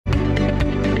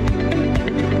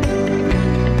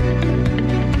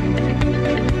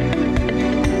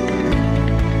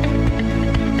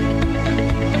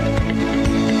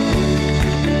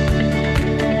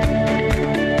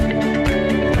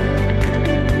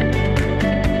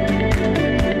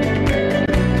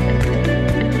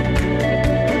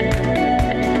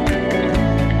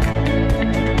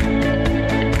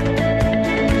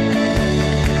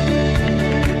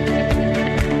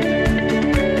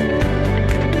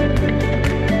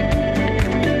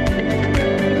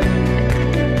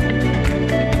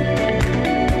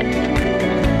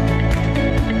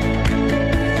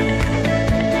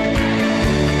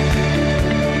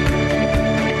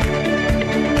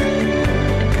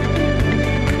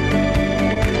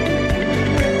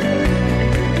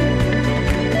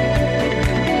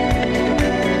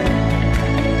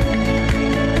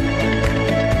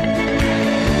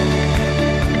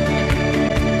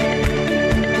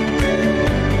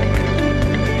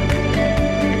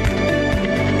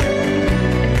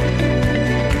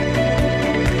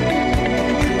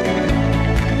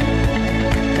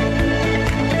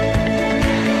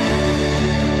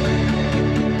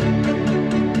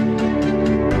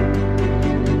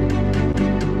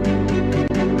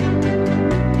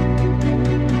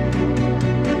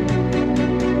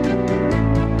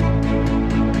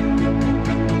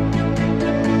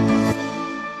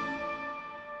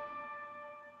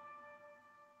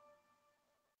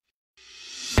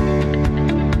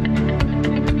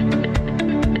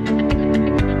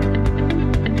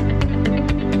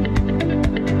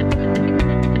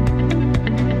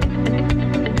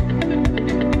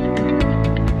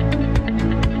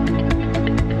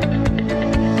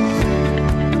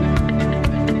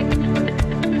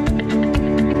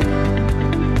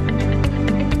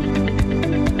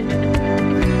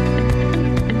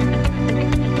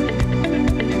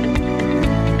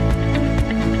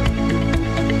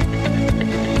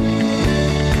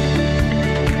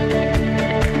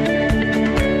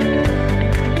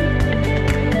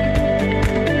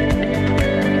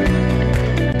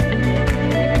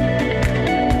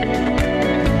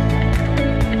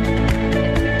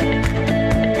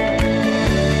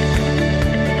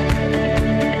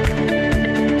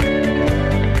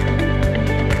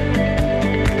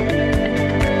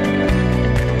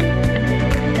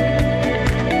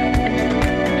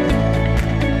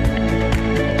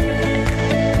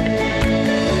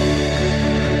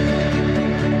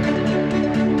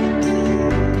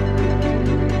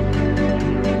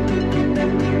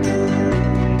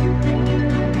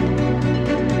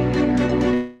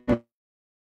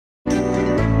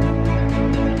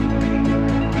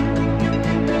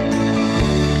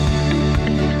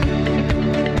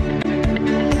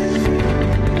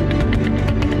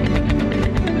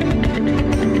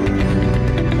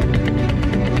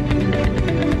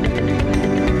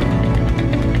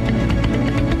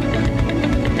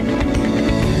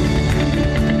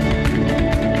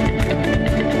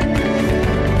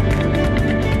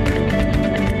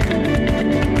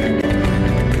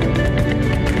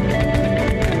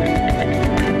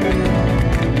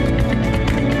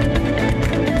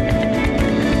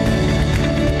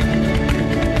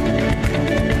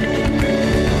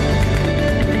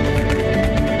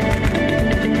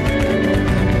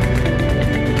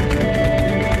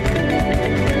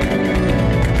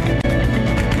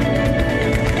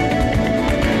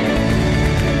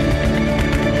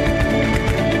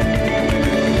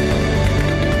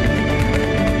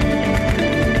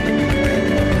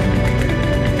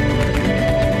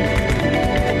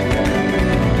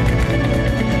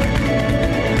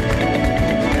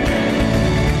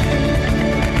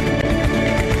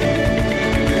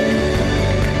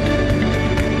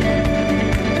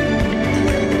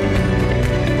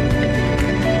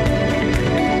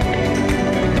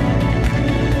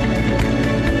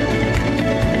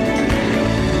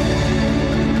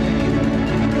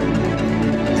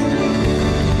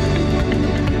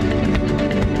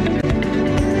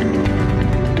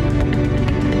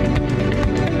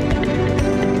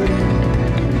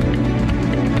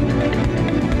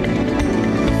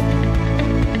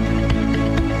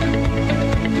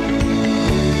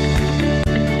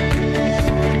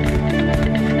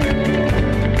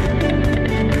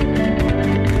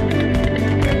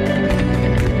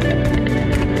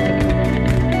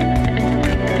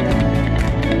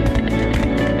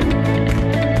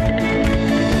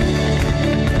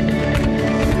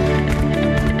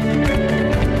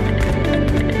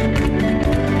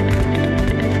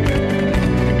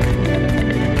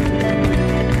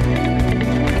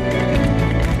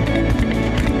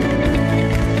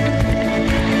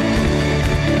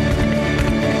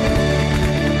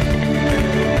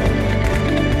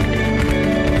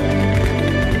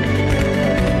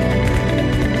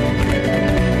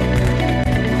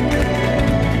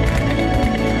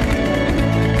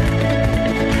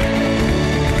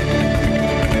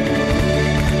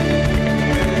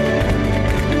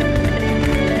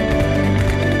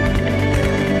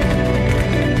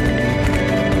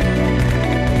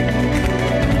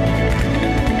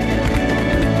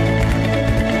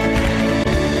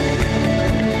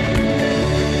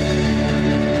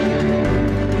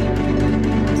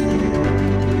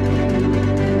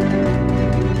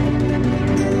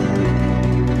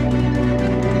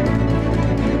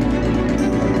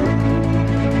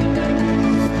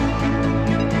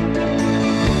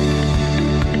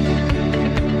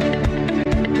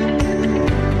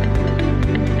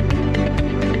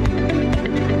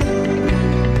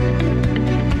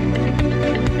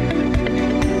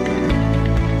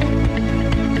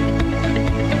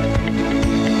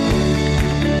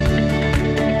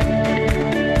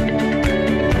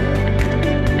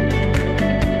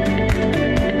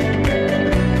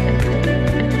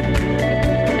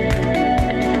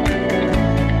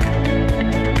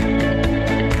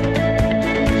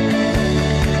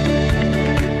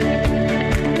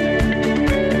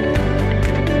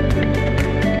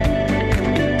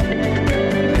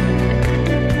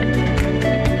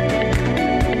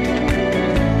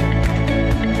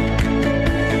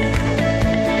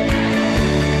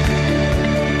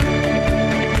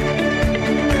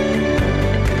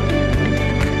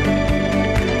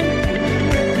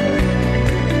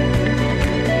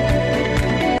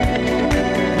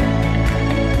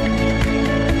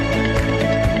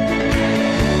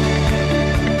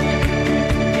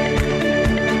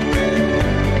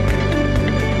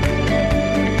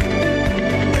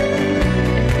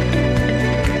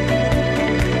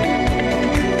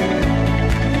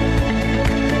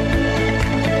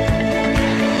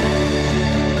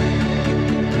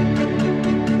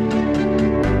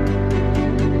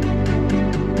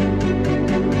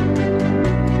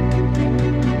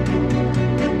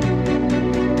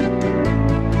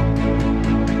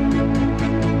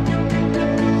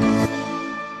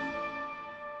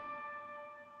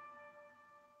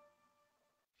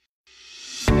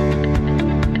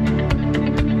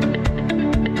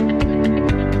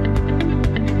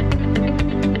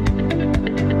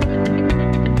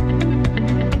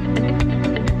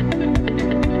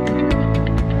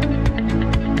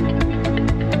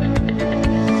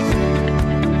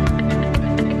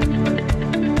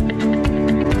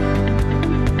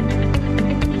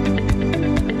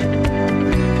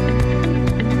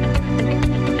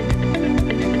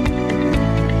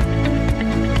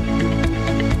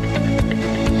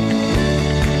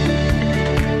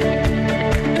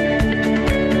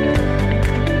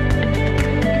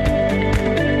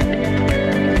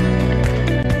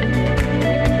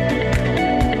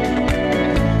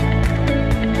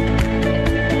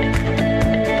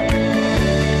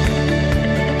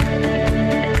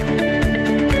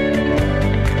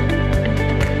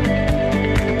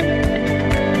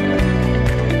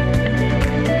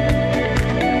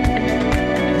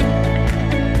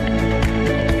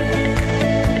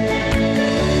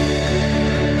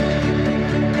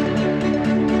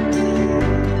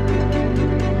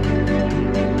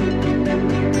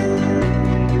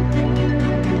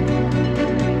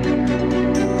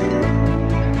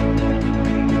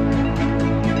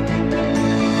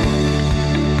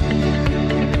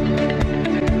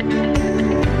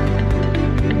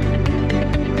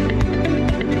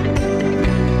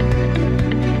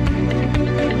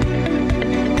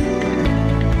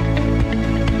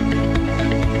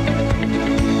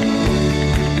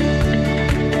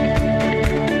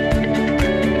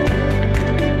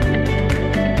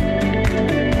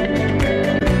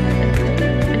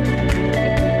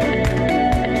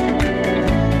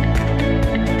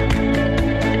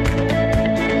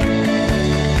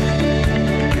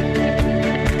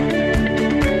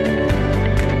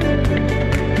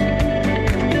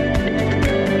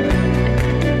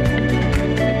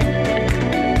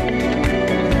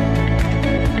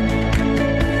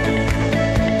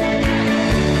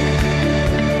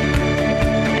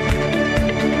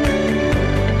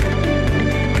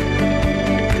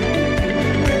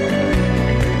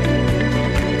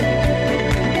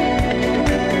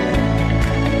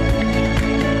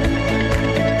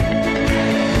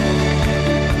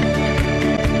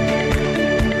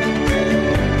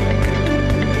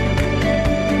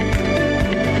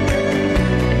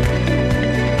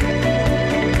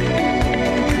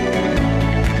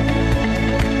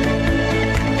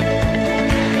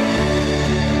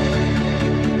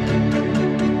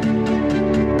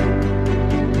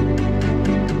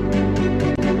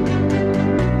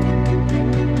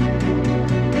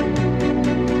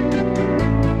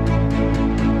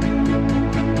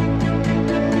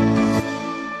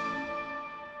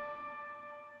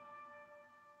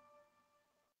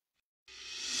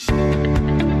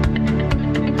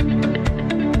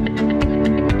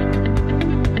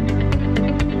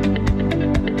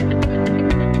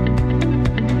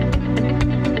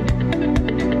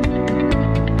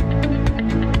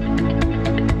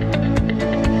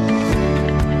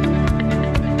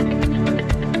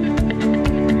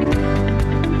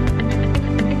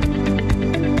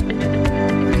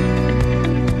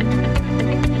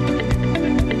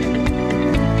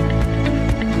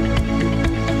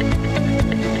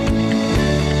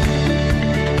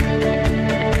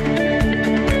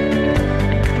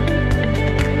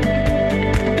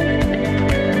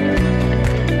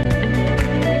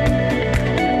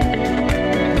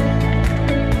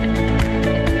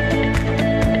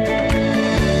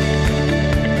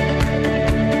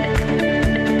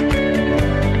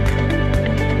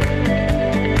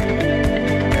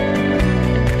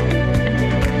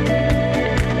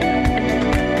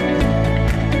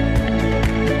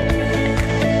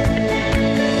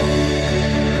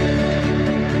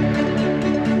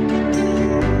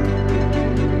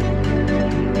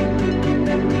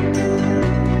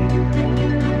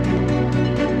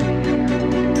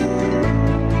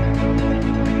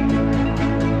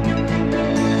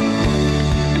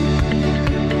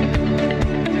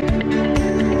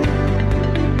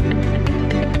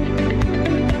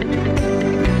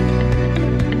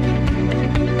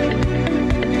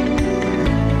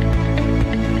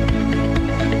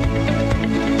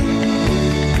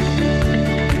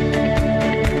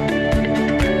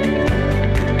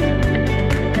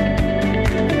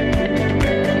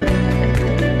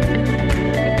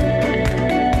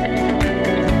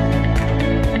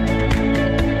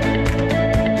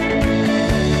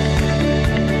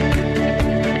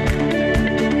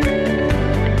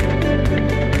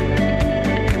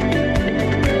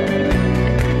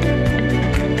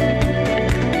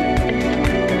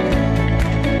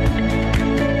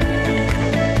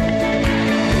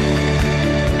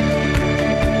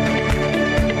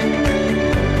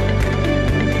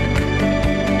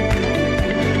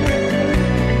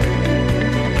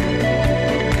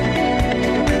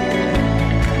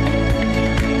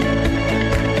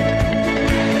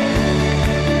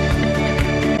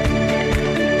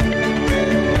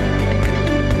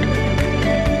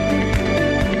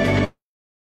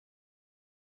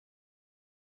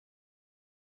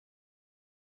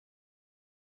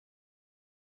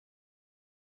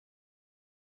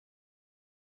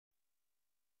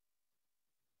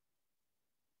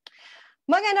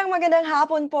Magandang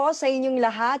hapon po sa inyong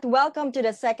lahat. Welcome to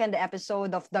the second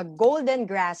episode of the Golden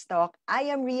Grass Talk.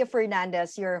 I am Ria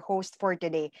Fernandez, your host for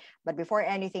today. But before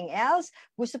anything else,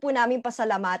 gusto po namin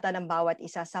pasalamatan ang bawat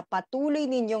isa sa patuloy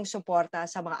ninyong suporta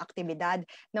sa mga aktibidad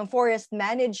ng Forest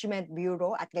Management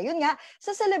Bureau at ngayon nga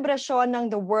sa selebrasyon ng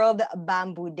the World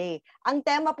Bamboo Day. Ang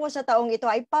tema po sa taong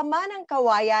ito ay Pamanang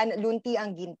Kawayan, Lunti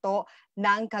ang Ginto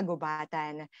ng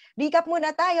Kagubatan. Recap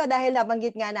muna tayo dahil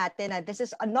nabanggit nga natin na this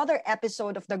is another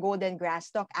episode of the Golden Grass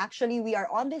Talk. Actually, we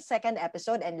are on the second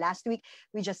episode and last week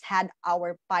we just had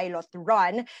our pilot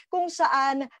run kung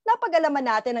saan napag-alaman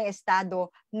natin ang estado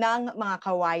ng mga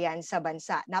kawayan sa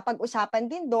bansa.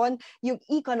 Napag-usapan din doon yung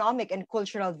economic and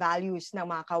cultural values ng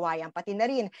mga kawayan, pati na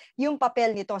rin yung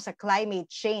papel nito sa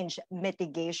climate change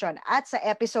mitigation. At sa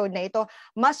episode na ito,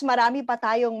 mas marami pa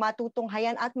tayong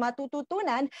matutunghayan at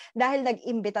matututunan dahil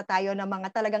nag-imbita tayo ng mga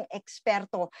talagang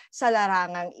eksperto sa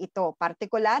larangang ito.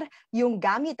 Partikular, yung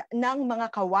gamit ng mga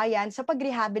kawayan sa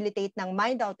pag-rehabilitate ng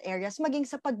mined-out areas maging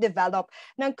sa pag-develop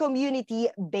ng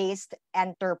community-based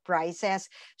enterprises.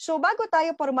 So bago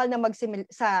tayo formal na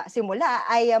magsimula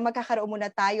ay magkakaroon muna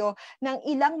tayo ng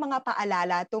ilang mga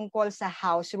paalala tungkol sa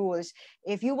house rules.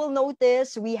 If you will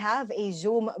notice, we have a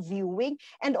Zoom viewing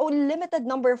and only limited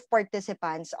number of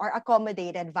participants are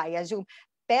accommodated via Zoom.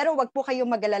 Pero wag po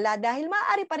kayong mag-alala dahil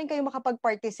maaari pa rin kayong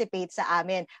makapag-participate sa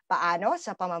amin. Paano?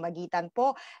 Sa pamamagitan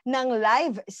po ng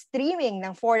live streaming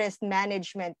ng Forest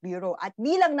Management Bureau. At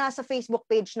bilang nasa Facebook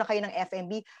page na kayo ng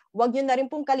FMB, wag nyo na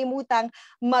rin pong kalimutang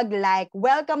mag-like.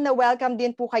 Welcome na welcome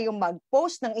din po kayong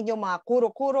mag-post ng inyong mga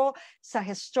kuro-kuro,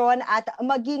 suggestion at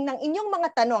maging ng inyong mga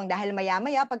tanong dahil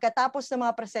maya-maya pagkatapos ng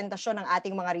mga presentasyon ng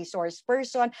ating mga resource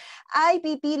person ay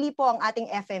pipili po ang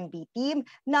ating FMB team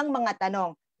ng mga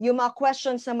tanong. Yung mga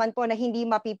questions naman po na hindi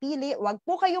mapipili, wag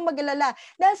po kayong mag-alala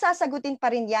dahil sasagutin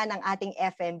pa rin yan ng ating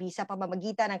FMB sa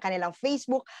pamamagitan ng kanilang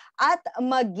Facebook at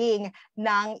maging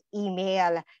ng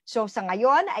email. So sa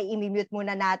ngayon ay i-mute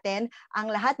muna natin ang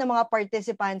lahat ng mga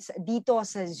participants dito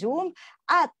sa Zoom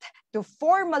at to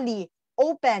formally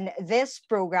open this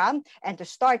program and to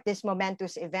start this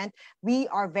momentous event, we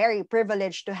are very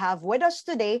privileged to have with us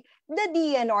today the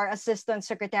DNR Assistant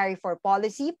Secretary for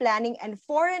Policy, Planning, and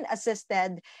Foreign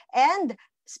Assisted and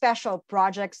Special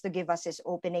Projects to give us his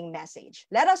opening message.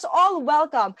 Let us all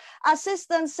welcome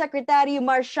Assistant Secretary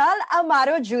Marshall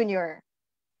Amaro Jr.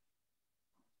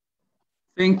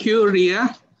 Thank you,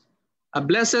 Ria. A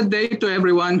blessed day to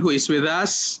everyone who is with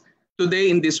us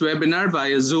today in this webinar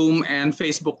via Zoom and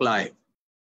Facebook Live.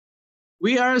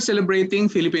 We are celebrating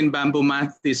Philippine Bamboo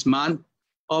Month this month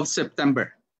of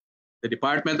September. The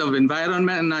Department of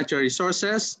Environment and Natural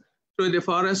Resources, through the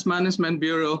Forest Management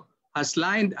Bureau, has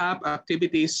lined up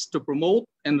activities to promote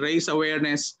and raise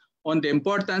awareness on the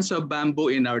importance of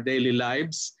bamboo in our daily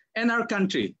lives and our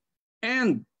country,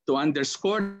 and to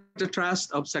underscore the trust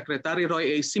of Secretary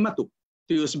Roy A. Simatu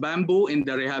to use bamboo in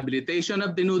the rehabilitation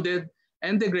of denuded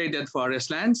and degraded forest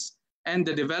lands and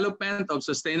the development of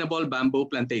sustainable bamboo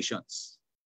plantations.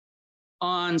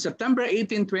 On September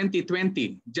 18,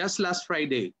 2020, just last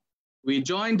Friday, we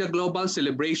joined the global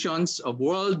celebrations of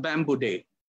World Bamboo Day.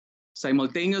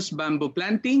 Simultaneous bamboo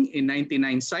planting in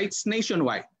 99 sites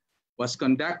nationwide was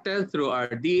conducted through our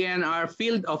DNR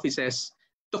field offices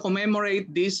to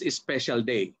commemorate this special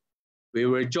day. We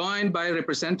were joined by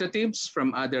representatives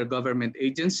from other government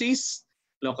agencies,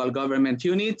 local government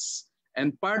units,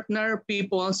 and partner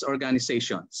people's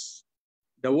organizations.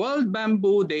 The World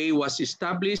Bamboo Day was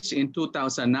established in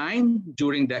 2009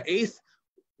 during the 8th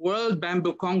World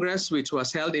Bamboo Congress, which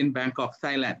was held in Bangkok,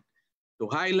 Thailand, to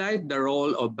highlight the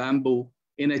role of bamboo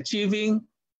in achieving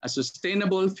a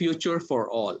sustainable future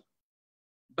for all.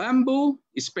 Bamboo,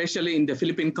 especially in the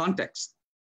Philippine context,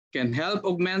 can help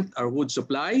augment our wood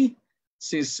supply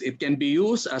since it can be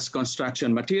used as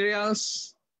construction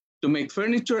materials, to make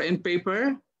furniture and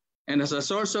paper, and as a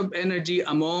source of energy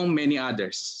among many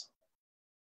others.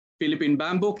 Philippine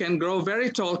bamboo can grow very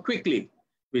tall quickly,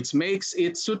 which makes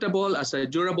it suitable as a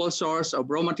durable source of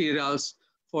raw materials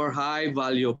for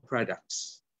high-value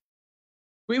products.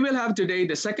 We will have today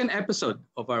the second episode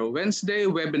of our Wednesday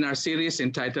webinar series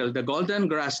entitled The Golden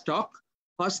Grass Talk,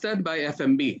 hosted by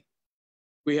FMB.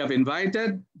 We have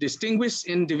invited distinguished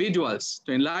individuals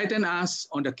to enlighten us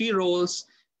on the key roles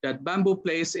that bamboo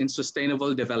plays in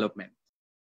sustainable development.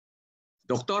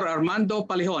 Dr. Armando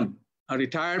Palihon, a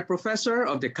retired professor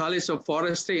of the College of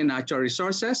Forestry and Natural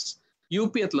Resources,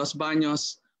 UP at Los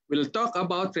Baños, will talk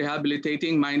about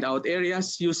rehabilitating mined-out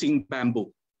areas using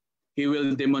bamboo. He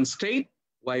will demonstrate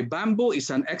why bamboo is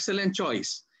an excellent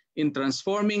choice in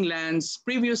transforming lands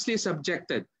previously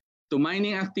subjected to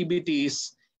mining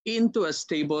activities into a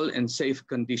stable and safe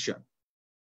condition.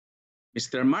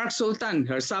 Mr. Mark Sultan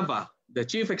Hersava, the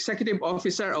Chief Executive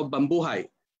Officer of Bambuhay,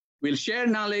 will share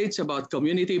knowledge about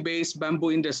community-based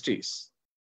bamboo industries.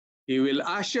 He will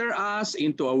usher us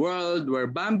into a world where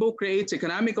bamboo creates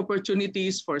economic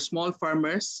opportunities for small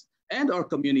farmers and our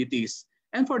communities,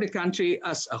 and for the country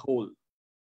as a whole.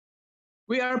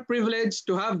 We are privileged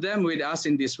to have them with us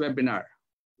in this webinar.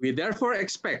 We therefore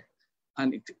expect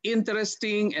an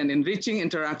interesting and enriching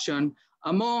interaction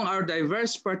among our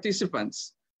diverse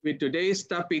participants with today's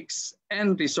topics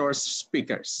and resource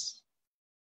speakers.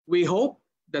 We hope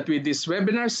that with this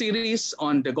webinar series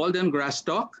on the Golden Grass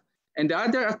Talk and the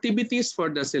other activities for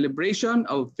the celebration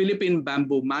of Philippine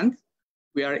Bamboo Month,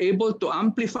 we are able to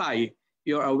amplify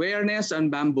your awareness on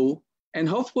bamboo and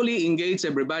hopefully engage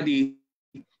everybody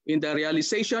in the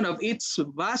realization of its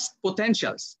vast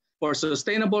potentials for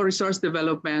sustainable resource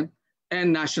development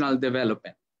and national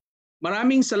development.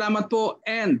 Maraming salamat po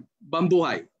and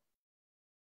Bambuhay!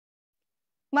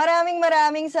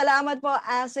 Maraming salamat po,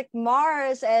 Asik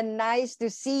Mars, and nice to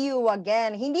see you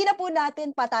again. Hindi na po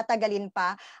natin patatagalin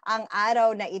pa ang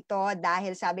araw na ito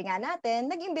dahil sabi nga natin,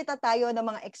 nag-imbita tayo ng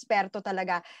mga eksperto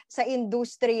talaga sa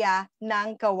industriya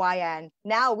ng kawayan.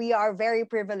 Now, we are very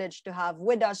privileged to have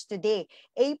with us today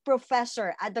a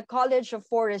professor at the College of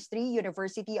Forestry,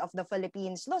 University of the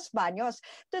Philippines, Los Baños,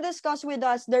 to discuss with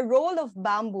us the role of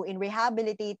bamboo in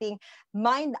rehabilitating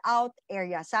mined-out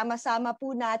areas. Sama-sama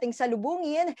po nating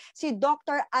salubungin si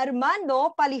Dr.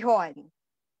 Armando Palihon.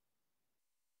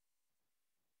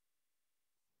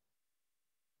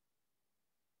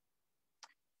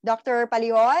 Dr.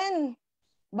 Palihon,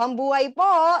 Bambuhay po.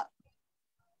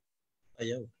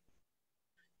 Ayaw.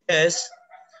 Yes.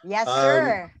 Yes,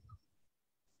 sir.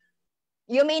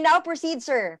 You may now proceed,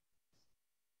 sir.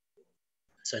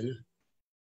 Sana.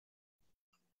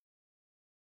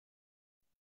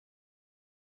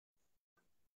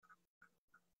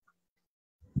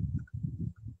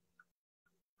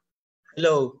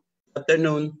 Hello, good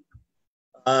afternoon.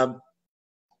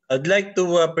 I'd like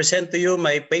to present to you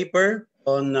my paper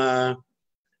on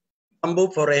bamboo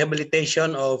for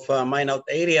rehabilitation of mine-out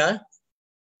area.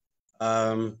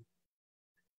 I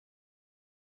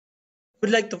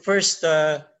would like to first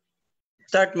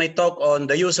start my talk on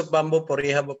the use of bamboo for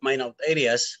rehab of mine-out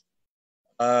areas.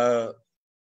 As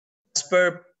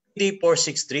per PD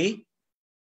 463,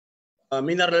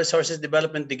 Mineral Resources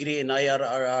Development Degree in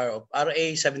IRRR of RA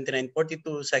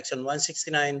 7942, Section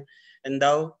 169, and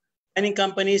now mining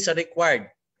companies are required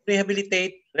to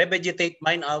rehabilitate, revegetate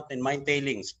mine out, and mine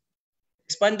tailings.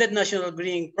 Expanded National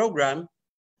Greening Program,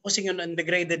 focusing on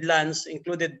degraded lands,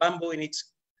 included bamboo in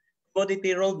its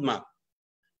commodity roadmap.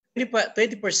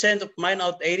 20% of mine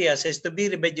out areas has to be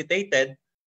revegetated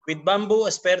with bamboo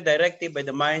as per directive by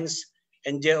the Mines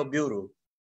and Geo Bureau.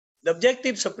 The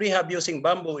objectives of rehab using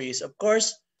bamboo is, of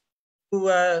course,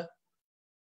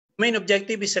 main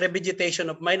objective is revegetation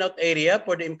of mine-out area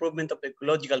for the improvement of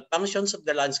ecological functions of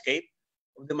the landscape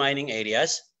of the mining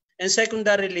areas, and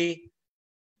secondarily,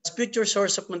 as future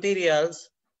source of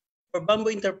materials for bamboo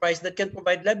enterprise that can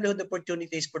provide livelihood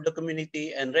opportunities for the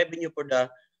community and revenue for the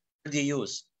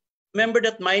use. Remember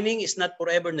that mining is not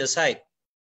forever in the site.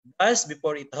 Thus,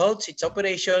 before it halts its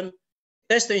operation,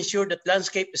 it has to ensure that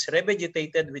landscape is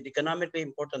revegetated with economically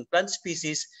important plant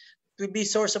species to be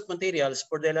source of materials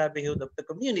for the livelihood of the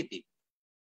community.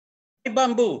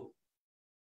 Bamboo.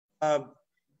 There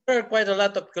are quite a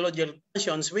lot of ecological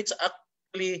functions which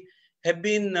actually have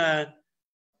been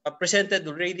presented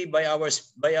already by our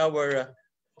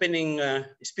opening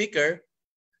speaker,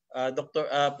 Dr.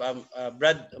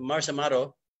 Brad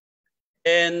Marsamaro.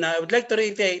 And I would like to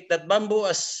reiterate that bamboo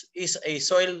is a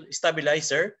soil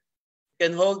stabilizer,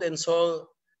 can hold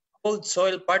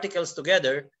soil particles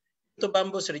together to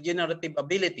bamboo's regenerative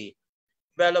ability,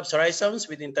 develops rhizomes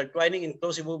with intertwining and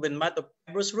closely woven mat of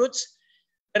fibrous roots.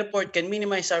 Therefore, it can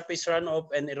minimize surface runoff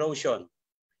and erosion.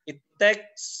 It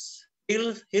protects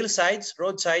hillsides,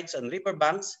 roadsides, and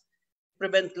riverbanks,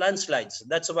 prevent landslides.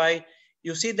 That's why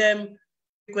you see them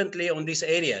frequently on these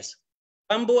areas.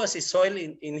 Bamboo as a soil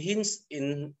in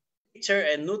nature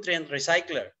and nutrient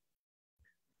recycler.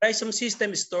 Rhizome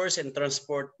system stores and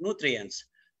transport nutrients.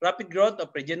 Rapid growth of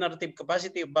regenerative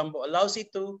capacity of bamboo allows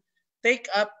it to take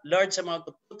up large amount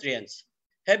of nutrients.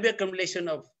 Heavy accumulation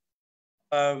of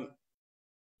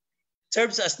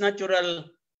serves as natural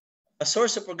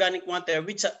source of organic matter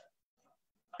which are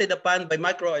acted upon by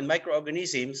macro and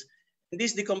microorganisms. And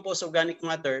this decomposed organic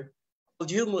matter, called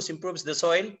humus, improves the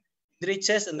soil,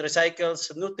 enriches and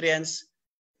recycles nutrients,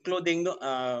 including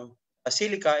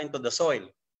silica, into the soil.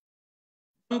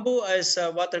 Bamboo as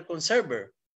a water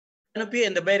conserver. Canopy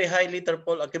and the very high litter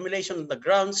pole accumulation on the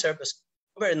ground serve as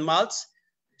cover and mulch,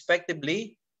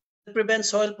 respectively, that prevents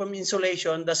soil from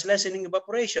insulation, thus lessening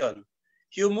evaporation.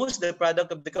 Humus, the product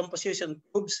of decomposition,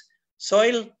 improves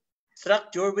soil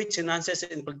structure, which enhances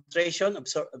infiltration,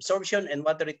 absorption, and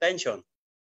water retention.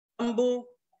 Bamboo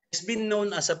has been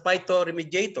known as a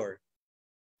phytoremediator.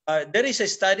 There is a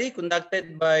study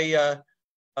conducted by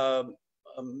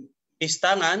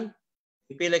Istangan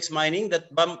in Pilex Mining that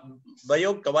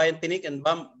bayog, kawayan tinik, and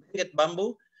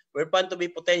bamboo were found to be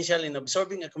potential in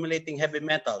absorbing accumulating heavy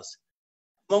metals.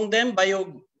 Among them,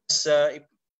 bayog was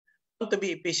found to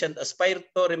be efficient as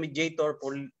phytoremediator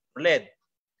for lead.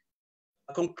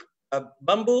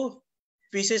 Bamboo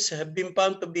species have been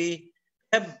found to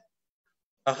have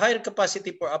a higher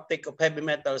capacity for uptake of heavy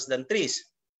metals than trees.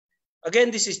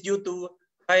 Again, this is due to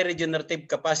high regenerative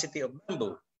capacity of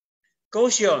bamboo.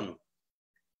 Caution: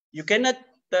 you cannot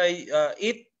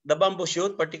eat the bamboo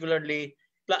shoot, particularly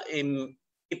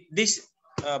if this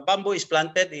bamboo is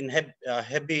planted in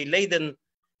heavy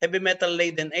metal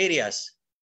laden areas,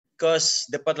 because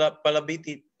the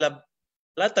palatability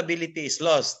is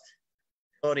lost.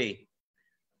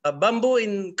 Bamboo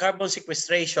in carbon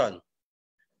sequestration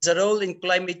has a role in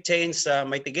climate change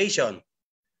mitigation.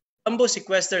 Bamboo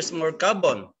sequesters more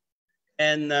carbon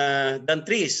than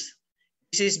trees.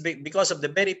 This is because of the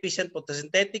very efficient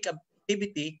photosynthetic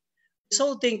activity,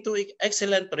 resulting to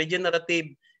excellent regenerative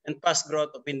and fast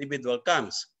growth of individual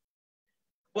cams.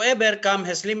 However, cam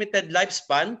has limited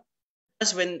lifespan,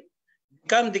 as when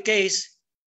cam decays,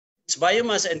 its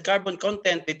biomass and carbon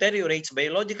content deteriorates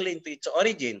biologically into its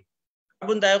origin.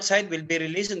 Carbon dioxide will be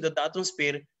released into the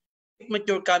atmosphere if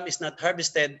mature cam is not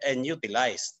harvested and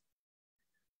utilized.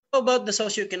 How about the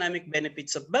socioeconomic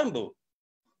benefits of bamboo?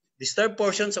 Disturbed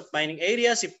portions of mining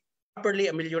areas, if properly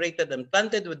ameliorated and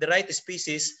planted with the right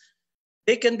species,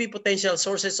 they can be potential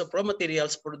sources of raw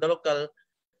materials for the local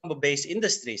bamboo-based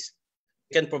industries.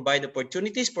 They can provide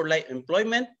opportunities for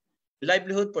employment,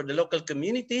 livelihood for the local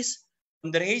communities,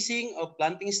 from the raising of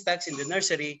planting stocks in the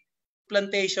nursery,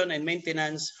 plantation and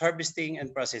maintenance, harvesting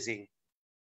and processing.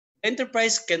 The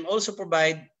enterprise can also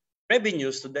provide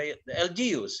revenues to the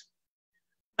LGUs.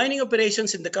 Mining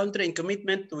operations in the country and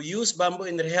commitment to use bamboo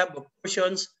in rehab of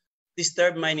portions of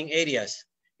disturbed mining areas.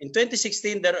 In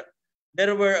 2016,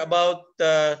 there were about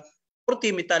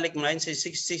 40 metallic mines and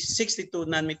 62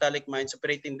 non-metallic mines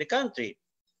operating in the country.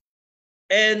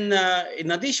 And in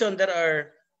addition, there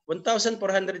are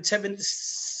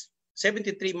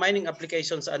 1,473 mining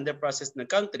applications under process in the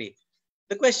country.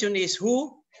 The question is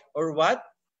who or what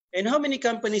and how many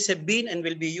companies have been and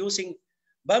will be using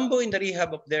bamboo in the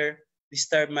rehab of their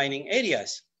disturbed mining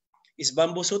areas. Is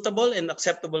bamboo suitable and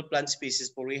acceptable plant species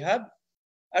for rehab?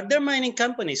 Are there mining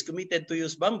companies committed to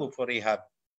use bamboo for rehab?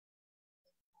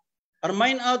 Are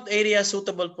mine out areas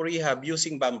suitable for rehab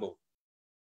using bamboo?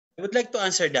 I would like to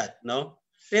answer that, no?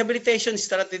 Rehabilitation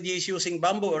strategies using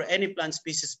bamboo or any plant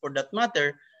species for that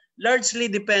matter largely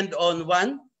depend on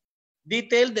one,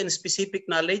 detailed and specific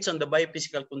knowledge on the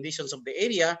biophysical conditions of the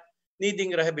area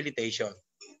needing rehabilitation.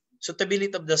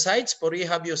 Suitability of the sites for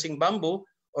rehab using bamboo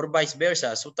or vice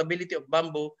versa, suitability of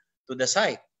bamboo to the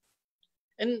site.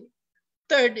 And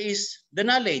third is the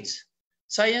knowledge,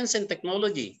 science and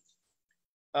technology.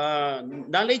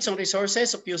 Knowledge on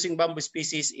resources of using bamboo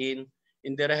species in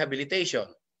the rehabilitation.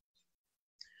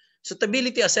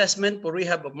 Suitability assessment for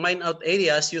rehab of mine out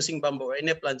areas using bamboo or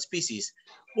any plant species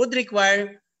would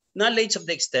require knowledge of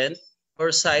the extent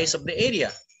or size of the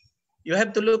area. You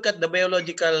have to look at the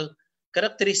biological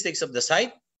characteristics of the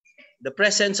site, the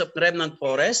presence of remnant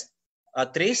forest,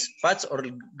 trees, pots, or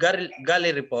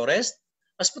gallery forest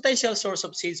as potential source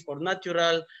of seeds for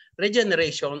natural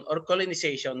regeneration or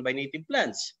colonization by native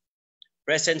plants,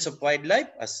 presence of wildlife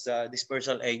as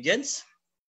dispersal agents.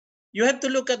 You have to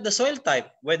look at the soil type,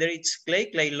 whether it's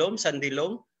clay loam, sandy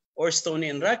loam, or stony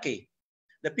and rocky.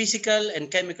 The physical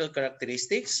and chemical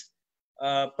characteristics,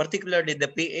 particularly the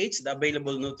pH, the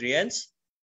available nutrients,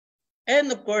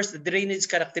 and of course the drainage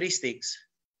characteristics,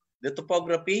 the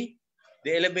topography,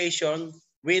 the elevation,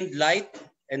 wind, light,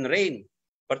 and rain,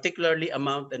 particularly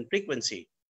amount and frequency.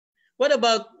 What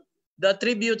about the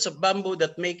attributes of bamboo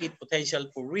that make it potential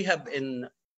for rehab and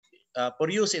for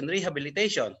use in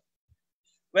rehabilitation?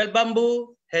 Well,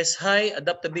 bamboo has high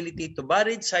adaptability to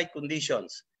varied site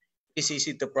conditions. It is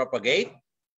easy to propagate.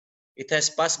 It has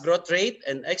fast growth rate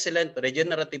and excellent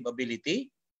regenerative ability.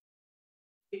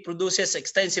 It produces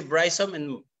extensive rhizome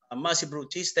and a massive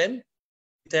root system.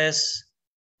 It has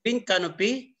green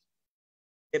canopy,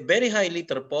 a very high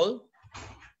litter pole,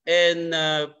 and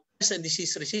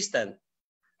disease resistant.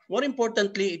 More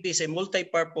importantly, it is a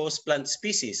multi-purpose plant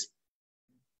species,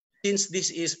 since this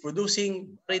is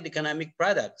producing varied economic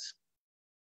products.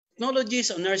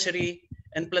 Technologies on nursery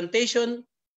and plantation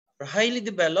are highly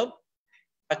developed,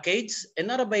 packaged,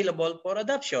 and are available for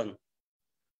adoption.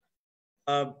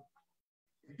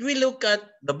 If we look at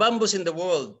the bamboos in the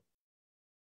world,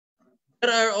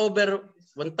 there are over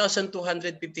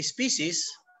 1,250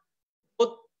 species,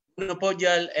 both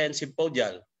monopodial and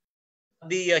sympodial. At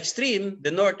the extreme,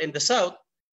 the north and the south,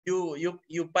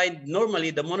 you find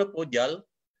normally the monopodial,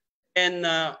 and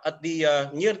at the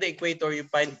near the equator, you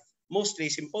find mostly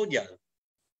sympodial.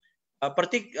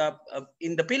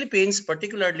 In the Philippines,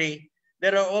 particularly,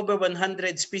 there are over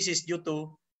 100 species due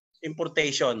to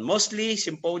importation, mostly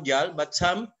sympodial, but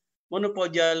some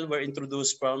monopodial were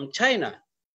introduced from China.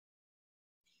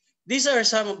 These are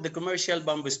some of the commercial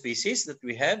bamboo species that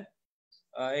we have.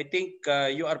 I think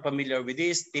you are familiar with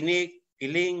this: tinik,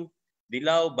 kiling,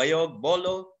 dilaw, bayog,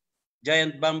 bolo,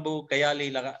 giant bamboo, kayali,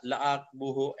 laak,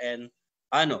 buho, and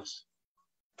anos.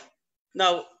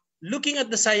 Now, looking at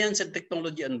the science and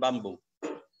technology on bamboo,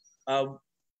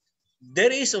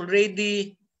 there is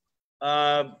already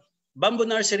bamboo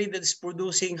nursery that is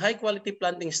producing high quality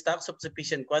planting stocks of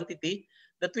sufficient quantity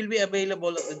that will be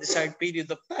available at the desired period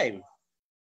of time.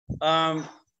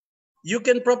 You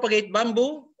can propagate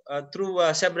bamboo through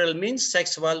several means: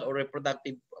 sexual or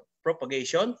reproductive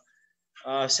propagation.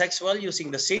 Sexual,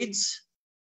 using the seeds.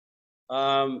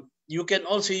 You can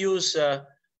also use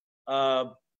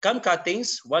cam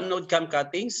cuttings, one-node cam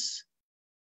cuttings.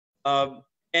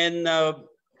 And of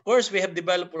course, we have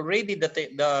developed already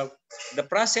the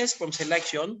process from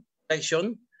selection,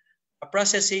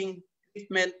 processing,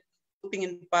 treatment, putting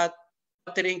in pot,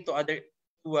 watering to other,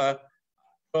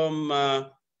 from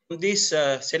this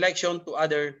selection to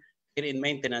other care and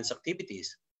maintenance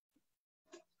activities.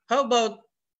 How about,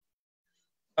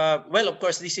 well, of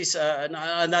course, this is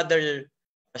another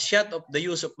shot of the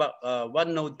use of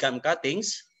one-node cam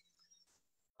cuttings.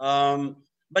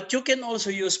 But you can also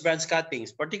use branch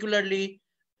cuttings, particularly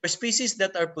for species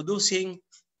that are producing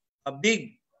a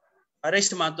big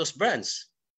rhizomatous branch.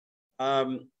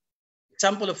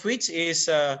 Example of which is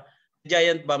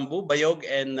giant bamboo, bayog,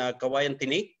 and kawayan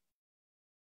tinik.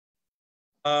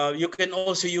 You can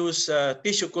also use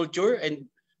tissue culture, and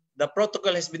the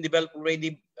protocol has been developed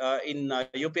already in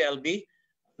UPLB.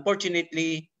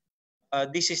 Unfortunately,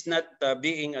 this is not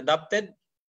being adopted.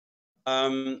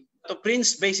 So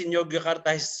Prince, based in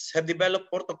Yogyakarta, have developed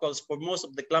protocols for most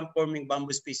of the clump-forming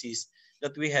bamboo species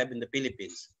that we have in the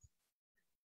Philippines.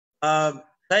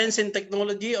 Science and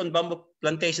technology on bamboo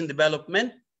plantation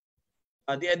development.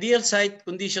 The ideal site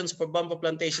conditions for bamboo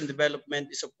plantation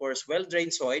development is, of course,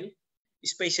 well-drained soil,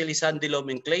 especially sandy loam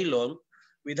and clay loam,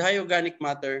 with high organic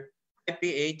matter, high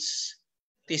pH,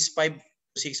 that is 5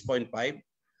 to 6.5.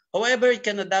 However, it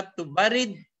can adapt to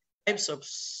varied types of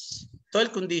soil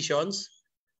conditions,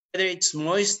 whether it's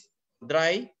moist,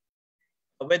 dry,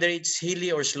 whether it's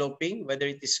hilly or sloping, whether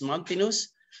it is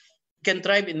mountainous. It can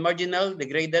thrive in marginal,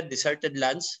 degraded, deserted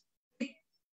lands.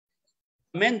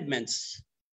 Amendments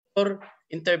or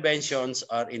interventions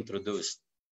are introduced.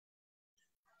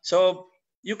 So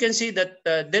you can see that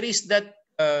there is that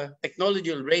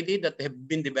technology already that have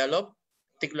been developed,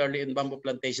 particularly in bamboo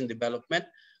plantation development.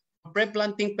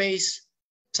 Pre-planting phase,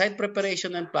 site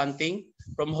preparation and planting,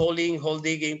 from holing, hole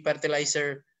digging,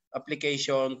 fertilizer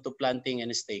application to planting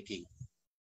and staking.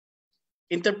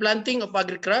 Interplanting of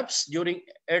agri-crops during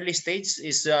early stage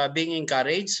is being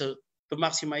encouraged to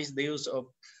maximize the use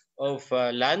of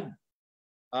land.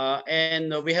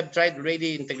 And we have tried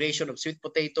already integration of sweet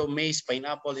potato, maize,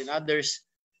 pineapple, and others.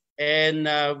 And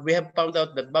we have found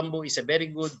out that bamboo is a very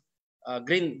good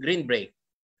green break.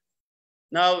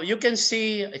 Now you can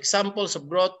see examples of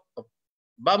growth of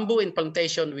bamboo in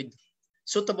plantation with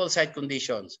suitable site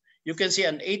conditions. You can see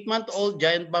an 8-month-old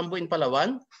giant bamboo in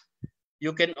Palawan.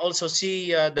 You can also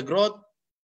see the growth,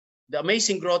 the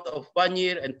amazing growth of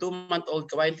 1-year and 2-month-old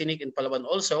kawayan tinik in Palawan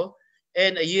also,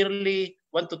 and a yearly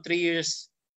 1 to 3 years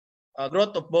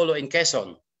growth of bolo in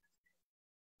Quezon.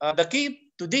 The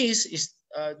key to this is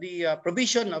the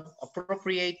provision of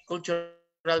appropriate cultural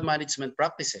management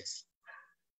practices.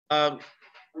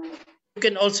 You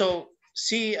can also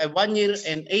see a 1-year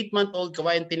and 8-month-old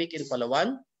kawayan tinik in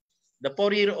Palawan, the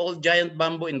 4-year-old giant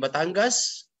bamboo in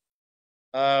Batangas.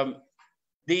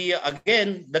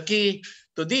 Again, the key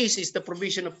to this is the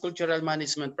provision of cultural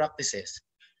management practices.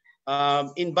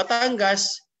 In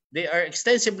Batangas, they are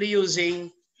extensively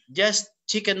using just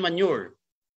chicken manure.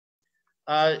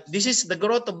 This is the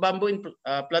growth of bamboo in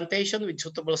plantation with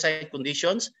suitable site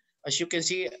conditions. As you can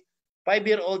see,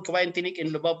 5-year-old kawayan tinik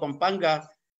in Lubao, Pampanga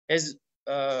is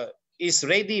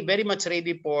ready, very much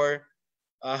ready for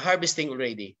harvesting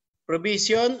already.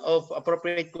 provision of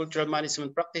appropriate cultural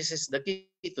management practices the key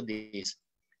to this.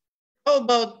 How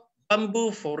about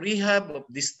bamboo for rehab of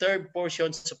disturbed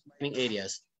portions of mining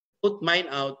areas, both mine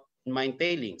out and mine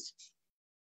tailings?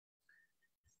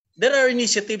 There are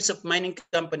initiatives of mining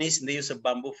companies in the use of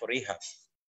bamboo for rehab.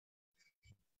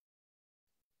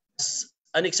 As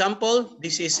an example,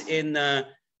 this is in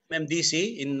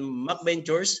MMDC, in Mac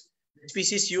Ventures. The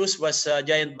species used was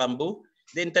giant bamboo.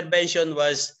 The intervention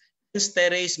was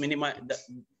terrace,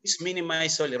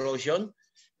 minimize soil erosion.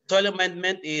 Soil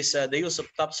amendment is the use of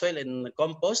topsoil and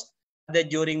compost added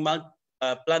during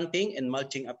planting and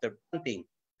mulching after planting.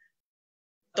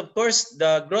 But of course,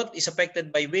 the growth is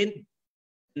affected by wind,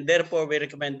 and therefore we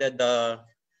recommended the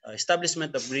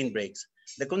establishment of green breaks.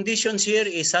 The conditions here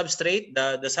is substrate.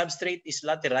 The substrate is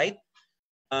laterite.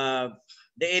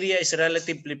 The area is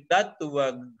relatively flat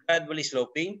to gradually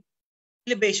sloping.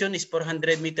 Elevation is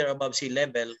 400 meters above sea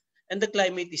level, and the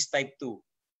climate is type 2.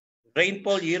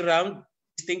 Rainfall year-round,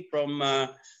 distinct from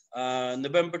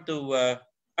November to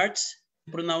March,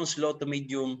 pronounced low to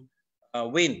medium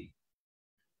wind.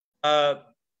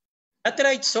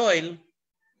 Laterite soil,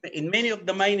 in many of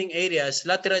the mining areas,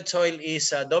 laterite soil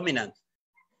is dominant.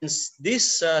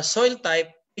 This soil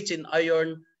type, rich in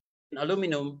iron and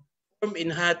aluminum, form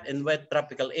in hot and wet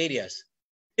tropical areas.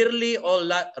 Nearly all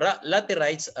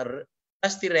laterites are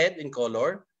rusty red in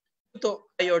color due to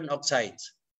iron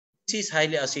oxides. This is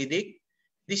highly acidic.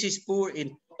 This is poor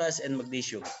in potassium and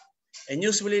magnesium, and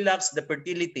usually lacks the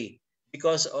fertility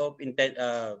because of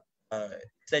intensive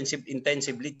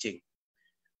bleaching.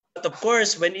 But of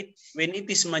course, when it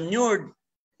is manured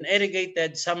and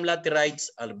irrigated, some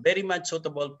laterites are very much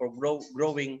suitable for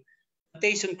growing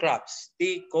plantation crops: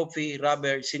 tea, coffee,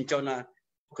 rubber, cinchona,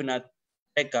 coconut,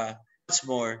 eka, much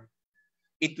more.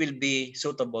 It will be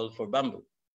suitable for bamboo.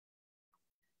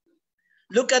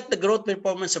 Look at the growth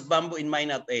performance of bamboo in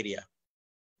mine-out area.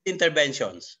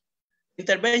 Interventions.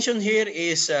 Intervention here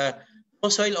is no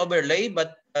soil overlay,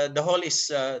 but the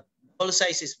hole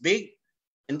size is big,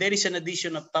 and there is an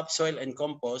addition of topsoil and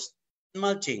compost and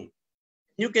mulching.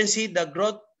 You can see the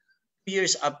growth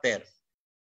years after.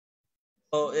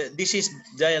 So this is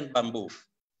giant bamboo.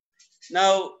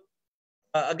 Now,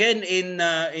 again in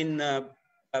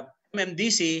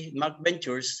MMDC, Mac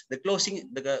Ventures, the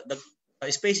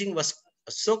spacing was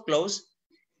so close.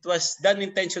 It was done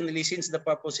intentionally since the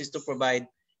purpose is to provide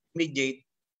immediate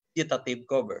vegetative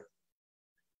cover.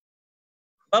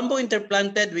 Bamboo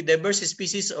interplanted with diverse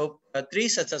species of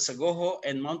trees such as agoho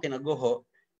and mountain agoho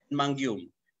and mangyum.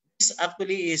 This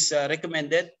actually is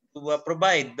recommended to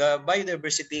provide the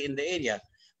biodiversity in the area.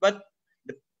 But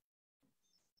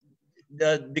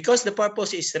because the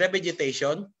purpose is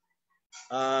revegetation,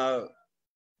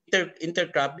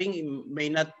 intercropping may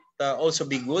not also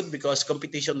be good because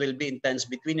competition will be intense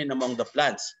between and among the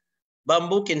plants.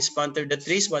 Bamboo can splinter the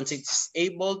trees once it's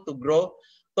able to grow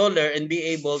taller and be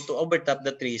able to overtop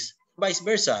the trees. Vice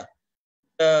versa,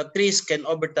 the trees can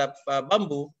overtop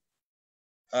bamboo.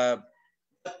 But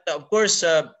of course,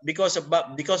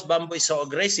 because bamboo is so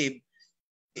aggressive,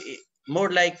 more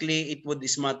likely it would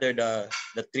smother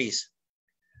the trees.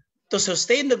 To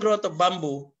sustain the growth of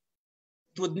bamboo,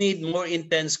 it would need more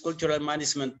intense cultural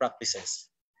management practices.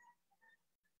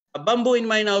 A bamboo in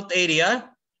mine-out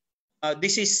area,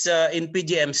 this is in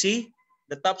PGMC.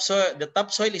 The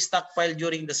topsoil is stockpiled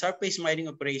during the surface mining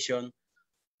operation.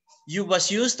 Was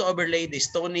used to overlay the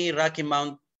stony Rocky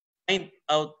Mount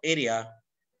mined-out area.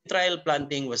 Trial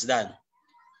planting was done.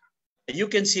 You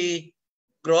can see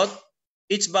growth.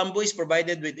 Each bamboo is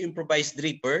provided with improvised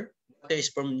dripper. Water is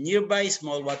from nearby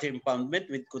small water impoundment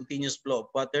with continuous flow of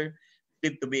water,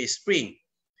 believed to be a spring.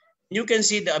 You can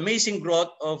see the amazing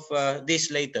growth of this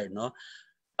later. No,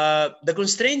 the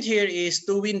constraint here is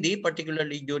too windy,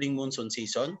 particularly during monsoon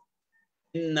season.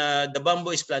 And, the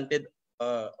bamboo is planted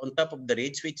on top of the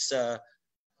ridge, which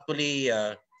actually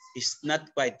is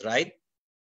not quite right.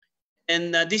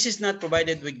 And this is not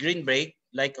provided with green break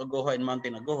like agoho and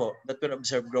mountain agoho that were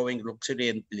observed growing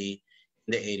luxuriantly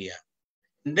in the area.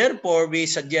 And therefore, we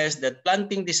suggest that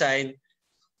planting design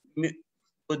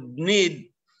would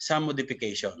need some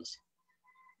modifications.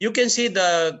 You can see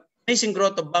the amazing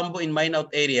growth of bamboo in mine-out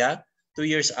area 2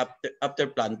 years after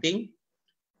planting.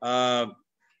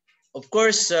 Of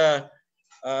course,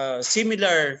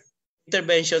 similar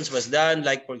interventions was done,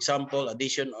 like for example,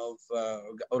 addition of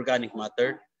organic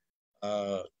matter,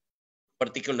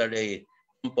 particularly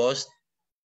compost.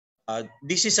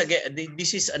 This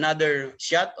is another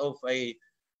shot of a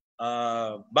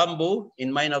bamboo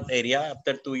in mine-out area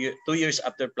after 2 years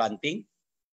after planting.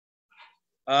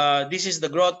 This is the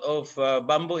growth of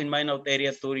bamboo in mine-out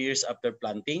area 2 years after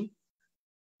planting.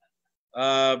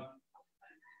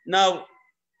 Now,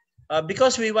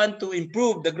 because we want to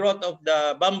improve the growth of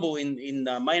the bamboo in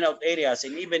mine out areas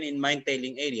and even in mine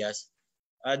tailing areas,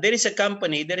 there is a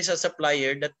company, there is a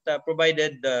supplier that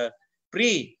provided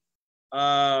free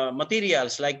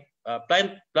materials like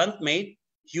plant mate,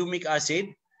 humic acid,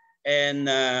 and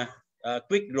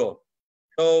quick grow.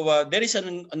 So there is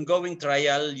an ongoing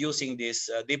trial using these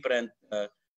different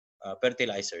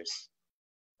fertilizers.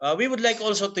 We would like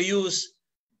also to use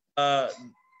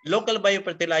local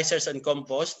biofertilizers and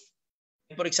compost.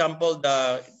 For example,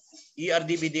 the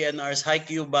ERDBDNR's High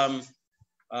QBAM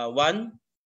 1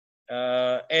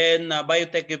 and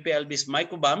Biotech UPLB's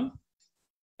Mycobam.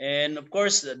 And of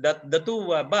course, that the two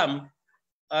BAM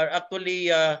are actually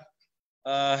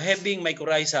having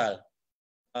mycorrhizal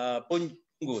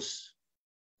fungus,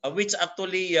 which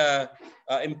actually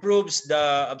improves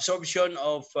the absorption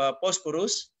of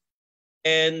phosphorus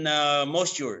and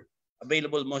moisture,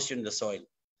 available moisture in the soil.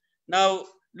 Now,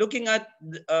 looking at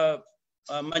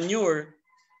manure,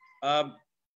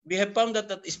 we have found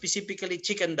that specifically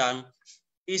chicken dung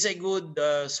is a good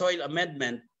soil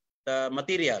amendment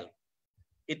material.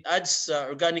 It adds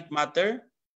organic matter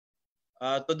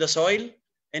to the soil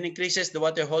and increases the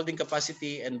water holding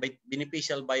capacity and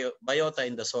beneficial biota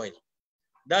in the soil.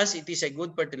 Thus, it is a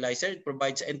good fertilizer. It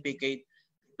provides NPK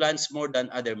plants more than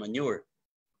other manure.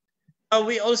 Now,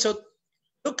 we also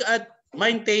look at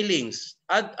mine tailings.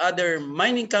 Other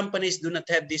mining companies do not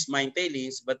have these mine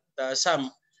tailings, but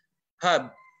some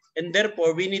have. And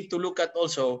therefore, we need to look at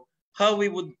also how we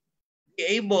would be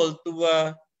able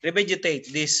to revegetate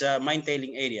these mine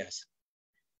tailing areas.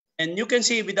 And you can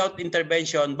see without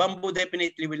intervention, bamboo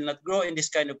definitely will not grow in this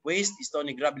kind of waste,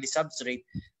 stony gravelly substrate,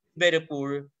 very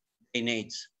poor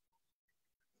drainage.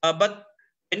 But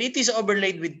when it is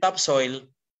overlaid with topsoil,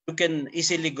 you can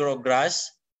easily grow grass,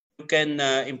 you can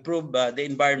improve the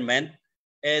environment,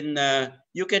 and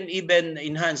you can even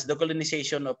enhance the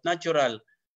colonization of natural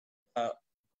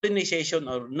colonization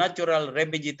or natural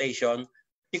revegetation,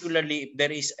 particularly if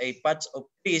there is a patch of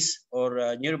trees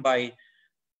or nearby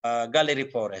gallery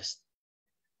forest.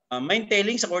 Mine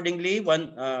tailings accordingly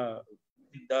 1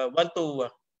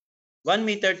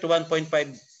 meter to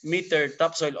 1.5 meter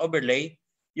topsoil overlay.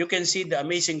 You can see the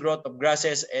amazing growth of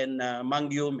grasses and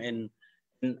mangium and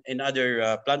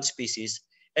other plant species.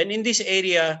 And in this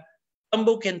area,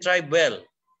 bamboo can thrive well.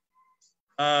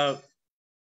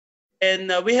 And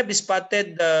we have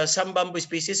spotted some bamboo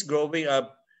species growing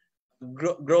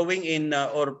in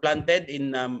or planted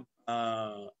in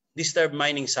disturbed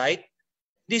mining site.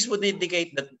 This would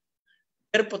indicate that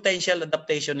there potential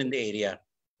adaptation in the area.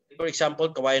 For example,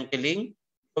 Kawayang Kiling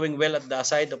growing well at the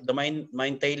side of the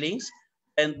mine tailings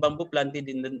and bamboo planted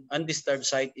in the undisturbed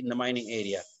site in the mining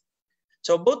area.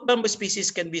 So both bamboo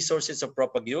species can be sources of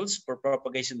propagules for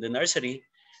propagation in the nursery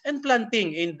and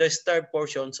planting in the disturbed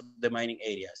portions of the mining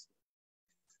areas.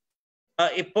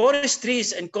 If forest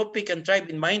trees and coffee can thrive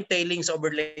in mine tailings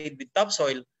overlaid with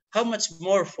topsoil, how much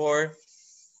more for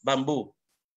bamboo?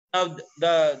 Now,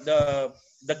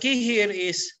 the key here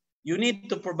is you need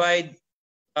to provide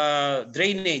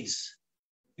drainage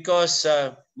because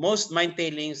most mine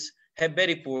tailings have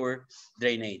very poor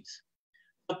drainage.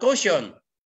 Now, caution,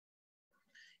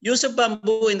 use of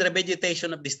bamboo in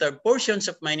revegetation of disturbed portions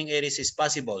of mining areas is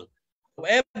possible.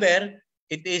 However,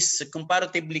 it is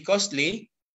comparatively costly.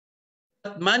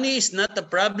 But money is not a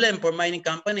problem for mining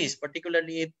companies,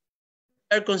 particularly if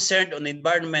they are concerned on the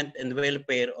environment and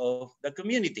welfare of the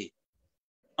community.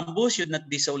 Bamboo should not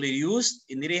be solely used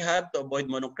in rehab to avoid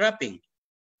monocropping.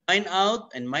 Mine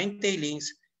out and mine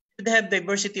tailings should have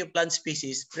diversity of plant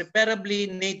species, preferably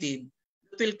native,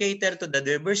 that will cater to the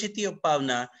diversity of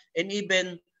fauna and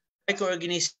even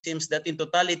microorganisms that in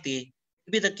totality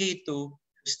will be the key to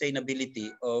sustainability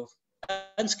of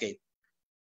landscape.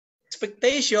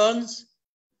 Expectations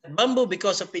that bamboo,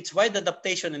 because of its wide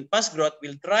adaptation and fast growth,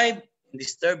 will thrive in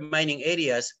disturbed mining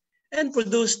areas and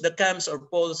produce the cams or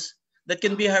poles that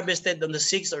can be harvested on the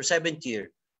 6th or 7th year,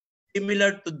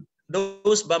 similar to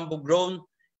those bamboo grown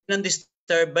in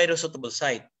undisturbed biosuitable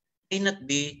site, may not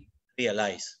be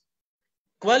realized.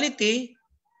 Quality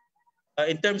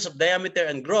in terms of diameter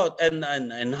and growth and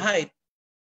height,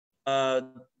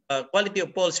 quality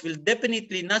of poles will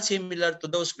definitely not similar to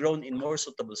those grown in more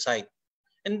suitable site.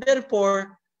 And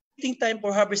therefore, waiting time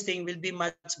for harvesting will be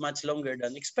much longer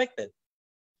than expected.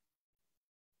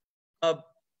 What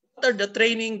are the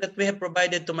training that we have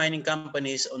provided to mining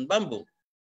companies on bamboo?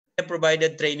 We have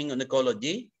provided training on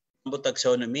ecology, bamboo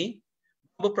taxonomy,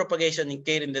 bamboo propagation and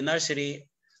care in the nursery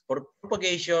for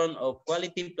propagation of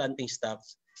quality planting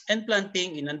stocks, and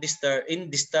planting in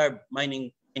disturbed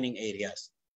mining areas.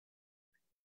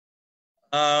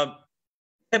 We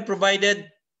have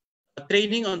provided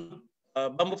training on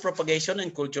bamboo propagation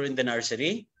and culture in the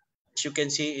nursery. As you can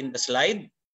see in the slide,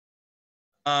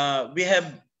 we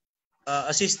have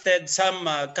assisted some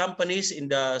companies in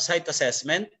the site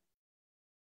assessment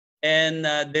and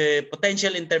the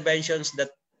potential interventions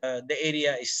that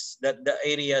the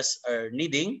areas are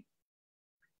needing.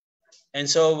 And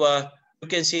so you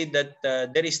can see that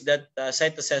there is that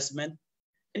site assessment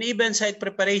and even site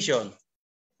preparation,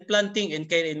 planting and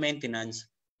care and maintenance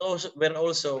were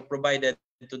also provided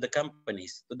to the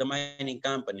companies, to the mining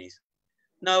companies.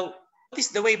 Now, what is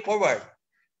the way forward?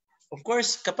 Of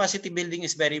course, capacity building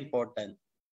is very important.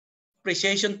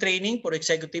 Appreciation training for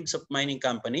executives of mining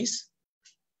companies,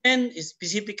 and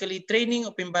specifically training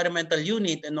of environmental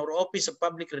unit and our Office of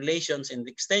Public Relations and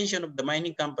the extension of the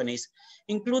mining companies,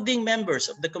 including members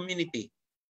of the community,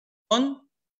 on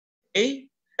a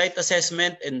site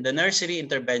assessment and the necessary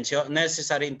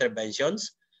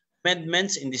interventions,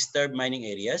 amendments in disturbed mining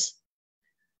areas,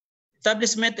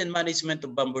 establishment and management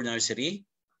of bamboo nursery,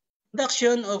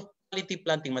 production of quality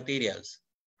planting materials,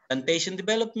 plantation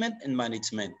development and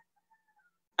management,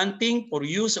 planting for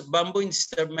use of bamboo in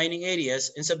disturbed mining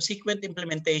areas, and subsequent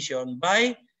implementation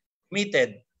by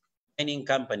committed mining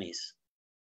companies.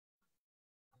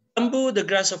 Bamboo, the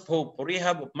grass of hope for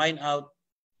rehab of mine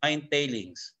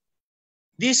tailings.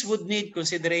 This would need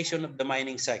consideration of the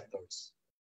mining sectors.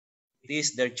 It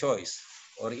is their choice,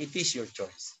 or it is your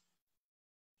choice.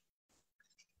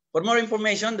 For more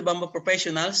information, the bamboo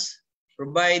professionals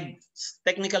provide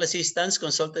technical assistance,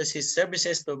 consultancy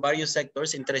services to various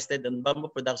sectors interested in bamboo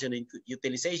production and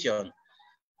utilization.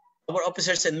 Our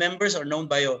officers and members are known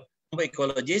by bamboo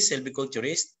ecologists,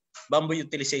 silviculturists, bamboo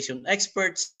utilization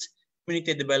experts,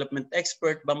 community development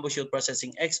expert, bamboo shoot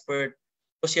processing expert,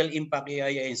 social impact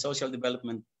EIA and social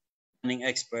development planning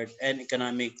expert, and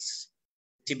economics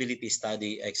feasibility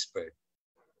study expert.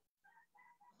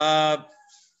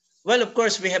 Well, of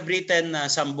course, we have written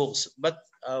some books, but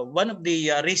one of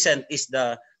the recent is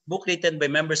the book written by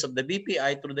members of the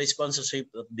BPI through the sponsorship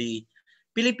of the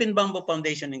Philippine Bamboo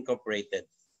Foundation Incorporated.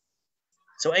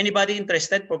 So anybody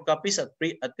interested for copies at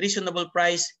reasonable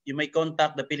price, you may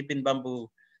contact the Philippine Bamboo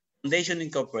Foundation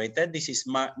Incorporated. This is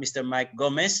Mr. Mike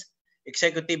Gomez,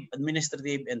 Executive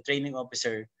Administrative and Training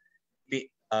Officer,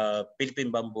 Philippine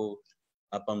Bamboo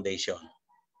Foundation.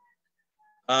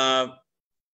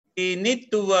 We need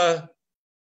to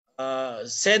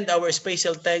send our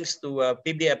special thanks to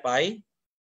PBFI,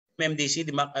 MMDC,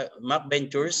 the MAC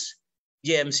Ventures,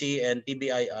 GMC, and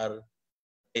TBIRD.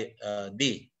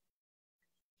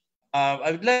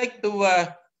 I would like to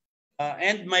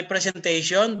end my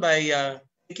presentation by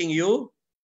thanking you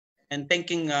and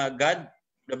thanking God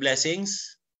for the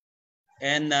blessings.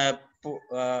 And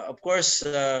of course,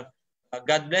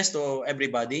 God bless to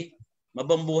everybody.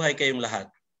 Mabambuhay kayong lahat.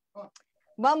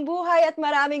 Bambuhay at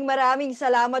maraming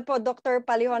salamat po Dr.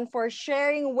 Palihon for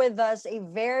sharing with us a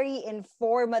very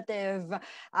informative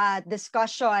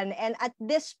discussion. And at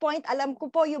this point, alam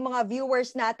ko po yung mga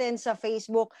viewers natin sa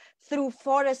Facebook through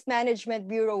Forest Management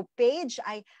Bureau page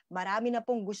ay marami na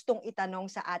pong gustong itanong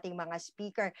sa ating mga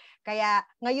speaker. Kaya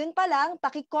ngayon pa lang,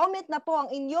 paki-comment na po ang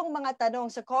inyong mga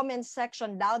tanong sa comment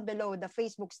section down below the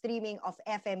Facebook streaming of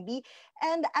FMB.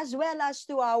 And as well as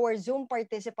to our Zoom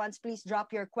participants, please drop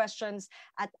your questions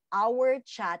at our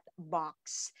chat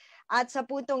box. At sa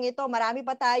puntong ito, marami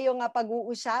pa tayong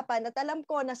pag-uusapan at alam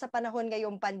ko na sa panahon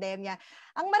ngayong pandemya,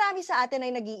 ang marami sa atin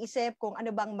ay nag-iisip kung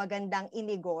ano bang magandang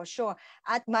inegosyo.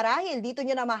 At marahil dito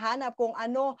nyo na mahanap kung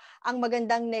ano ang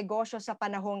magandang negosyo sa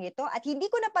panahong ito. At hindi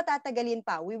ko na patatagalin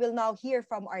pa. We will now hear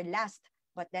from our last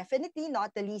but definitely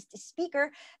not the least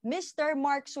speaker, Mr.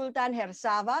 Mark Sultan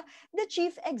Hersava, the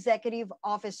Chief Executive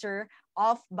Officer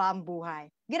of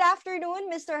Bambuhay. Good afternoon,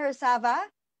 Mr. Hersava.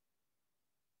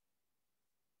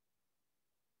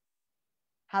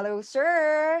 Hello,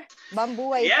 sir.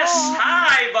 Bambuhay yes, po.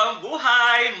 hi,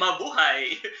 Bambuhay,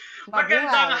 mabuhay.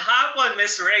 Magandang hapon,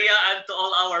 Ms. Rhea, and to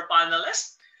all our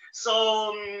panelists.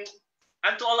 So,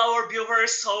 and to all our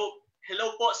viewers, so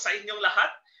hello po sa inyong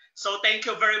lahat. So thank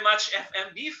you very much,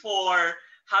 FMB, for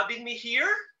having me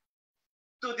here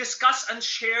to discuss and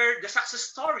share the success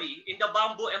story in the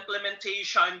bamboo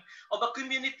implementation of a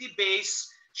community-based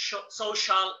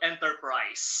social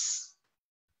enterprise.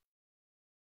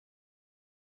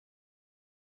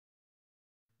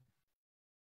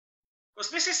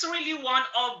 Because this is really one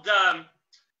of the,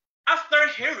 after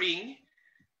hearing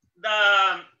the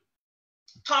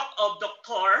talk of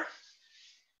Dr.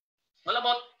 Well,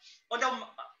 about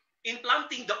in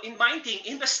mining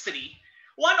industry,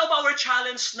 one of our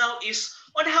challenge now is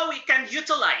on how we can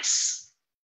utilize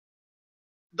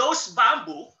those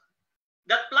bamboo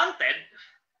that planted,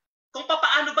 kung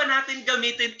paano ba natin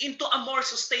gamitin into a more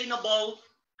sustainable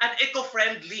and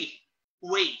eco-friendly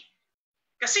way.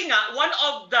 Kasi nga,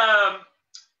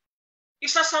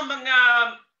 isa sa mga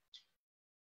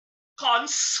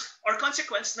cons or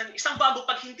consequence ng isang bamboo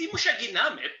pag hindi mo siya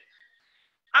ginamit,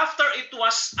 after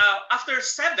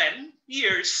 7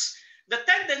 years, the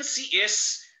tendency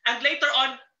is, and later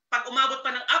on, pag umabot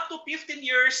pa ng up to 15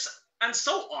 years and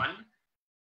so on,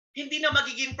 hindi na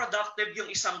magiging productive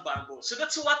yung isang bamboo. So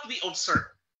that's what we observe.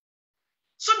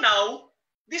 So now,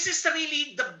 this is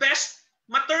really the best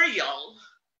material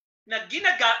na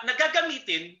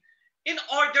gagamitin in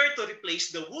order to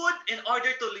replace the wood, in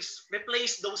order to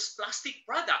replace those plastic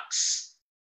products.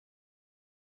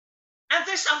 And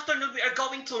this afternoon, we are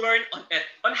going to learn on it,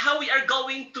 on how we are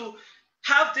going to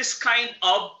have this kind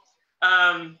of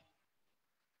a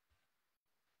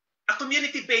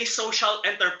community-based social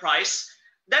enterprise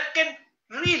that can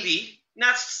really,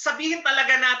 na sabihin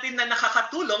talaga natin na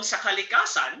nakakatulong sa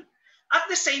kalikasan, at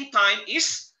the same time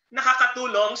is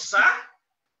nakakatulong sa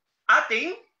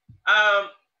ating,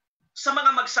 sa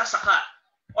mga magsasaka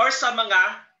or sa mga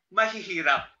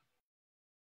mahihirap.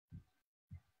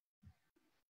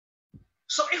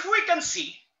 So if we can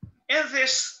see in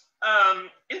this,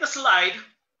 in the slide,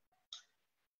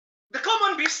 the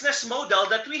common business model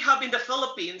that we have in the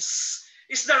Philippines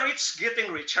is the rich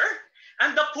getting richer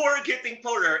and the poor getting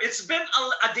poorer. It's been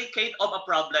a decade of a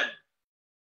problem.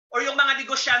 Or yung mga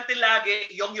negosyante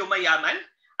lagi yung yumayaman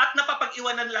at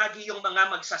napapag-iwanan lagi yung mga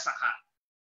magsasaka.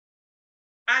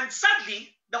 And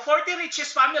sadly, the 40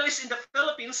 richest families in the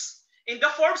Philippines in the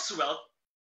Forbes wealth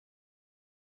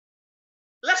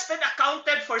less than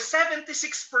accounted for 76%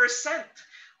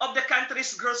 of the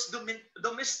country's gross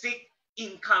domestic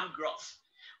income growth,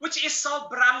 which is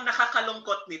sobrang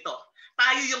nakakalungkot nito.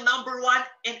 Tayo yung number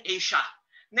 1 in Asia.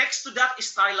 Next to that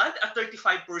is Thailand at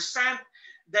 35%.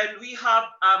 Then we have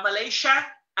Malaysia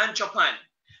and Japan.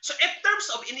 So in terms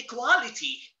of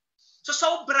inequality, so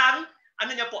sobrang,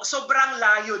 sobrang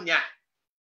layo niya.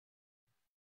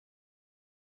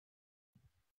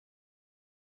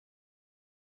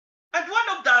 And one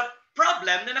of the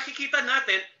problem na nakikita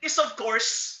natin is of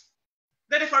course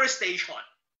the deforestation.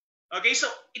 Okay,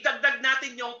 so idagdag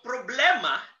natin yung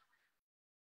problema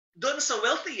doon sa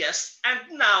wealthiest,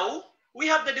 and now we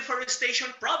have the deforestation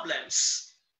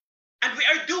problems. And we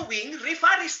are doing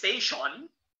reforestation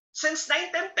since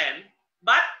 1910,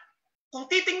 but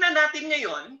kung titingnan natin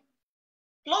ngayon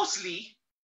closely,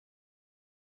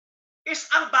 is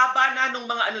ang baba na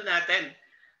nung mga ano natin.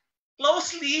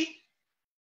 Closely,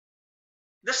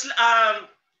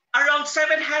 around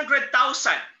 700,000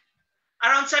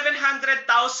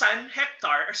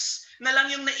 hectares na lang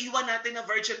yung naiwan natin na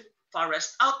virgin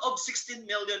forest out of 16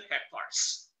 million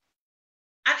hectares.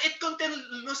 And it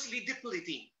continuously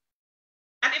depleting.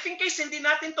 And if in case hindi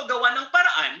natin to gawa ng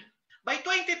paraan, by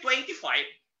 2025,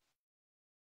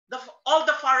 all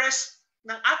the forests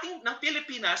ng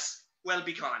Pilipinas will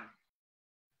be gone.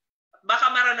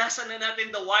 Baka maranasan na natin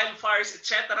the wildfires,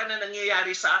 etc. na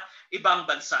nangyayari sa ibang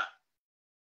bansa.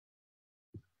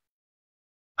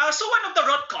 So one of the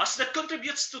root causes that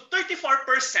contributes to 34%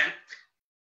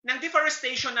 ng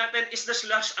deforestation natin is the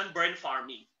slash and burn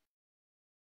farming.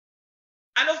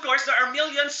 And of course, there are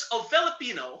millions of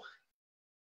Filipino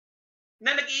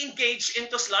na nag-engage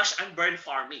into slash and burn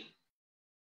farming.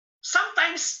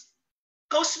 Sometimes,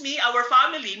 cause me, our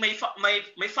family, my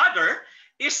father,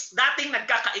 is dating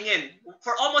nagkakaingin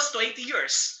for almost 20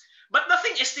 years. But the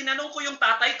thing is, tinanong ko yung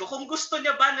tatay ko kung gusto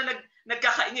niya ba na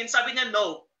nagkakaingin. Sabi niya,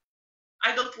 no,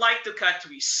 I don't like to cut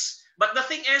trees. But the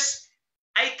thing is,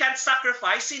 I can't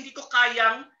sacrifice, hindi ko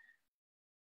kayang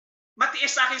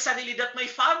matiis sa akin sarili that my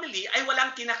family ay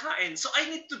walang kinakain. So I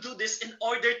need to do this in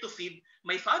order to feed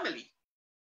my family.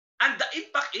 And the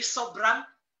impact is sobrang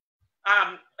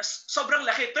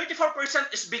laki. 34%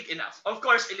 is big enough. Of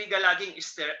course, illegal logging is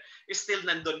still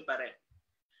nandun pa rin.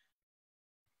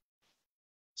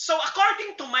 So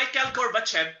according to Mikhail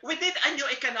Gorbachev, we did a new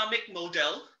economic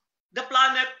model. The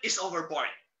planet is overboard.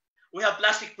 We have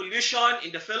plastic pollution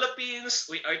in the Philippines.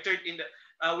 We are third in the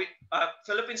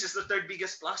Philippines is the third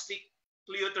biggest plastic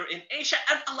polluter in Asia,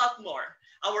 and a lot more.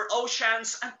 Our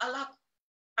oceans and a lot.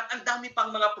 At ang dami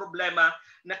pang mga problema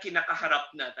na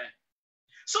kinakaharap natin.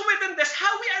 So within this,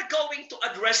 how we are going to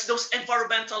address those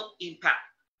environmental impact?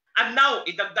 And now,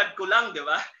 idagdag ko lang, di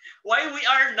ba? Why we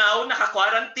are now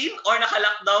naka-quarantine or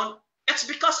naka-lockdown? It's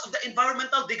because of the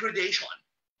environmental degradation.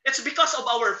 It's because of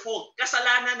our fault.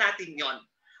 Kasalanan natin yon.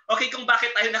 Okay, kung bakit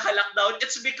tayo naka-lockdown,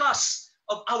 it's because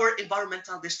of our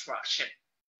environmental destruction.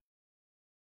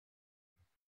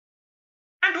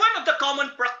 And one of the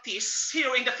common practice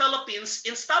here in the Philippines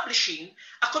in establishing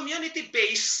a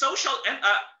community-based social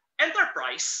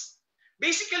enterprise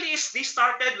basically is they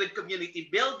started with community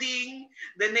building,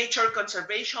 the nature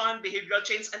conservation, behavioral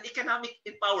change, and economic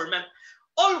empowerment.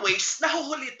 Always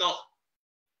nahuhuli to.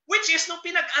 Which is, nung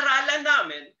pinag-aralan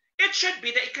namin, it should be,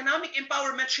 the economic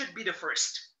empowerment should be the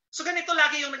first. So ganito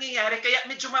lagi yung nangyayari, kaya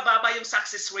medyo mababa yung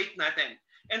success rate natin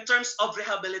in terms of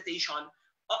rehabilitation,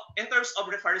 in terms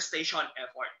of reforestation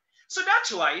effort. So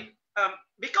that's why,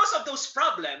 because of those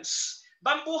problems,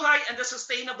 Bambuhay and the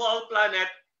Sustainable Planet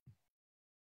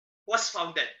was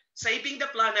founded. Saving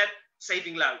the planet,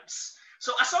 saving lives.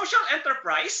 So a social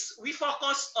enterprise, we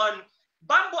focus on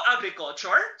bamboo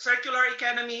agriculture, circular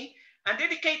economy, and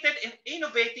dedicated in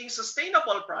innovating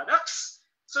sustainable products,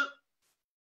 so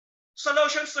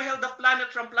solutions to help the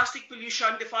planet from plastic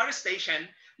pollution, deforestation,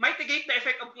 mitigate the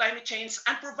effect of climate change,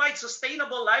 and provide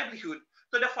sustainable livelihood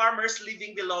to the farmers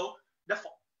living below the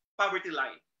poverty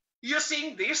line,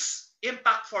 using this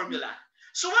impact formula.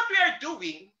 So what we are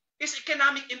doing is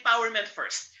economic empowerment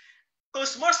first,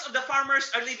 because most of the farmers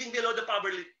are living below the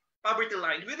poverty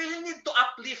line. We really need to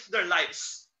uplift their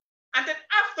lives. And then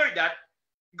after that,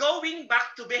 going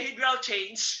back to behavioral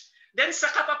change, then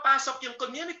saka papasok yung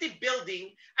community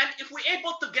building, and if we're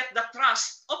able to get the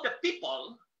trust of the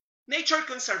people, nature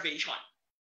conservation.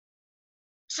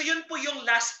 So yun po yung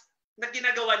last na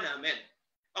ginagawa namin.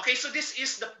 Okay, so this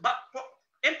is the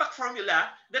impact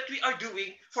formula that we are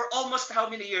doing for almost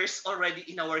how many years already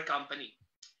in our company.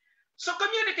 So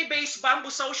community-based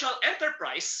bamboo social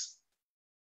enterprise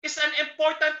is an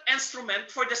important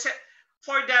instrument for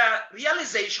the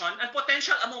realization and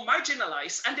potential among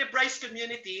marginalized and deprived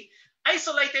community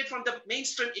isolated from the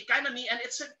mainstream economy, and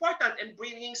it's important in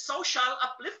bringing social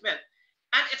upliftment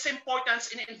and its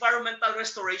importance in environmental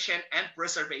restoration and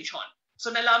preservation. So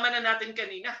nalaman na natin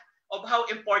kanina of how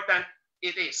important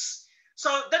it is. So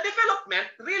the development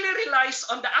really relies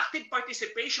on the active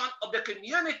participation of the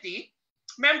community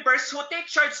members who take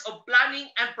charge of planning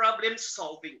and problem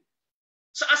solving.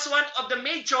 So as one of the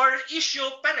major issue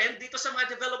pa rin dito sa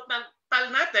mga developmental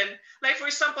natin, like for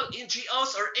example,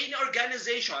 NGOs or any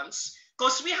organizations,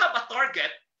 because we have a target,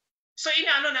 so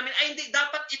inaano namin, ay hindi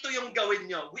dapat ito yung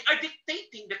gawin nyo. We are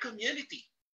dictating the community.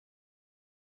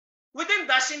 Within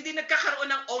thus, hindi nagkakaroon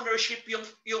ng ownership yung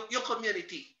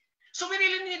community. So we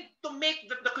really need to make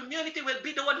the community will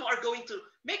be the one who are going to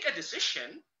make a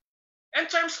decision in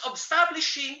terms of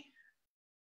establishing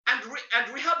and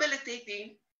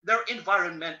rehabilitating their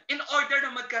environment in order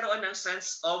na magkaroon ng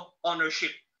sense of ownership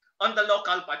on the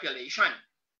local population.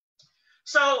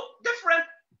 So different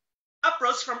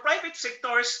approach from private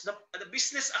sectors, the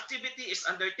business activity is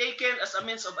undertaken as a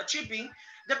means of achieving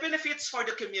the benefits for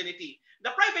the community.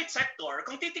 The private sector,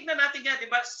 kung titignan natin yan,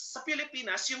 diba, sa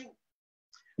Pilipinas, yung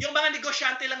mga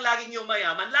negosyante lang laging yung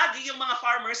mayaman, lagi yung mga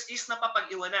farmers is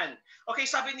napapag-iwanan. Okay,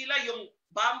 sabi nila yung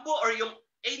bamboo or yung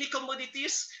any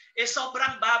commodities is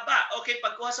sobrang baba. Okay,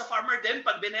 pagkuha sa farmer din,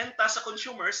 pag binenta sa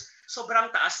consumers,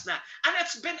 sobrang taas na. And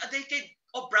it's been a decade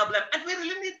of problem, and we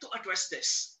really need to address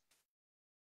this.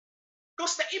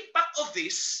 Because the impact of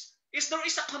this is there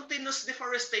is a continuous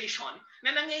deforestation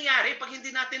na nangyayari pag hindi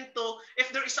natin to,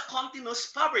 if there is a continuous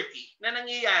poverty na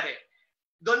nangyayari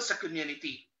doon sa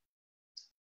community.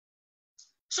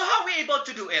 So how are we able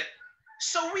to do it?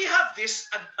 So we have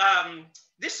this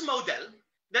model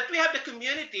that we have the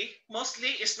community,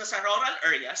 mostly is nasa rural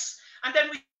areas, and then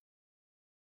we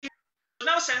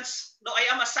now, since though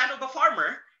I am a son of a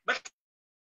farmer, but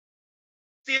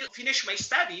still finish my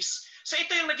studies, so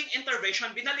ito yung naging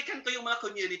intervention, binalikan ko yung mga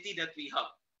community that we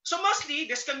have. So mostly,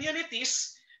 these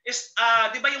communities is,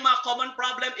 di ba yung mga common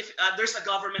problem, if there's a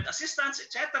government assistance,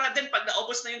 etc., then pag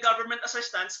naubos na yung government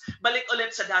assistance, balik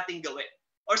ulit sa dating gawin.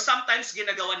 Or sometimes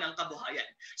ginagawa ng kabuhayan.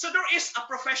 So there is a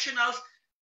professional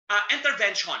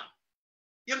intervention.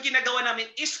 Yung ginagawa namin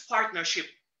is partnership.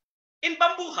 In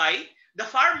Bambuhay, the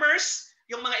farmers,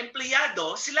 yung mga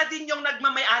empleyado, sila din yung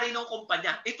nagmamayari ng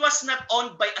kumpanya. It was not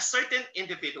owned by a certain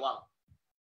individual.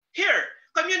 Here,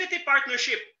 community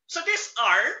partnership. So these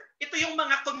are, ito yung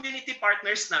mga community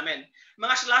partners namin.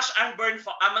 Mga slash and burn,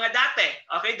 mga dati,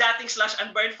 okay, dating slash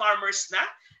and burn farmers na,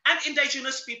 and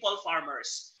indigenous people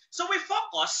farmers. So we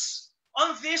focus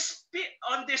on these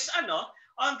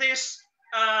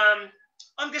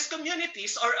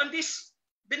communities or on these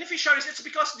beneficiaries. It's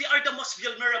because they are the most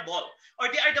vulnerable or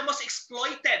they are the most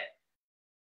exploited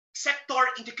sector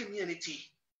in the community.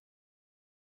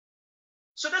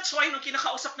 So that's why nung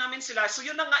kinakausap namin sila, so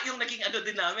yun na nga yung naging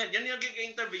din namin, yun yung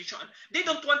naging intervention. They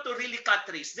don't want to really cut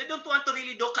trees. They don't want to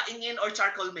really do kaingin or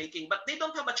charcoal making, but they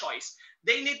don't have a choice.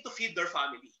 They need to feed their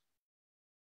family.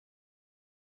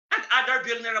 and other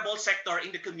vulnerable sector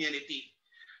in the community.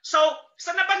 So,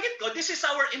 sa nabanggit ko, this is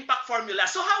our impact formula.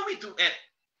 So how we do it?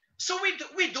 So we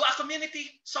do a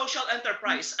community social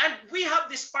enterprise, and we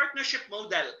have this partnership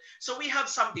model. So we have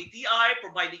some DTI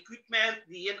provide equipment,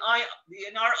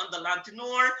 DNR on the land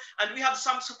tenure, and we have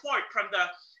some support from the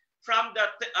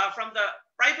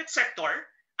private sector,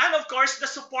 and of course the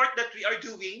support that we are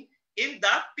doing in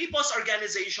the people's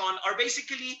organization, or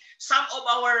basically some of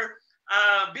our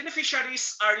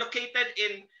beneficiaries are located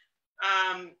in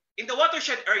the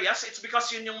watershed areas. It's because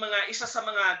yun yung mga isa sa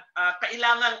mga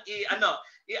kailangang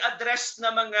i-address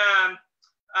na mga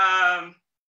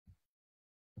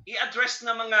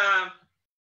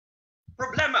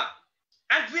problema,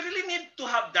 and we really need to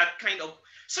have that kind of.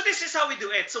 So this is how we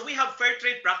do it. So we have fair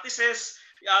trade practices.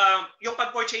 Yung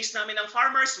pag-purchase namin ng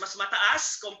farmers mas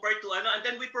mataas compared to and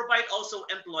then we provide also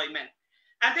employment.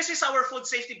 And this is our food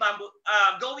safety bamboo.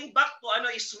 Going back to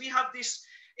is we have this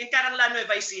in Caranglan,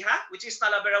 Nueva Ecija, which is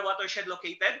Talavera watershed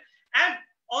located, and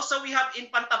also we have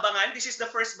in Pantabangan. This is the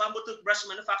first bamboo toothbrush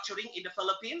manufacturing in the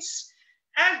Philippines.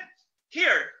 And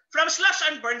here, from slash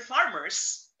and burn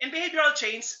farmers in behavioral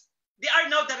chains, they are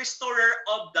now the restorer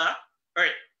of the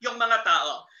earth, yung mga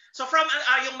tao. So from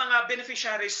yung mga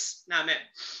beneficiaries namin.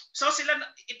 So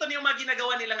ito na yung mga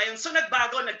ginagawa nila ngayon. So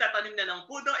nagbago, nagtatanim na ng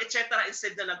puno, etc.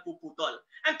 instead na nagpuputol.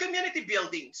 And community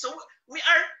building. So we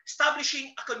are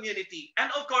establishing a community. And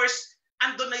of course,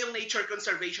 andun na yung nature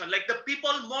conservation. Like the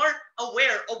people more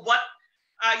aware of what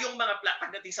yung mga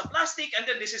pagdating sa plastic, and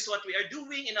then this is what we are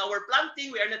doing in our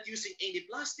planting. We are not using any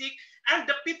plastic. And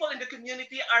the people in the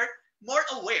community are more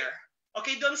aware.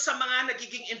 Okay, doon sa mga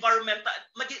nagiging environmental,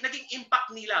 naging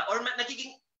impact nila or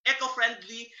nagiging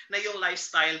eco-friendly na yung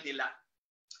lifestyle nila.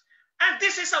 And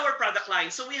this is our product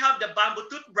line. So we have the bamboo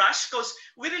toothbrush because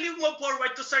we really move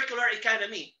forward to circular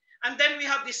economy. And then we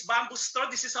have this bamboo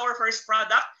straw. This is our first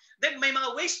product. Then may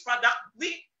mga waste product.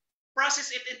 We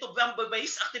process it into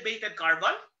bamboo-based activated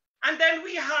carbon. And then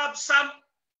we have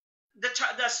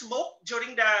the smoke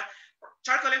during the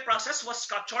charcoaling process was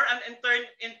captured and turned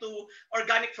into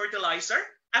organic fertilizer.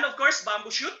 And of course, bamboo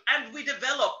shoot. And we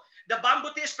develop the bamboo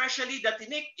tea, especially the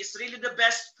tinik, is really the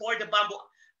best for the bamboo,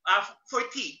 for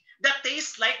tea. That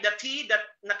tastes like the tea that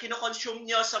na kinokonsume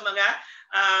nyo sa mga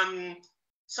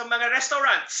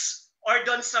restaurants or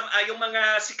doon sa yung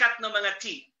mga sikat na mga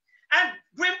tea. And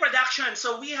green production.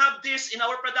 So we have this in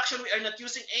our production. We are not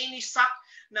using any sack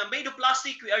na made of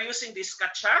plastic. We are using this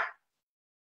katcha.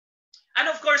 And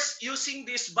of course, using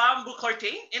this bamboo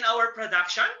curtain in our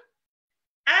production.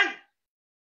 And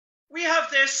we have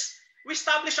this, we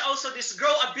established also this Grow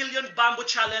a Billion Bamboo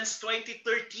Challenge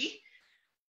 2030.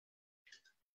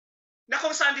 Na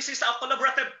kung saan this is a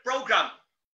collaborative program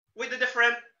with the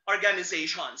different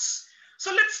organizations.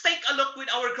 So let's take a look with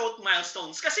our growth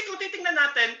milestones. Kasi kung titingnan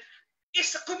natin,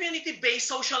 is a community-based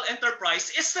social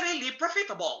enterprise is really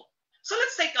profitable. So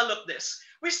let's take a look this.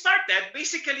 We started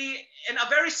basically in a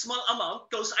very small amount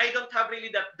because I don't have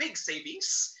really that big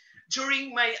savings.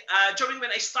 During when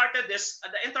I started this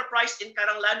the enterprise in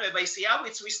Caranglan, Nueva Ecija,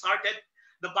 which we started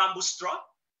the bamboo straw,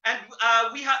 and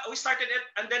we started it,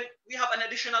 and then we have an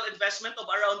additional investment of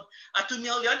around 2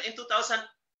 million in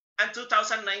 2018 and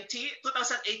 2019,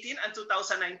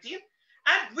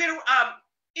 and we're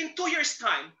in 2 years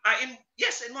time, in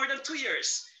more than 2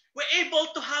 years, we're able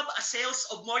to have a sales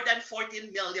of more than 14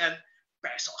 million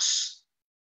pesos.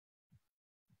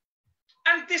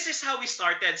 And this is how we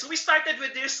started. So we started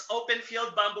with this open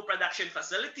field bamboo production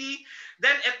facility.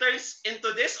 Then it turns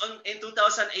into this in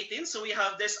 2018. So we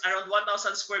have this around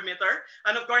 1,000 square meter.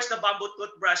 And of course, the bamboo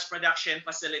toothbrush production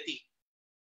facility.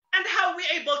 And how we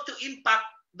able to impact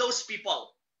those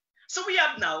people. So we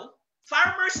have now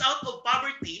farmers out of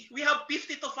poverty. We have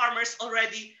 52 farmers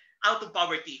already out of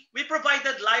poverty. We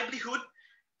provided livelihood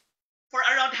for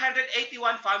around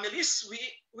 181 families.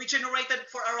 We generated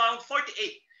for around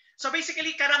 48. So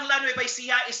basically, Caranglan, Nueva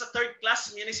Ecija is a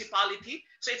third-class municipality.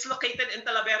 So it's located in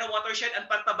Talavera watershed, and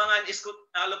Pantabangan is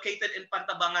located in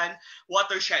Pantabangan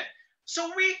watershed.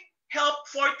 So we help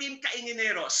 14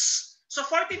 kaingineros. So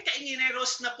 14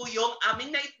 kaingineros na po yung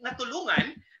aming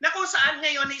natulungan na kung saan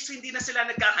ngayon is hindi na sila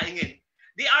nagkakaingin.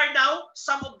 They are now,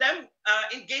 some of them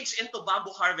engaged into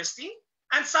bamboo harvesting,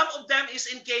 and some of them is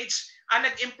engaged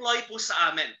nag-employ po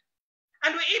sa amin.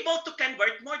 And we're able to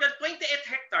convert more than 28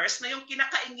 hectares na yung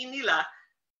kinakaingin nila,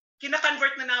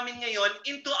 kinakonvert na namin ngayon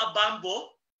into a bamboo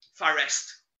forest.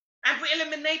 And we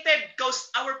eliminated, because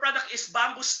our product is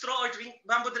bamboo straw or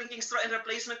bamboo drinking straw in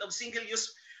replacement of single-use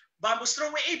bamboo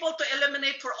straw, we're able to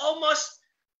eliminate for almost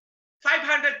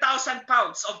 500,000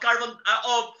 pounds of carbon,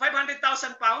 of 500,000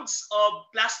 pounds of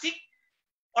plastic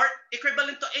or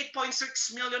equivalent to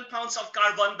 8.6 million pounds of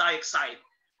carbon dioxide.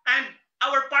 And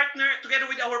our partner, together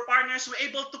with our partners, we're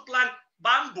able to plant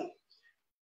bamboo.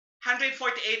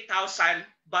 148,000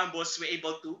 bamboos we're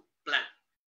able to plant.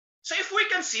 So if we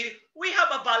can see, we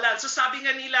have a balance. So sabi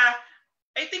nga nila,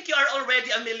 I think you are already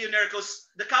a millionaire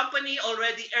because the company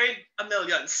already earned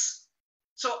millions.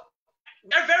 So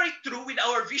we are very true with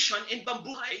our vision in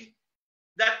Bambuhay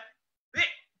that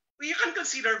you can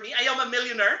consider me, I am a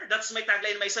millionaire. That's my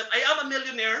tagline myself. I am a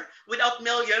millionaire without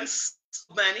millions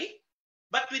of money,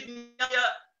 but with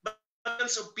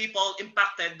millions of people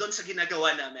impacted doon sa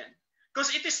ginagawa namin.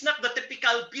 Because it is not the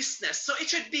typical business. So it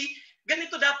should be,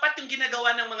 ganito dapat yung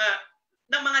ginagawa ng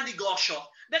mga negosyo.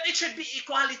 That it should be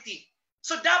equality.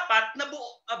 So dapat na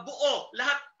buo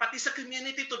lahat, pati sa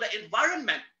community to the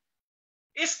environment,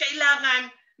 is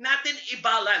kailangan natin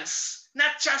i-balance.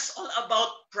 Not just all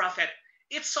about profit.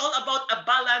 It's all about a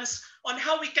balance on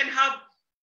how we can have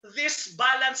this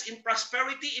balance in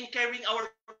prosperity in caring our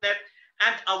planet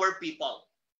and our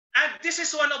people. And this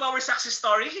is one of our success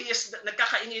story. He is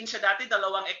nagkakaingin siya dati, 2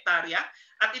 hektarya.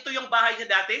 At ito yung bahay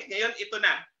niya dati. Ngayon, ito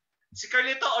na. Si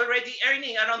Carlito already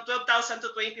earning around 12,000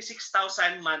 to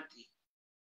 26,000 monthly.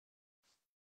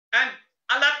 And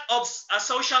a lot of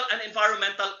social and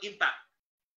environmental impact.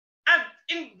 And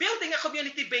in building a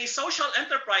community-based social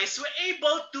enterprise, we're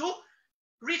able to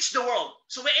reach the world.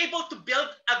 So we're able to build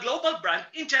a global brand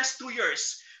in just 2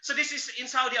 years. So this is in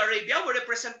Saudi Arabia. We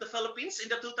represent the Philippines in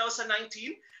the 2019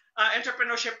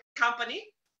 entrepreneurship company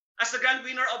as the grand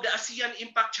winner of the ASEAN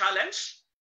Impact Challenge.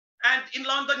 And in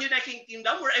London, United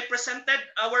Kingdom, where I presented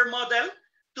our model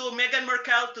to Meghan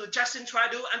Markle, to Justin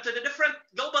Trudeau, and to the different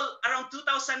global, around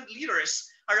 2,000 leaders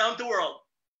around the world.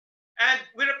 And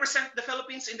we represent the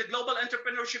Philippines in the Global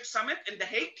Entrepreneurship Summit in The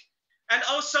Hague. And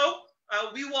also,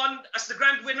 we won as the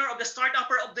grand winner of the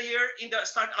Start-Upper of the Year in the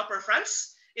Start-Upper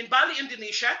France, in Bali,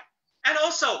 Indonesia. And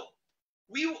also,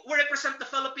 we represent the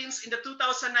Philippines in the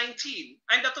 2019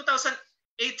 and the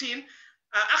 2018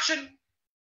 Action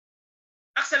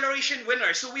Acceleration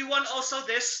winner. So we won also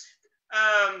this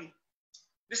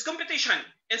competition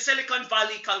in Silicon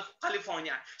Valley,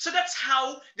 California. So that's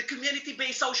how the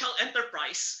community-based social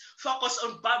enterprise focus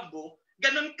on bamboo,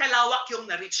 ganun kalawak yung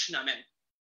na-reach namin.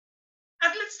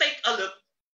 And let's take a look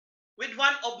with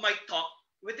one of my talk,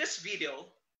 with this video,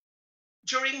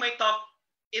 during my talk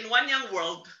in One Young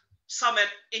World Summit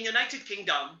in United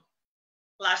Kingdom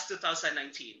last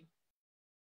 2019.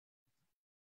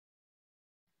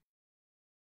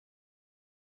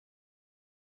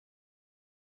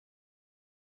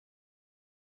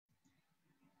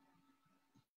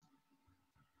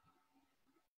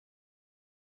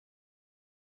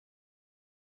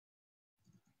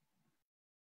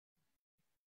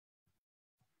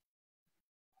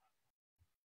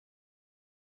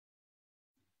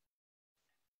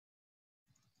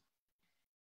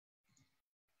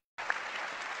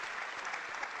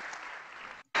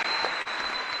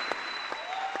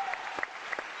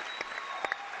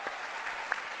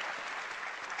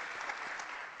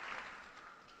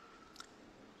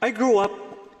 I grew up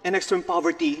in extreme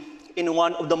poverty in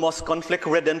one of the most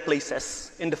conflict-ridden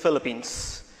places in the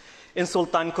Philippines, in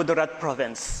Sultan Kudarat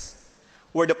province,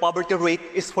 where the poverty rate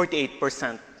is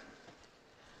 48%.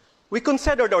 We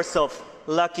considered ourselves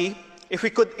lucky if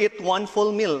we could eat one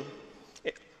full meal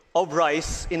of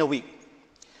rice in a week.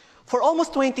 For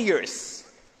almost 20 years,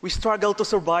 we struggled to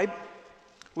survive.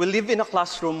 We lived in a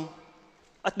classroom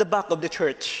at the back of the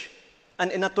church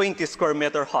and in a 20 square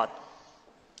meter hut.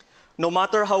 No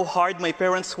matter how hard my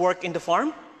parents worked in the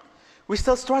farm, we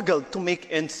still struggled to make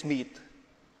ends meet.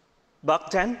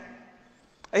 Back then,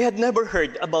 I had never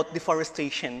heard about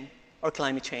deforestation or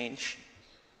climate change.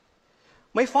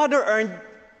 My father earned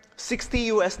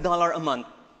 $60 a month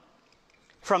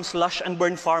from slash and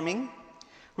burn farming,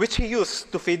 which he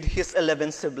used to feed his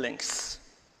 11 siblings.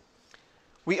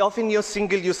 We often used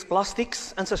single-use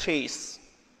plastics and sachets.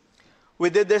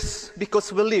 We did this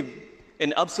because we lived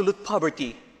in absolute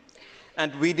poverty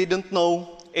and we didn't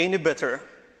know any better.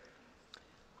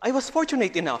 I was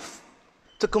fortunate enough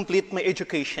to complete my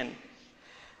education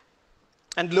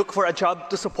and look for a job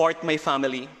to support my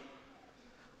family.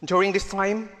 During this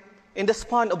time, in the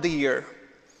span of the year,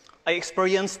 I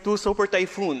experienced 2 super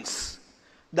typhoons,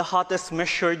 the hottest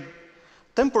measured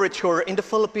temperature in the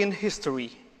Philippine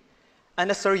history, and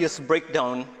a serious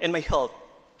breakdown in my health,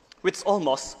 which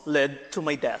almost led to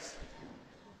my death.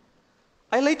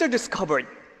 I later discovered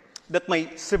that my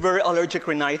severe allergic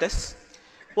rhinitis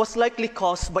was likely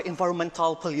caused by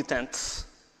environmental pollutants.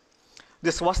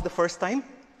 This was the first time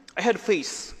I had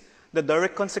faced the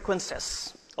direct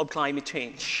consequences of climate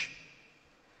change.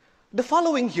 The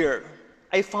following year,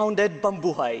 I founded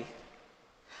Bambuhay,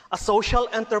 a social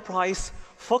enterprise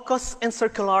focused in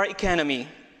circular economy.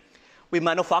 We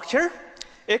manufacture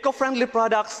eco-friendly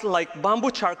products like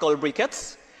bamboo charcoal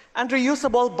briquettes and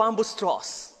reusable bamboo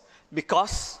straws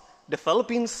because the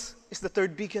Philippines is the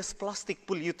third biggest plastic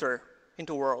polluter in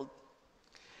the world.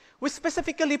 We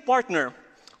specifically partner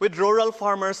with rural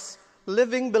farmers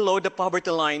living below the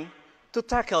poverty line to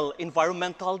tackle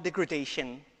environmental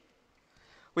degradation.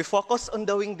 We focus on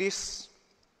doing this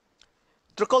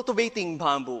through cultivating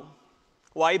bamboo.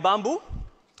 Why bamboo?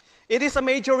 It is a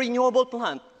major renewable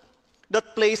plant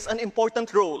that plays an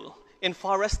important role in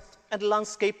forest and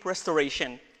landscape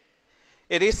restoration.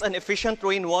 It is an efficient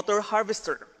rainwater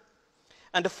harvester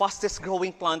and the fastest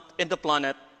growing plant in the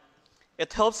planet.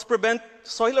 It helps prevent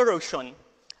soil erosion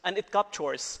and it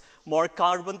captures more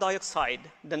carbon dioxide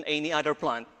than any other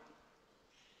plant.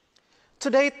 To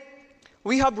date,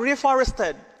 we have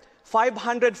reforested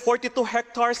 542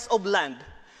 hectares of land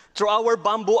through our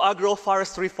bamboo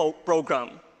agroforestry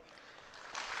program.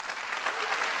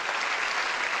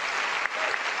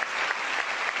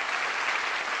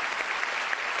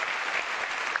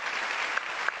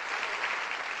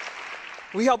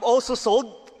 We have also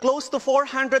sold close to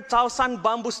 400,000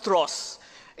 bamboo straws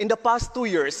in the past 2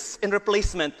 years in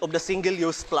replacement of the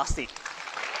single-use plastic.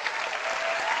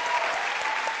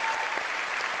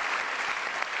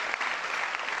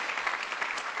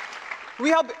 We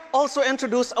have also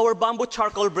introduced our bamboo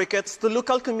charcoal briquettes to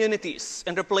local communities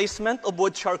in replacement of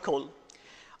wood charcoal,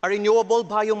 a renewable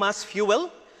biomass fuel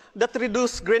that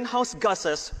reduces greenhouse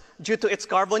gases due to its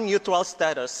carbon neutral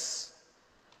status.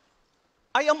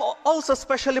 I am also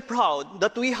especially proud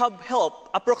that we have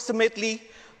helped approximately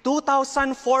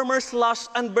 2,000 former slash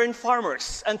and burn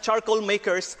farmers and charcoal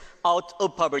makers out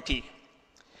of poverty.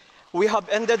 We have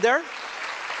ended their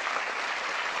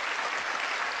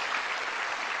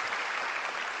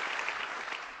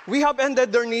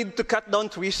need to cut down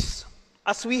trees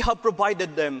as we have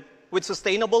provided them with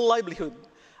sustainable livelihood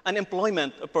and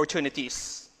employment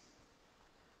opportunities.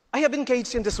 I have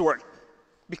engaged in this work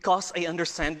because I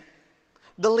understand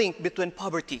the link between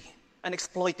poverty and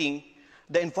exploiting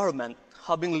the environment,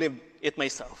 having lived it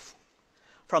myself.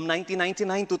 From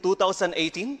 1999 to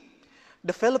 2018,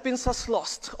 the Philippines has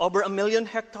lost over 1 million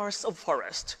hectares of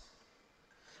forest.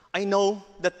 I know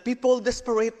that people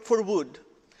desperate for wood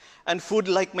and food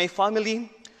like my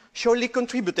family surely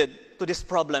contributed to this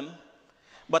problem,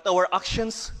 but our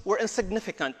actions were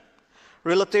insignificant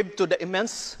relative to the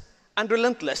immense and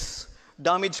relentless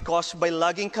damage caused by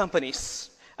lagging companies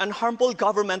and harmful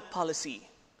government policy.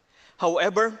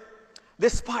 However,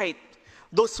 despite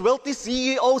those wealthy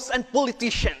CEOs and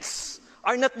politicians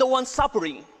are not the ones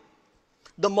suffering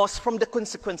the most from the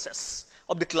consequences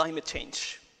of the climate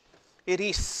change. It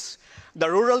is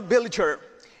the rural villager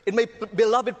in my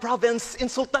beloved province in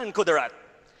Sultan Kudarat,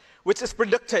 which is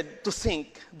predicted to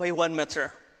sink by 1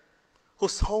 meter,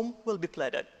 whose home will be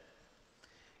flooded.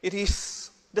 It is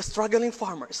the struggling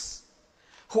farmers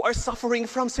who are suffering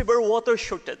from severe water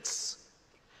shortages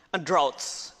and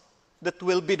droughts that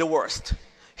will be the worst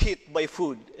hit by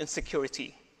food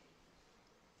insecurity.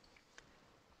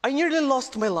 I nearly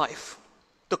lost my life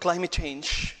to climate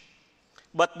change,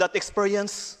 but that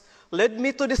experience led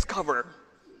me to discover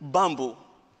bamboo,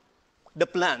 the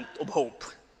plant of hope.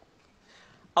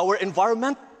 Our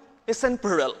environment is in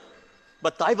peril,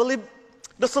 but I believe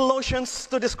the solutions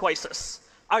to this crisis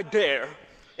are there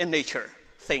in nature.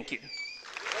 Thank you.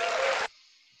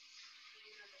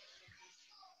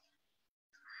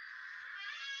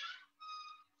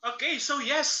 Okay, so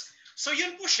yes. So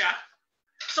yun po siya.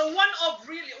 So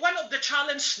one of the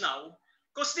challenge now,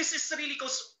 because this is really,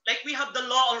 because like we have the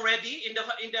law already in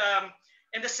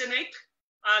the Senate,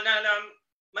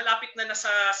 malapit na nasa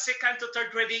second to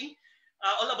third reading,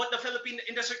 all about the Philippine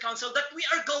Industry Council, that we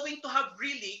are going to have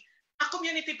really a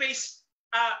community-based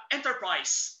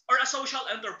enterprise or a social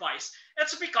enterprise.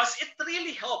 That's because it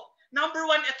really helped. Number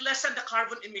one, it lessen the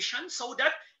carbon emission so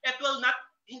that it will not,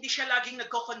 hindi siya laging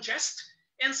nagko-congest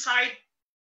inside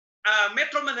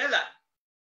Metro Manila.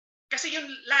 Kasi yun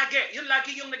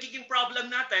lagi yung nagiging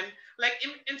problem natin. Like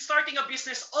in starting a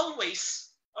business always,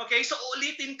 okay, so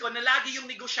ulitin ko na lagi yung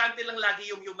negosyante lang lagi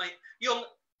yung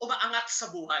umaangat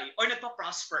sa buhay or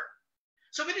nagpa-prosper.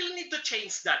 So we really need to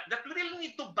change that. That we really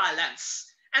need to balance.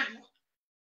 And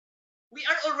we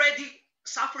are already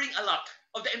suffering a lot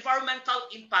of the environmental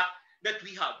impact that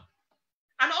we have.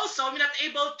 And also, I'm not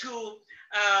able to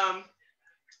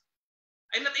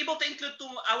include to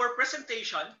our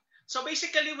presentation. So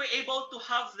basically, we're able to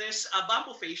have this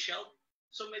bamboo face shield.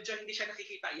 So medyo hindi siya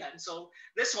nakikita yan. So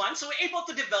this one, so we're able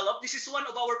to develop, this is one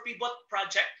of our pivot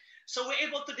project. So we're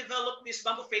able to develop this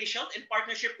bamboo face shield in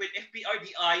partnership with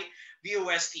FPRDI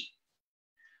VOST.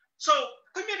 So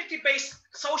community-based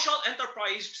social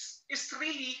enterprise is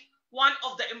really one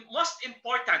of the most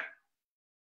important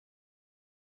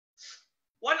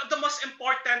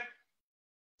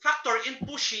factor in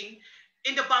pushing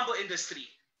in the bamboo industry.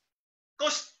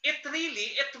 Because it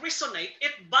resonates,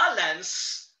 it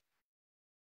balances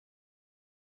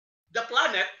the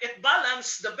planet, it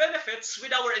balances the benefits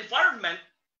with our environment,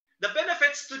 the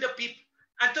benefits to the people,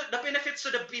 and the benefits to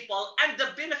the people, and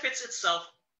the benefits itself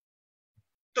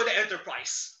to the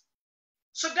enterprise.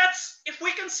 So that's, if we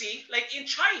can see, like in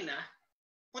China,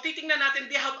 kung titingnan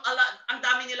natin, they have ang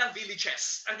dami nilang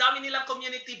villages, ang dami nilang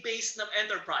community-based na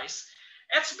enterprise.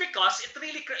 It's because it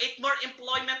really create more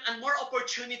employment and more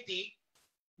opportunity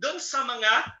doon sa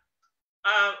mga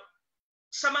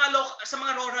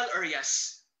rural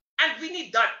areas. And we need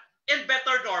that in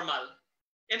better normal.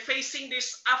 In facing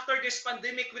this, after this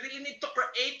pandemic, we really need to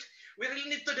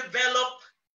develop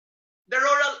the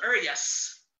rural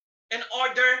areas in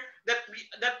order that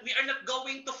we are not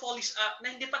going to fall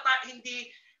na hindi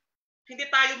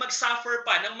tayo mag-suffer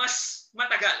pa ng mas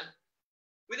matagal.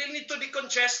 We really need to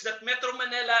decongest that Metro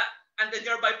Manila and the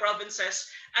nearby provinces,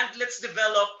 and let's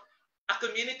develop a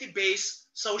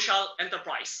community-based social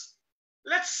enterprise.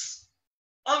 Let's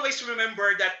always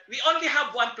remember that we only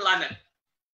have one planet.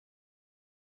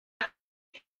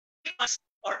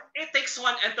 Or it takes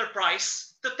one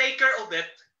enterprise to take care of it,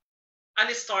 and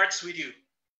it starts with you.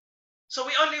 So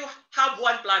we only have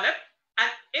one planet,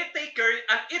 and it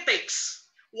takes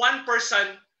one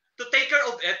person to take care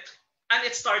of it, and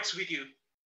it starts with you.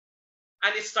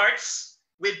 And it starts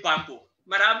with bamboo.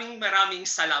 Maraming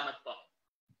salamat po.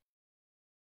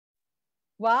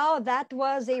 Wow, that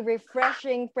was a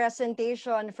refreshing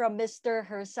presentation from Mr.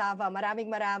 Hersava.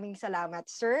 Maraming salamat,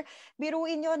 sir.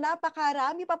 Biruin nyo,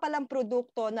 napakarami pa palang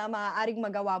produkto na maaaring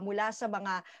magawa mula sa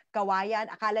mga kawayan.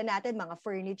 Akala natin mga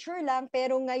furniture lang,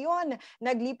 pero ngayon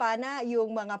naglipa na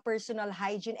yung mga personal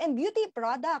hygiene and beauty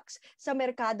products sa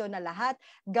merkado na lahat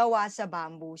gawa sa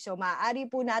bamboo. So maaari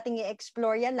po nating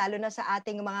i-explore yan, lalo na sa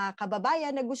ating mga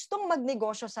kababayan na gustong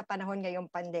magnegosyo sa panahon ngayong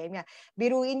pandemya.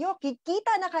 Biruin nyo,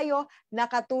 kikita na kayo,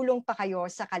 nakatulong pa kayo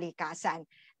sa kalikasan.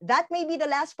 That may be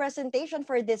the last presentation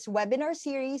for this webinar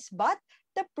series, but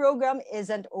the program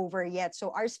isn't over yet.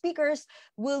 So our speakers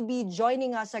will be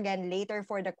joining us again later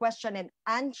for the question and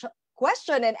answer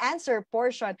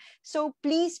portion. So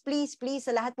please,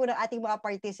 sa lahat po ng ating mga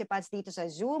participants dito sa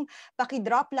Zoom,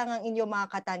 pakidrop lang ang inyong mga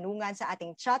katanungan sa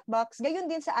ating chat box. Gayon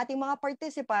din sa ating mga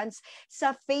participants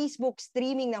sa Facebook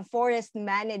streaming ng Forest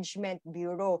Management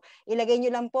Bureau. Ilagay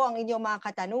nyo lang po ang inyong mga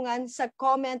katanungan sa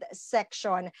comment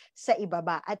section sa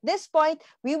ibaba. At this point,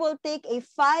 we will take a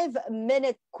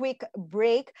 5-minute quick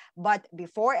break. But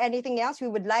before anything else, we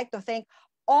would like to thank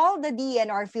all the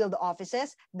DNR field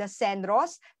offices, the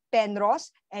CENROS,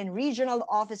 PENROS, and regional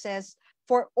offices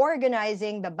for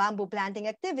organizing the bamboo planting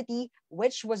activity,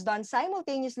 which was done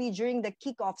simultaneously during the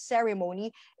kickoff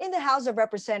ceremony in the House of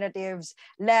Representatives,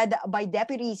 led by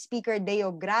Deputy Speaker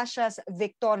Deo Gracias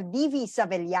Victor Divi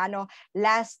Savellano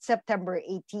last September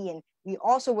 18. We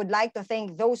also would like to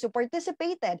thank those who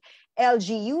participated,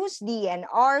 LGUs,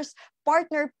 DNRs,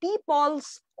 partner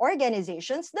people's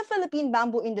organizations, the Philippine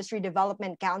Bamboo Industry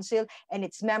Development Council, and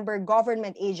its member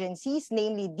government agencies,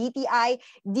 namely DTI,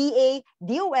 DA,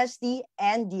 DOST,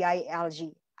 and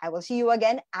DILG. I will see you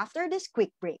again after this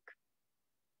quick break.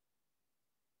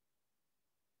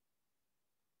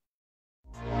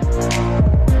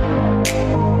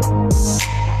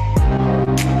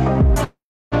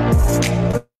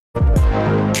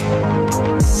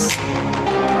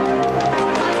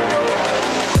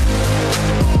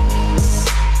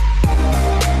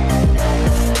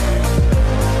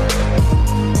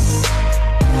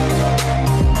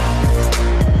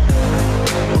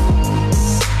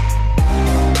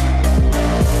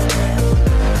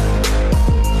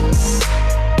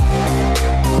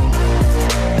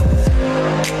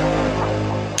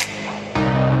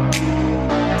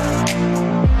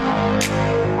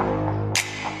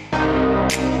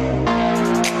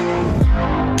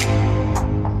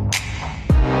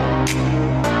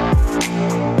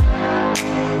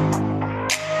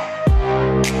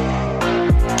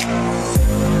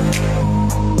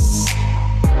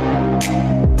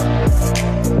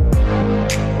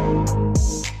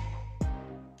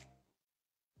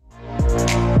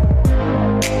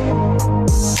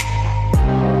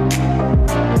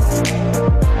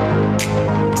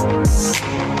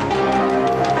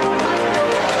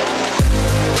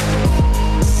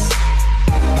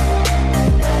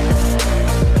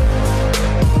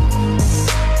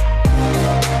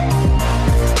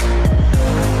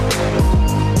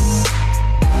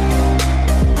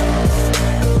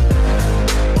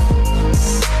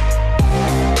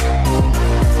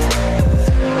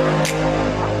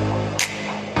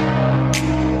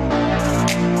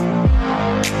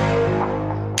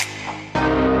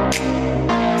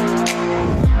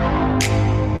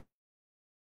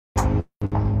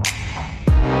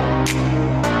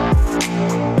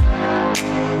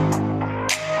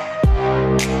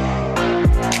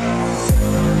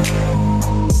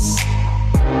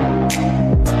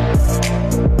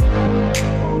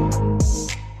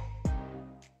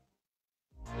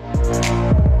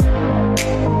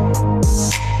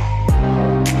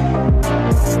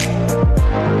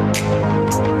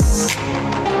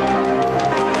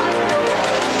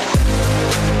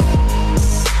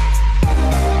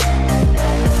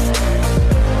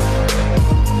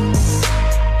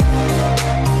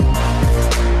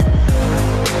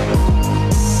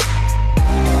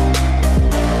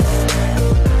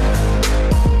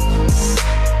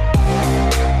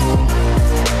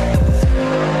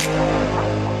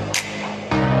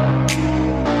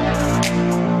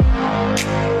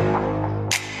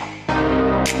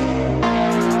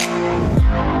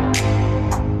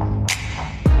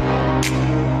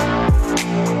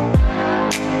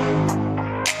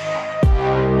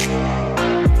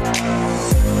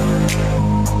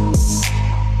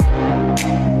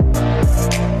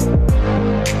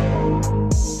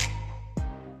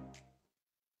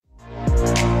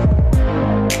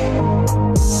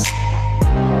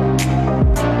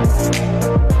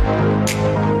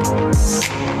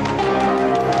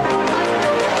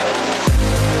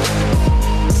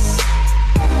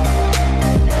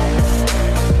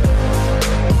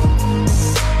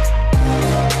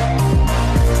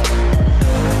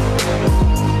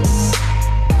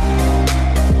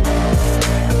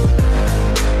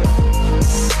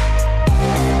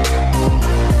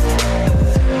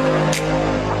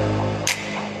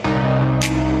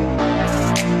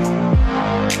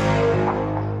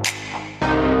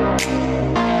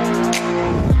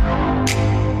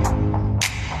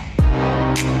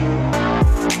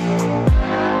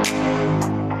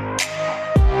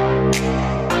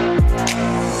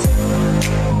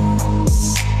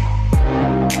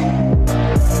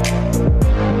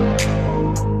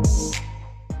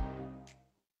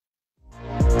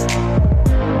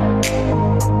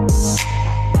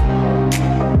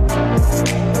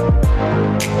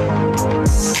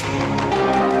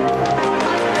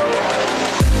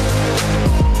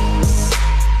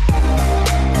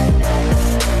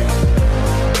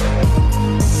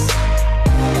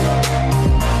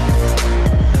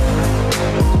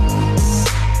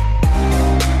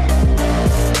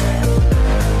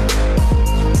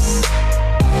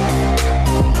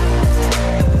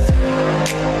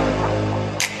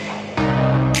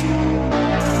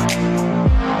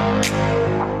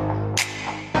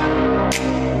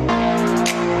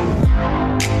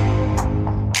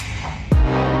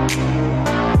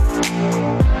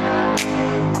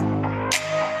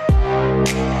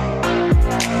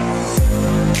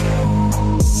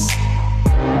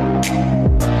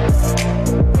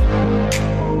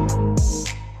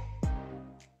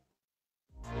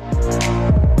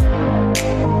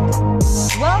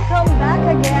 Welcome back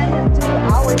again to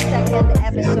our second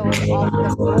episode of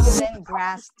the Golden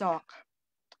Grass Talk.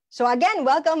 So again,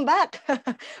 welcome back.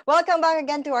 Welcome back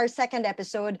again to our second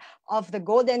episode of the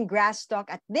Golden Grass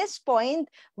Talk. At this point,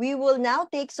 we will now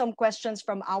take some questions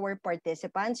from our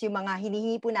participants, yung mga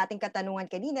hinihingi po nating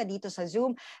katanungan kanina dito sa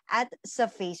Zoom at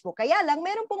sa Facebook. Kaya lang,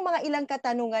 meron pong mga ilang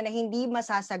katanungan na hindi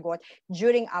masasagot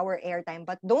during our airtime.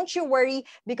 But don't you worry,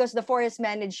 because the Forest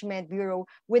Management Bureau,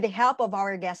 with the help of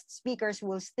our guest speakers,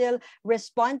 will still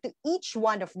respond to each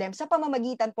one of them sa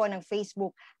pamamagitan po ng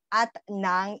Facebook at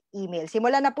ng email.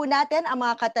 Simulan na po natin ang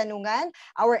mga katanungan.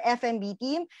 Our FMB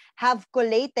team have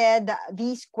collated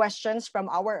these questions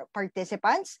from our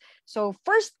participants. So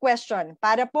first question,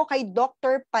 para po kay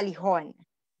Dr. Palihon.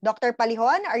 Dr.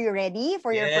 Palihon, are you ready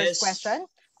for your first question?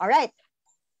 All right.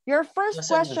 Your first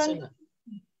question,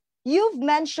 you've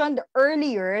mentioned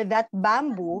earlier that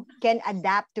bamboo can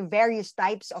adapt to various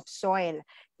types of soil.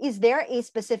 Is there a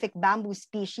specific bamboo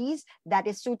species that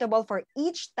is suitable for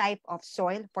each type of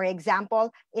soil? For example,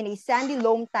 in a sandy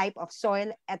loam type of soil,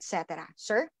 etc.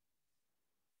 Sir?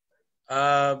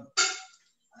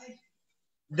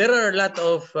 There are a lot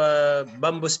of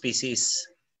bamboo species,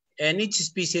 and each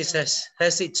species has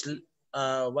its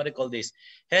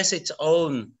has its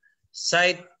own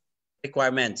site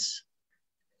requirements.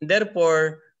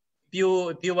 Therefore, if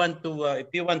you want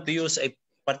to use a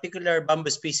particular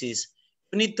bamboo species,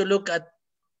 you need to look at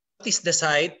what is the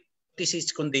site, what is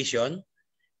its condition,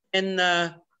 and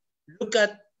look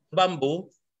at bamboo,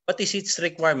 what is its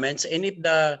requirements, and if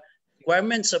the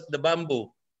requirements of the bamboo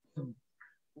would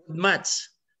match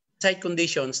site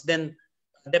conditions, then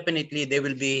definitely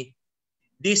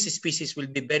these species will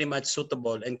be very much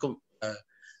suitable and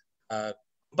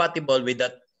compatible with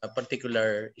that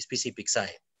particular specific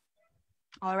site.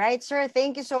 All right, sir.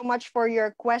 Thank you so much for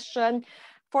your question.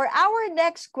 For our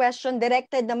next question,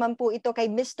 directed naman po ito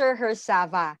kay Mr.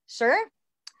 Hersava. Sir,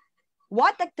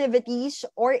 what activities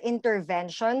or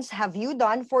interventions have you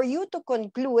done for you to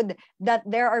conclude that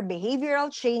there are behavioral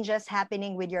changes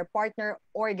happening with your partner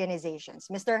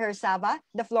organizations? Mr. Hersava,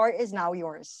 the floor is now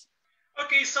yours.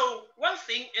 Okay, so one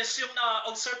thing is yung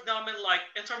na-observe namin like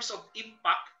in terms of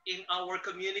impact in our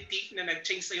community na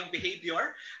nag-change na yung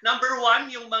behavior. Number one,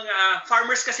 yung mga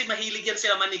farmers kasi mahilig yan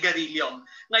sila manigarilyo.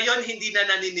 Ngayon, hindi na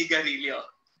naninigarilyo.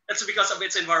 That's because of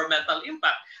its environmental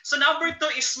impact. So number two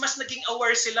is mas naging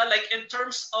aware sila like in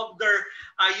terms of their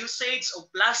usage of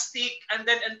plastic and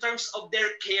then in terms of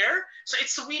their care. So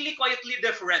it's really quietly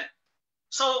different.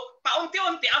 So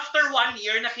paunti-unti, after 1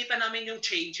 year, nakita namin yung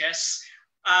changes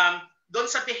doon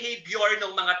sa behavior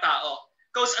ng mga tao.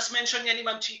 Because as mentioned nga ni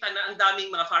Ma'am Chita na ang daming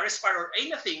mga forest fire or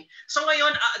anything. So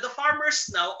ngayon, the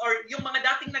farmers now or yung mga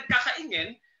dating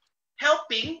nagkakaingin,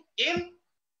 helping in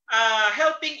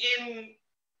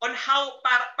on how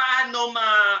paano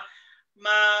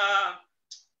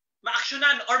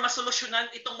ma-actionan or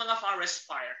masolusyonan itong mga forest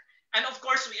fire. And of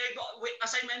course,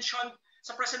 as I mentioned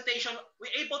sa presentation,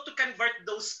 we're able to convert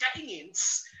those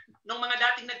kaingins ng mga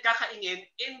dating nagkakaingin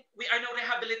we are now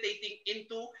rehabilitating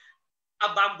into a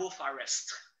bamboo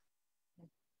forest.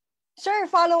 Sir,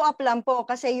 follow up lang po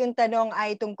kasi yung tanong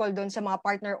ay tungkol doon sa mga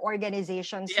partner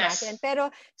organizations natin. Pero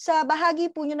sa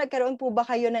bahagi po nyo, nagkaroon po ba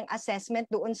kayo ng assessment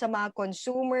doon sa mga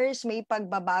consumers? May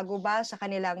pagbabago ba sa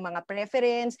kanilang mga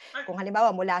preference? Kung halimbawa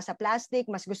mula sa plastic,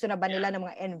 mas gusto na ba nila ng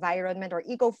mga environment or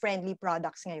eco-friendly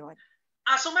products ngayon?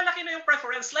 So malaki na yung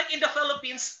preference. Like in the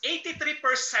Philippines, 83%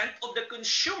 of the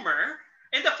consumer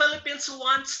in the Philippines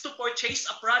wants to purchase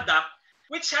a product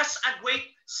which has a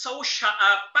great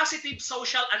positive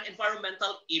social and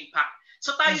environmental impact.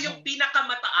 So tayo yung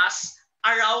pinakamataas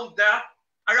around the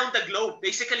globe,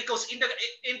 basically, because in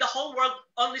the whole world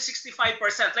only 65%.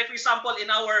 Like for example, in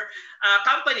our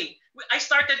company, I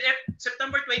started it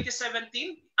September 2017.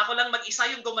 Ako lang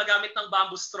mag-isa yung gumagamit ng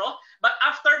bamboo straw. But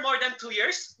after more than 2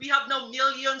 years, we have now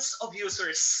millions of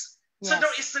users. So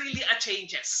there is really a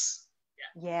changes.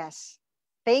 Yes.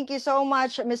 Thank you so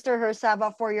much, Mr.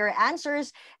 Hersava, for your answers.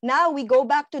 Now we go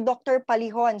back to Dr.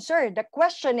 Palihon. Sir, the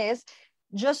question is,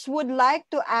 just would like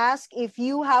to ask if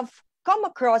you have come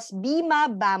across Bima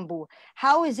bamboo.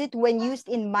 How is it when used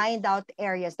in mined out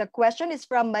areas? The question is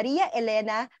from Maria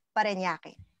Elena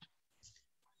Parañaque.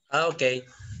 Okay.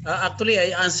 Actually,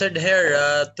 I answered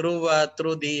her through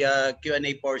the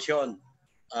Q&A portion.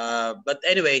 But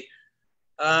anyway,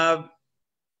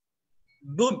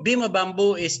 Bima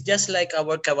bamboo is just like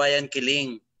our kawayan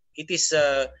kiling. It is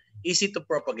easy to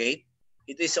propagate.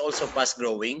 It is also fast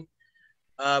growing.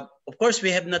 Of course, we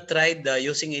have not tried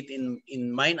using it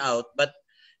in mine out, but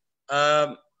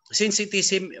since it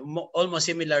is almost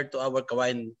similar to our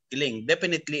kawayan kiling,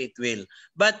 definitely it will.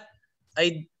 But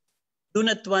I do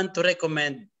not want to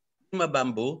recommend Bima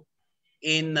bamboo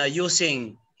in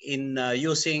using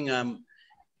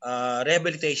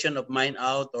rehabilitation of mine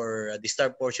out or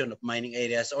disturbed portion of mining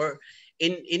areas, or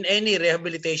in any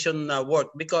rehabilitation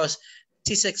work, because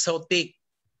this is exotic.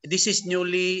 This is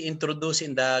newly introduced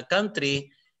in the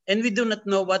country, and we do not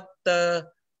know what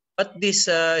this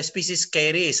species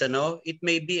carries. It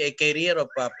may be a carrier of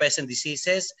pests and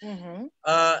diseases.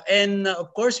 And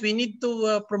of course, we need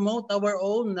to promote our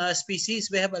own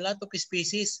species. We have a lot of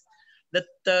species that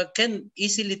can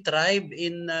easily thrive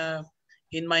in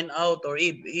mine out or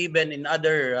even in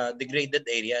other degraded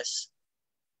areas.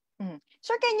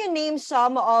 Sir, can you name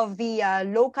some of the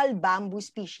local bamboo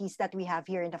species that we have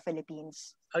here in the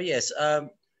Philippines? Oh yes.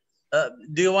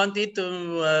 Do you want it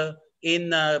to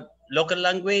in local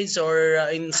language or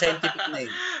in scientific name?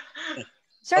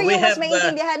 Sir, yung mas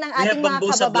maintindihan ng ating mga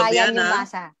kababayan yung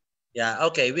basa. Yeah,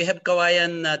 okay. We have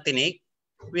kawayan tinik.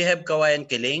 We have kawayan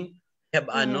kiling. We have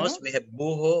anos. We have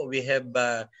buho. We have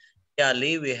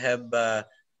yali. We have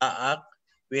aak.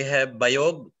 We have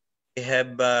bayog. We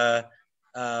have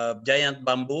giant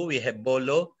bamboo. We have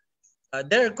bolo.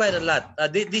 There are quite a lot.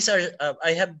 These are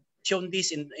I have shown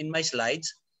this in my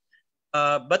slides.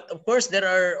 But of course, there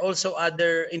are also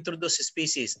other introduced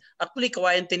species. Actually,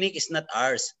 kawayan tinik is not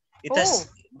ours. It has,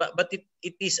 but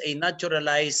it is a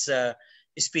naturalized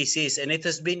species, and it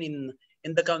has been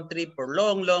in the country for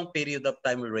long period of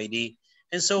time already.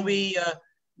 And so we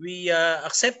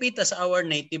accept it as our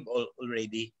native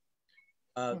already.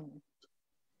 Yeah,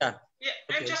 okay.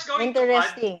 I'm just going to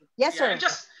add. Yes, sir.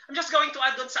 I'm just going to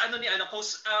add on sa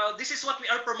cause this is what we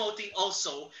are promoting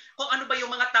also. Kung ano ba yung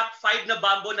mga top 5 na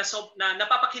bamboo na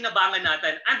napapakinabangan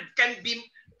natin and can be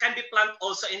planted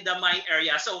also in the mine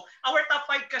area. So our top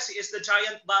 5 kasi is the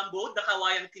giant bamboo, the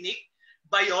kawayan tinik,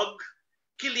 bayog,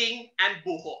 kiling, and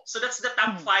buho. So that's the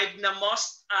top 5 na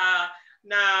most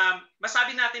na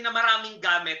masabi natin na maraming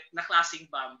gamit na klaseng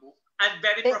bamboo. And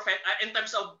very in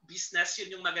terms of business,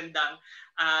 yun yung magandang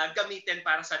gamitin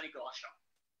para sa negosyo.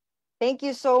 Thank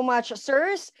you so much,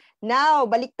 sirs. Now,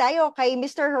 balik tayo kay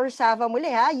Mr. Horsava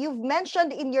muli ha. You've mentioned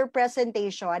in your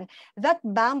presentation that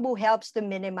bamboo helps to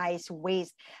minimize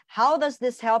waste. How does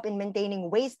this help in maintaining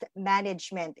waste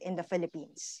management in the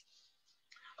Philippines?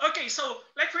 Okay, so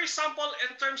like for example,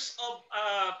 in terms of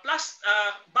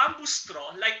bamboo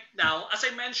straw, like now, as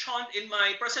I mentioned in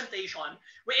my presentation,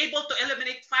 we're able to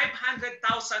eliminate 500,000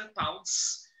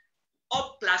 pounds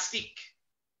of plastic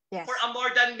for a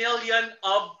more than million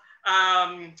of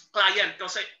client.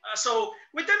 So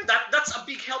within that, that's a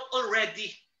big help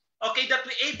already. Okay, that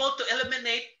we're able to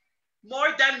eliminate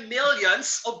more than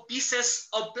millions of pieces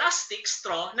of plastic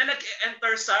straw na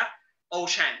nag-enter sa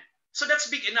ocean. So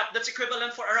that's big enough. That's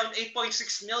equivalent for around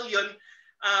 8.6 million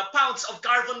pounds of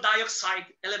carbon dioxide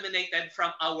eliminated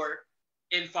from our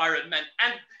environment.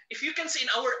 And if you can see in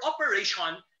our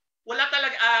operation, wala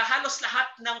talaga, halos lahat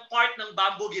ng part ng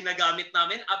bamboo ginagamit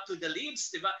namin up to the leaves,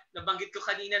 di ba? Nabanggit ko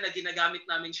kanina na ginagamit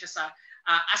namin siya sa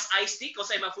as iced tea because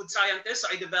I'm a food scientist,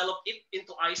 so I developed it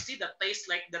into iced tea that tastes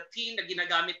like the tea na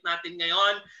ginagamit natin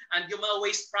ngayon. And yung mga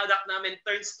waste product namin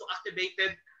turns to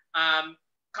activated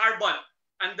carbon.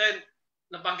 And then,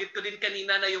 nabanggit ko din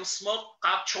kanina na yung smoke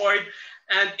captured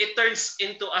and it turns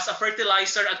into as a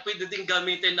fertilizer at pwede din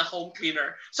gamitin na home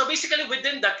cleaner. So basically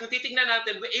within that, kung titingnan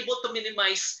natin, we're able to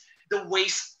minimize the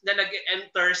waste na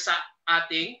nag-enter sa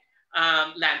ating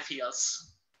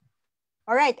landfills.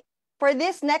 All right. For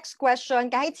this next question,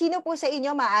 kahit sino po sa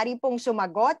inyo maaari pong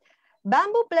sumagot.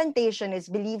 Bamboo plantation is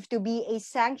believed to be a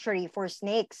sanctuary for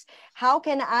snakes. How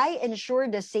can I ensure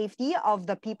the safety of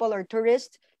the people or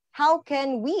tourists? How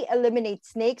can we eliminate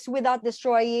snakes without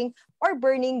destroying or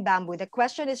burning bamboo? The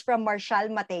question is from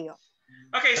Marshall Mateo.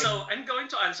 Okay, so I'm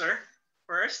going to answer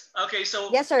first. Okay,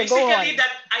 so yes, sir, basically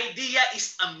that idea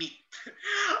is a myth.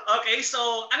 Okay,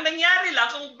 so ang nangyari lang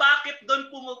kung bakit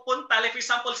doon pumupunta, like for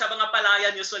example sa mga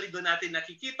palayan, usually doon natin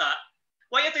nakikita,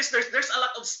 why it is there's a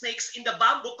lot of snakes in the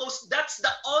bamboo because that's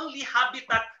the only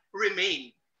habitat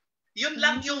remain. Yun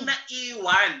lang yung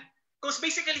naiwan. Because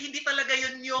basically hindi talaga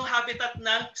yun yung habitat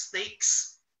ng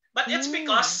snakes. But it's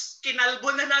because kinalbo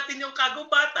na natin yung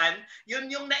kagubatan, yun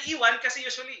yung naiwan kasi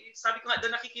usually, sabi ko nga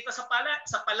doon nakikita sa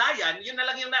palayan, yun na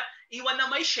lang yung naiwan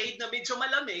na may shade na medyo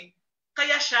malamig,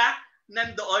 kaya siya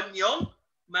nandoon yung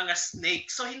mga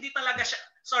snakes. So hindi talaga siya,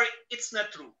 Sorry, it's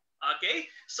not true. Okay?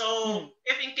 So,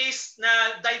 if in case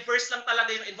na diverse lang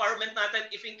talaga yung environment natin,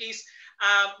 if in case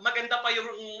maganda pa yung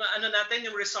ano natin,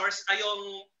 yung resource,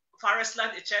 yung forest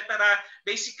land, etc.,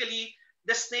 basically,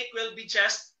 the snake will be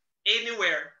just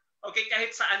anywhere. Okay,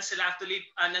 kahit saan sila actually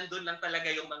nandun lang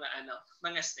talaga yung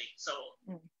mga snake. So,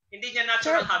 hindi niya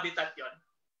natural habitat 'yon.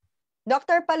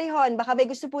 Dr. Palihon, baka may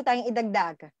gusto po tayong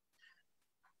idagdag.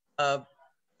 I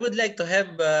would like to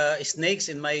have snakes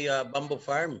in my bamboo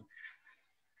farm.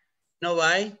 You know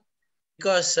why?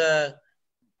 Because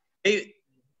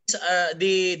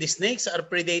the snakes are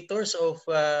predators of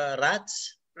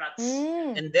rats.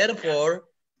 And therefore,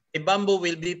 the bamboo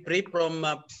will be free from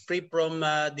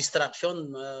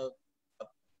destruction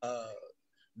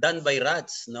done by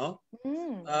rats, no?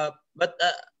 But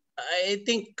I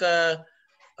think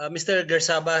Mr.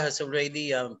 Gersaba has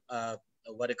already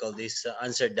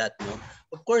answered that, no?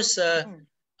 Of course,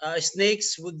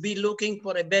 snakes would be looking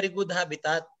for a very good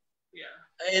habitat. Yeah.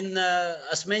 And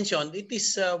as mentioned, it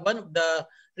is one of the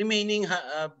remaining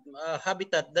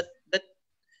habitat that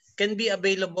can be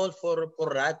available for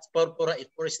rats,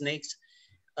 for snakes.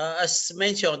 As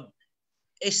mentioned,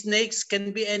 snakes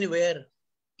can be anywhere.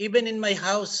 Even in my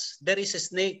house, there is a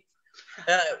snake.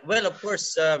 Well, of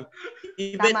course,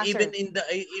 even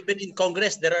in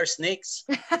Congress, there are snakes.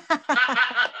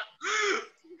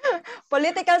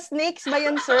 Political snakes ba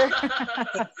yun, sir?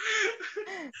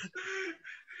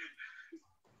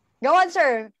 Go on,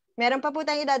 sir. Meron pa po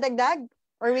tayong idadagdag?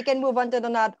 Or we can move on to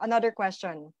another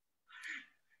question.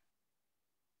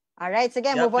 Alright,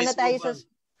 sige, move on na tayo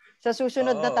sa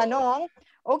susunod na tanong.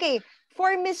 Okay,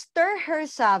 for Mr.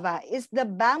 Hersava, is the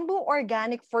bamboo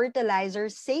organic fertilizer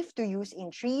safe to use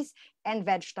in trees and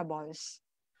vegetables?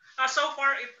 So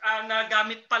far,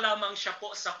 nagamit pa lamang siya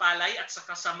po sa palay at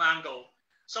saka sa mango.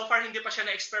 So far, hindi pa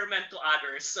siya na-experiment to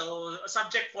others. So,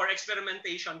 subject for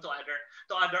experimentation to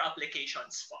other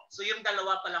applications po. So, yung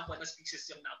dalawa pa lang po na species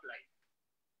yung na-apply.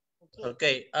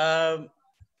 Okay.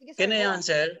 Can I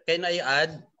answer? Can I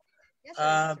add? Yes,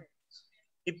 sir.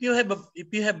 If you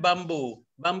have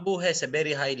bamboo has a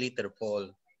very high litter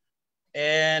fall,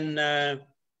 and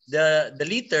the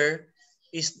litter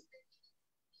is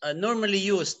normally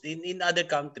used in other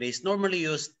countries. Normally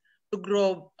used to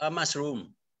grow a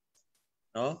mushroom.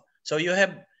 No, so you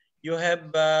have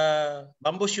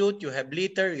bamboo shoot, you have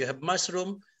litter, you have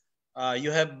mushroom,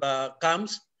 you have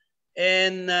cams,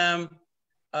 and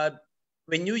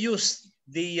when you use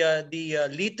the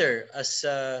litter as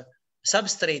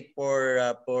substrate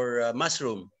for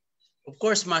mushroom, of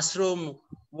course, mushroom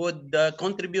would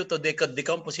contribute to the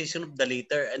decomposition of the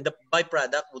litter, and the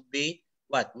byproduct would be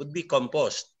what? Would be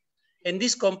compost, and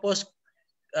this compost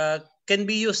can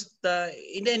be used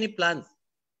in any plant.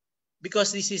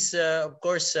 Because this is, of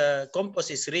course,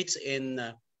 compost is rich in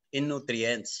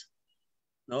nutrients.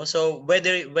 No, so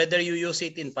whether you use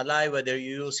it in palay, whether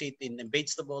you use it in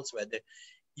vegetables,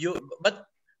 but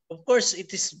of course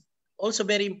it is also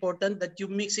very important that you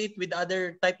mix it with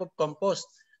other type of compost,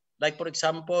 like for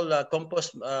example,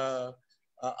 compost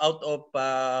out of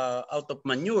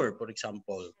manure, for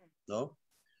example, no,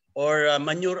 or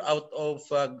manure out of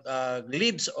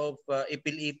leaves of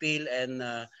ipil-ipil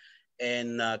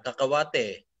and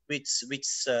cacahuate,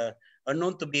 which are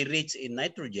known to be rich in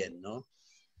nitrogen, no?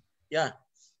 Yeah.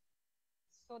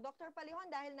 So, Dr.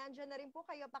 Palihon, dahil nandiyan na rin po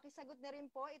kayo, pakisagot na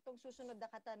rin po itong susunod na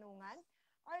katanungan.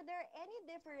 Are there any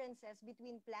differences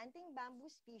between planting bamboo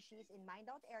species in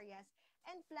mined-out areas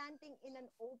and planting in an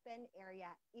open area?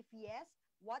 If yes,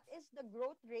 what is the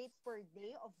growth rate per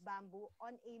day of bamboo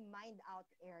on a mined-out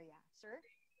area? Sir?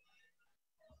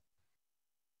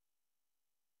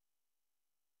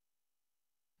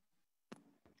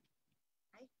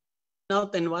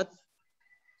 Out and what?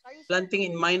 Sorry, sir. Planting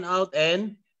in mine out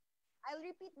and? I'll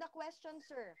repeat the question,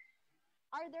 sir.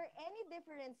 Are there any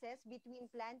differences between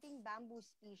planting bamboo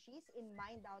species in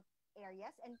mined-out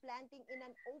areas and planting in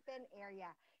an open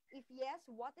area? If yes,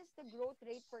 what is the growth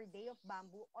rate per day of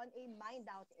bamboo on a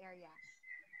mined-out area?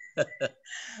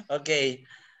 Okay.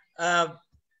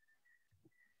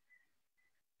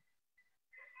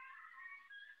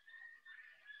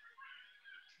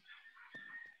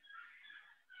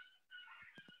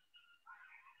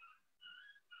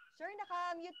 Sir,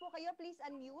 naka-mute po kayo. Please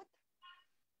unmute.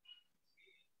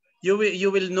 You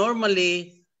will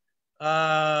normally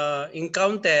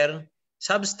encounter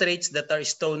substrates that are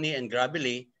stony and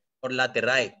gravelly or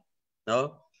laterite.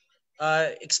 No,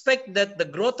 expect that the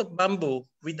growth of bamboo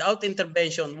without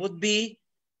intervention would be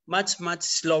much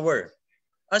slower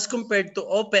as compared to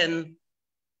open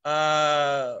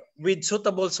with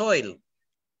suitable soil.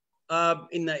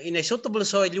 In a suitable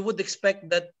soil, you would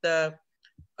expect that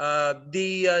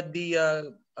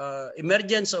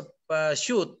emergence of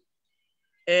shoot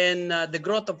and the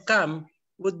growth of cam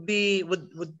would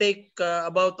take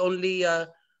about only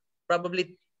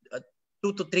probably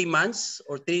 2 to 3 months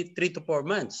or 3 to 4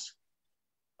 months.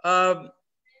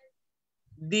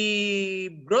 The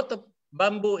growth of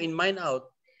bamboo in mine out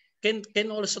can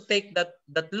also take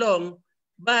that long,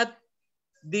 but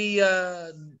the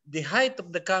height of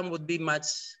the cam would be much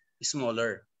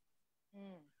smaller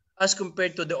as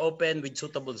compared to the open with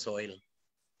suitable soil.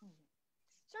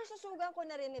 Sir, susugan ko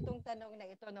na rin itong tanong na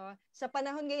ito, no? Sa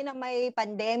panahon ngayon na may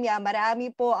pandemya, marami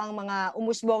po ang mga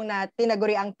umusbong na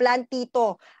tinaguriang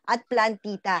plantito at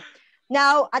plantita.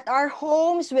 Now, at our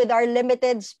homes with our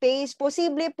limited space,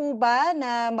 posible po ba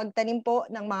na magtanim po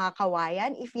ng mga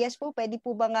kawayan? If yes po, pwede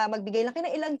po ba nga magbigay lang kayo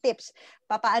ng ilang tips?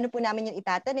 Papaano po namin yung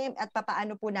itatanim at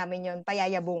papaano po namin yung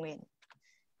payayabungin?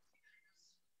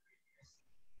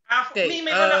 Okay.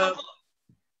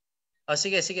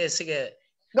 Sige.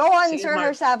 Go on, Sir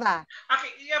Hersava.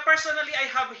 Okay, yeah, personally, I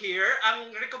have here,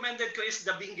 ang recommended ko is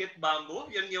the binggit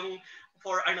bamboo. Yun yung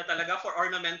for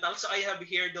ornamental. So I have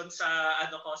here doon sa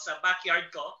sa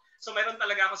backyard ko. So meron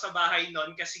talaga ako sa bahay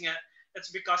noon kasi nga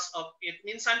that's because of it.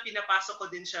 Minsan pinapasok ko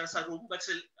din siya sa room but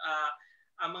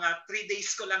mga 3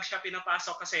 days ko lang siya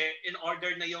pinapasok kasi in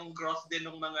order na yung growth din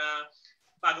ng mga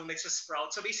bagong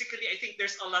nagsasprout. So basically, I think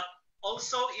there's a lot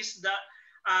also is the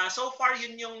so far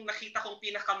yun yung nakita kong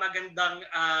pinakamagandang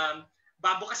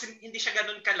bamboo kasi hindi siya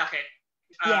ganun kalaki.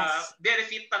 Yes. Very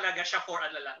fit talaga siya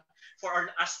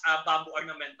as a bamboo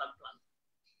ornamental plant.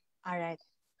 All right.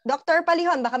 Dr.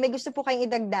 Palihon, baka may gusto po kayong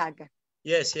idagdag.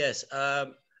 Yes.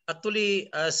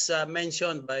 Actually, as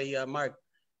mentioned by Mark,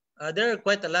 there are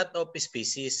quite a lot of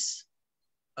species.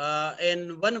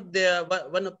 And one of the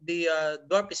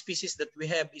dwarf species that we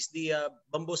have is the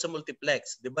Bambusa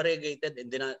multiplex, the variegated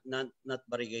and the not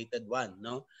variegated one.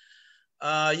 No,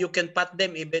 you can pot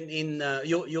them even in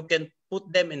you can put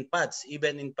them in pots,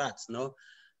 even in pots. No,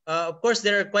 of course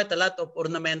there are quite a lot of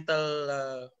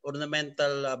ornamental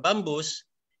bamboos.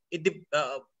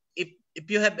 If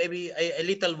you have a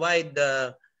little wide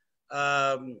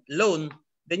lawn,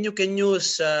 then you can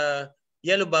use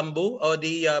yellow bamboo or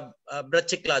the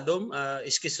brachycladum,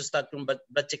 Schistostatium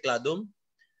brachycladum.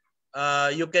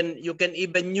 You can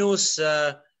even use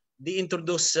the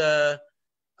introduced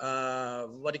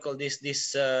what do you call this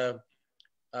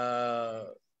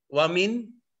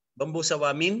wamin, Bambusa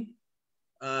wamin.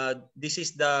 This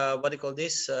is the what do you call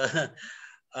this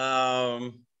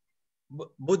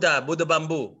Buddha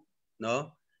bamboo.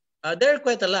 No, there are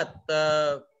quite a lot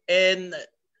and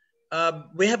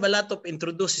we have a lot of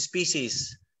introduced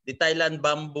species, the Thailand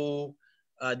bamboo,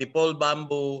 the pole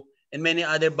bamboo, and many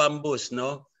other bamboos,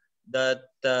 no,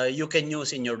 that you can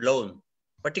use in your lawn.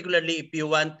 Particularly if you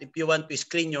want to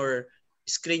screen your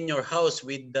house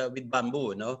with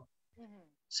bamboo, no. Mm-hmm.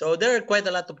 So there are quite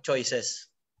a lot of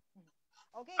choices.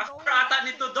 Okay. After ata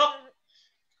nito, Doc.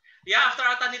 Yeah, after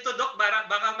ata nito, Doc,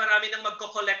 baka marami nang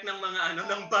magko-collect ng mga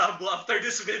ng bamboo after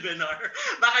this webinar.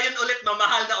 Baka yun ulit,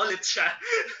 mamahal na ulit siya.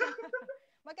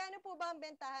 Magkano po ba ang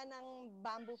bentahan ng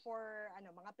bamboo for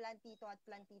mga plantito at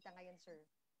plantita ngayon, sir?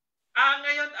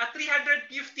 Ngayon,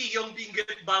 350 yung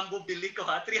binggit bamboo bili ko,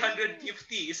 350.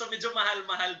 So medyo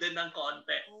mahal-mahal din ng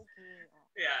konti. Okay.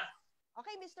 Yeah.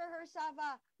 Okay, Mr.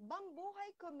 Hersava,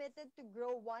 Bambuhay committed to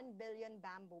grow 1 billion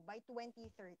bamboo by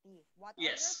 2030. What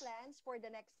are your plans for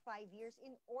the next 5 years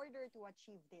in order to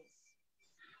achieve this?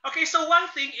 Okay, so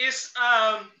one thing is,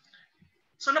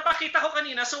 so napakita ko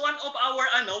kanina, so one of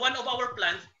our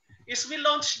plans is we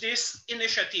launched this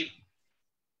initiative.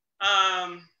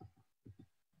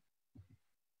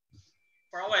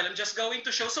 For a while, I'm just going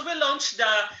to show. So we launched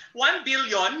the 1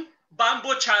 billion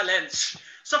bamboo challenge.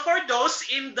 So for those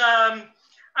in our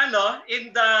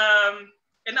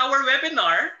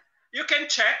webinar, you can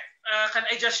check. Can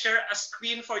I just share a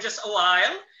screen for just a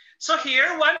while? So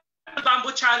here, 1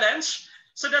 bamboo challenge.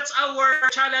 So that's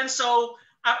our challenge. So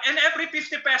and every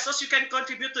 50 pesos, you can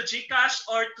contribute to GCash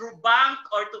or through bank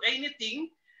or to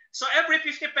anything. So every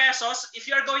 50 pesos,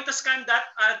 if you are going to scan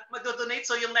that, mag-donate,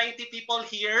 so yung 90 people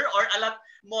here or a lot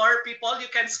more people, you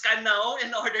can scan now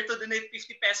in order to donate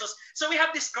 50 pesos. So we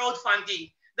have this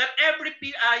crowdfunding that every,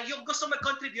 yung gusto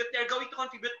mag-contribute, they're going to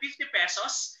contribute 50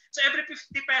 pesos. So every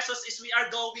 50 pesos is we are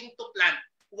going to plant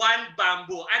 1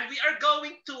 bamboo. And we are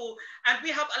going to, and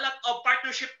we have a lot of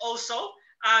partnership also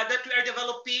that we are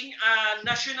developing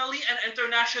nationally and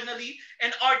internationally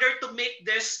in order to make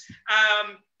this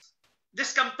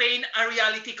this campaign a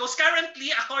reality. Because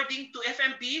currently, according to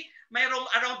FMP, mayroong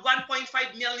around 1.5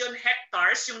 million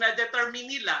hectares yung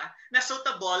na-determine nila na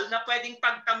suitable na pwedeng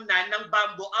pagtamnan ng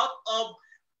bamboo out of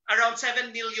around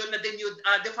 7 million na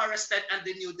deforested and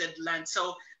denuded land.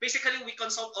 So basically, we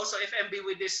consult also FMB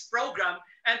with this program.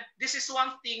 And this is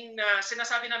one thing na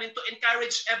sinasabi namin to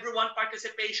encourage everyone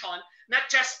participation,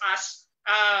 not just us,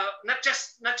 not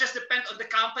just depend on the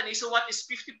company. So what is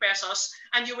 50 pesos?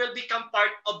 And you will become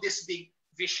part of this big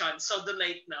vision. So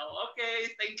donate now.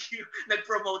 Okay, thank you.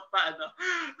 Nag-promote pa, ano?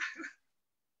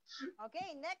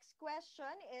 Okay, next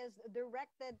question is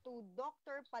directed to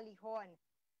Dr. Palihon.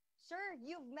 Sir,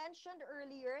 you've mentioned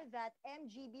earlier that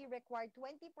MGB required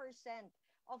 20%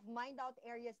 of mined out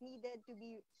areas needed to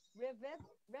be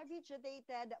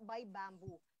revegetated by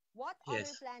bamboo. What other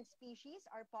Yes. plant species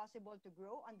are possible to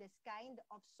grow on this kind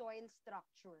of soil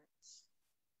structure?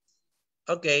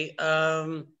 Okay.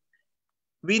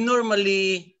 We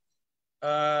normally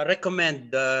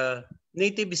recommend the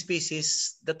native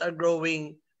species that are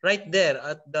growing right there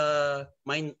at the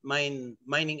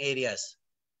mining areas.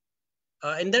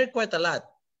 And there are quite a lot.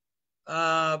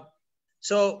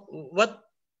 So what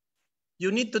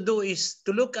you need to do is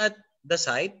to look at the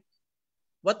site,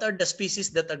 what are the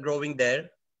species that are growing there,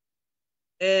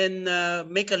 and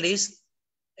make a list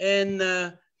and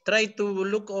try to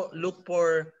look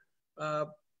for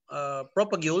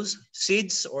propagules,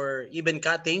 seeds, or even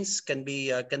cuttings can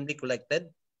be collected.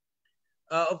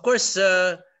 Of course,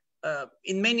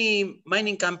 in many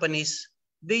mining companies,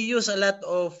 they use a lot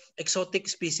of exotic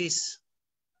species.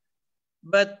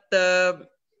 But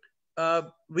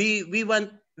we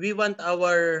want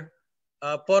our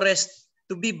forest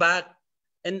to be back,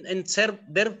 and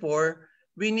therefore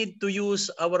we need to use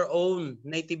our own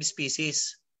native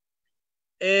species.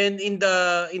 And in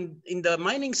the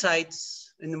mining sites,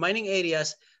 in the mining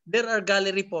areas, there are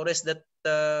gallery forests that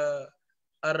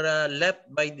are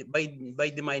left by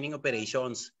the mining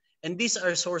operations, and these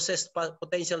are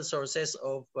potential sources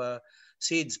of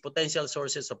seeds, potential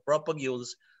sources of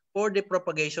propagules for the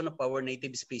propagation of our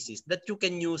native species that you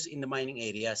can use in the mining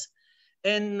areas.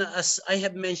 And as I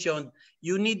have mentioned,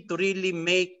 you need to really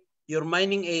make your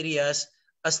mining areas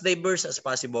as diverse as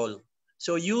possible.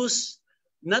 So use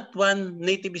not one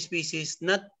native species,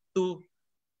 not two,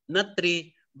 not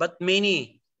three, but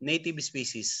many native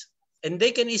species. And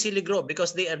they can easily grow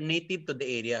because they are native to the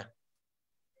area.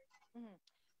 Mhm.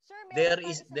 Sir, meron pa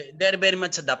isa... They are very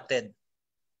much adapted.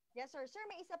 Yes, sir. Sir,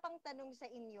 may isa pang tanong sa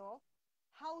inyo.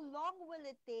 How long will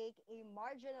it take a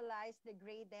marginalized,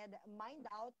 degraded, mined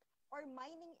out, or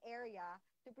mining area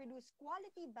to produce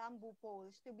quality bamboo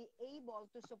poles to be able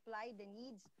to supply the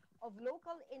needs of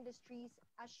local industries,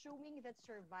 assuming that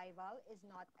survival is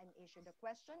not an issue? The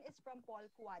question is from Paul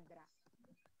Cuadra.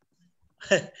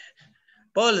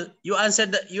 Paul, you answer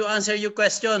your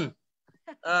question.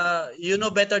 You know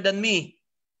better than me.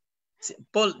 Si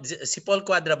Paul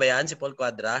Cuadra ba yan? Si Paul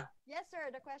Cuadra? Yes,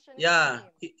 sir. The question is Yeah,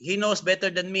 from him. he knows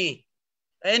better than me.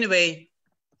 Anyway,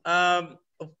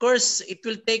 of course, it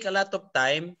will take a lot of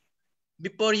time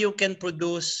before you can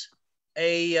produce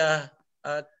a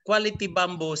quality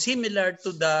bamboo similar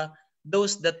to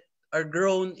those that are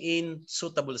grown in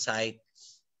suitable site.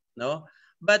 No,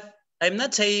 but I'm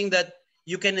not saying that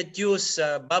you cannot use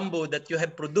bamboo that you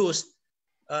have produced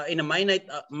in a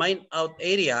mine out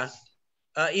area,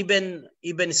 even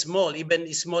small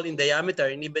in diameter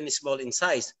and even small in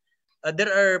size.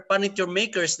 There are furniture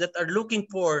makers that are looking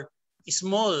for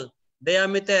small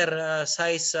diameter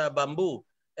size bamboo.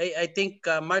 I think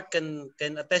Mark can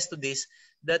attest to this,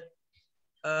 that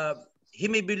he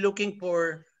may be looking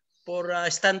for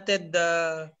stunted,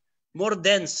 more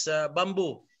dense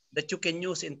bamboo that you can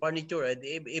use in furniture and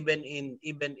even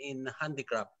in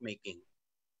handicraft making.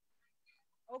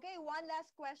 Okay, one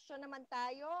last question naman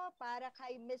tayo para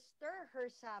kay Mr.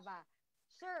 Hersava.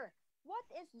 Sir, what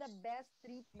is the best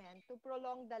treatment to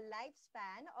prolong the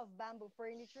lifespan of bamboo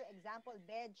furniture, example,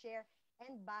 bed, chair,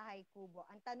 and bahay kubo?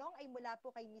 Ang tanong ay mula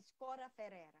po kay Miss Cora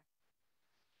Ferrera.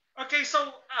 Okay, so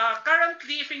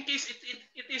currently, if in case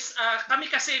it is, kami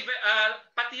kasi,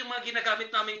 pati yung mga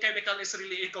ginagamit namin chemical is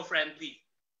really eco-friendly.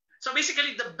 So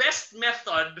basically, the best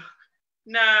method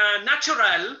na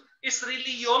natural is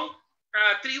really yung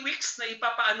 3 weeks na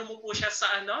ipapaano mo po siya sa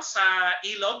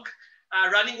ilog,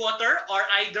 running water, or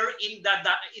either in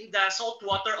the salt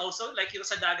water also, like yung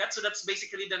sa dagat. So that's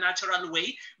basically the natural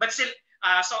way. But still,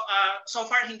 so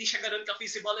far hindi siya ganun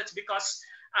ka-feasible. It's because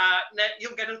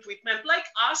yung ganun treatment. Like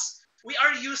us, we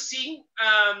are using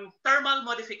thermal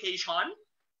modification.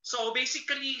 So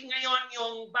basically ngayon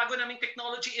yung bago naming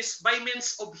technology is by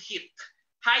means of heat.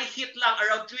 High heat lang,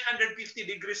 around 350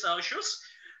 degrees Celsius.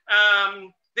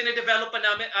 Dinedevelop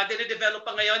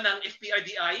pa ngayon ng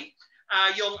FPRDI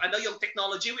yung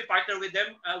technology. We partner with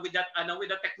them with that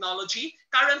technology.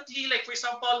 Currently, like for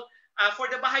example, For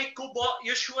the bahay kubo,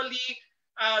 usually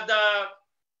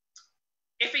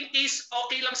if in case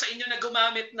okay lang sa inyo na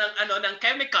gumamit ng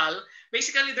chemical,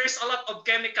 basically there's a lot of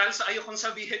chemicals. So ayokong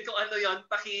sabihin kung ano yon,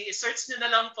 paki-search nyo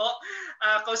na lang po.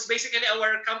 Because basically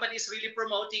our company is really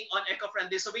promoting on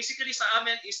eco-friendly. So basically sa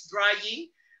amin is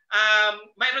drying.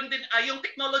 Mayroon din, yung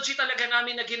technology talaga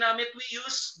namin na ginamit, we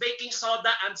use baking soda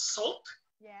and salt.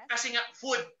 Yes. Kasi nga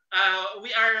food,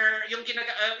 we are, yung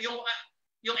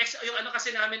ano kasi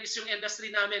namin is yung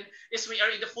industry namin is we are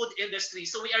in the food industry.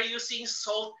 So we are using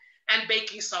salt and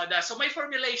baking soda. So may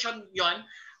formulation yon,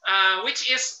 which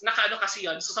is nakaano kasi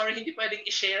yon. So sorry, hindi pwedeng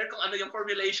i-share kung ano yung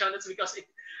formulation. It's because it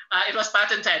was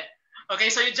patented. Okay,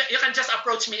 so you can just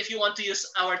approach me if you want to use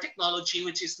our technology,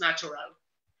 which is natural.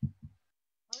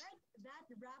 Alright, that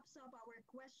wraps up our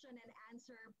question and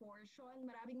answer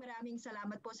portion. Maraming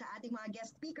salamat po sa ating mga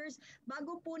guest speakers.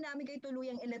 Bago po namin kayo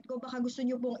tuluyang i-let go, baka gusto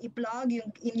nyo pong i-plug yung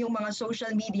inyong mga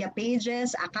social media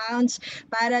pages, accounts,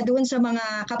 para doon sa mga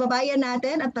kababayan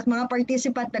natin at mga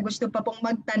participant na gusto pa pong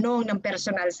magtanong ng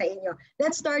personal sa inyo.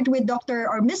 Let's start with Dr.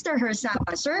 or Mr.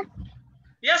 Hersapa, sir.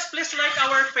 Yes, please like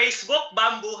our Facebook,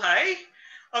 Bambuhay.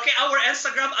 Okay, our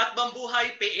Instagram at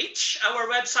Bambuhay PH, our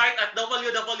website at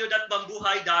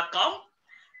www.bambuhay.com.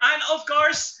 And of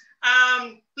course,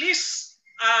 please,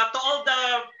 to all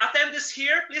the attendees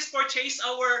here, please purchase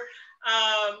our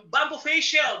bamboo face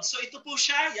shield. So ito po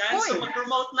siya, yan. So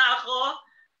mag-promote na ako.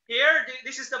 Here,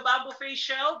 this is the bamboo face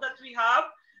shield that we have.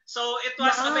 So it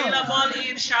was available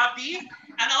in Shopee.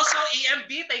 And also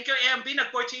EMB, thank you EMB,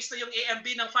 nag-purchase na yung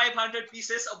EMB ng 500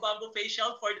 pieces of bamboo face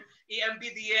shield for EMB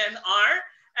DNR.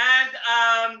 And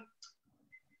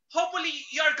hopefully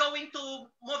you are going to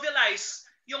mobilize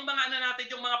yung mga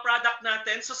natin, yung mga product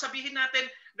natin. So sabihin natin,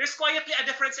 there's quietly a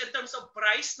difference in terms of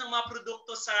price ng mga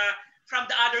produkto from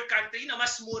the other country na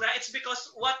mas mura. It's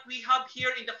because what we have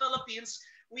here in the Philippines,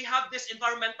 we have this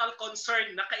environmental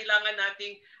concern na kailangan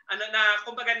nating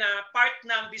kumbaga na part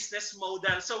ng business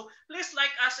model. So please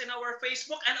like us in our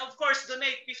Facebook and of course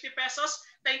donate 50 pesos.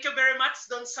 Thank you very much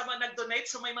doon sa mga nag-donate.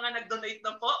 So may mga nag-donate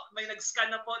na po, may nag-scan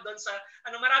na po doon sa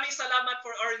maraming salamat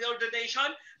for all your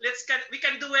donation. We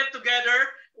can do it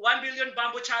together. 1 billion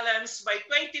bamboo challenge by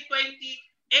 2028.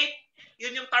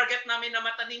 Yun yung target namin na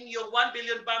mataning yung 1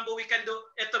 billion bamboo. We can do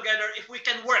it together if we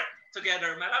can work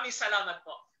together. Maraming salamat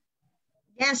po.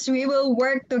 Yes, we will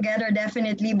work together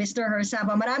definitely, Mr.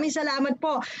 Hersapa. Maraming salamat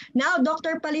po. Now,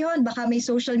 Dr. Palihon, baka may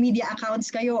social media accounts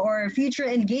kayo or future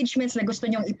engagements na gusto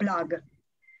nyong i-plug.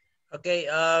 Okay,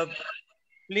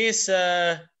 please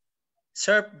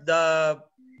surf the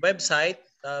website,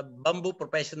 Bamboo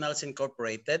Professionals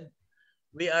Incorporated.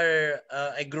 We are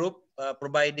a group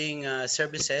providing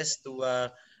services to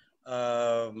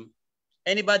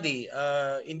anybody,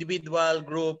 individual,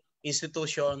 group,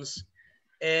 institutions.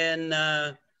 And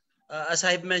as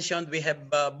I've mentioned, we have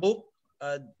a book,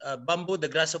 Bamboo, the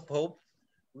Grass of Hope.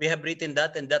 We have written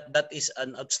that, and that is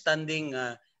an outstanding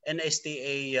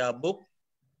NSTA book.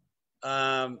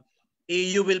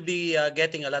 You will be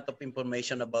getting a lot of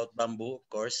information about bamboo, of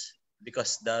course,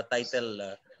 because the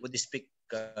title would speak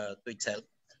to itself.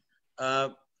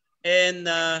 And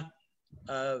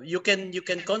you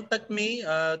can contact me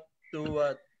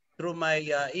through my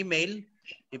email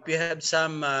if you have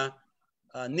some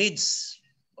needs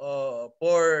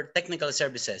for technical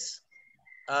services.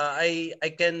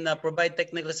 I can provide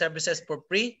technical services for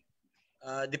free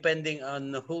depending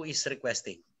on who is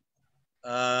requesting.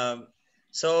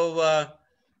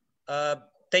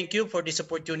 Thank you for this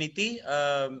opportunity.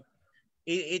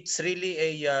 It's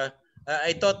really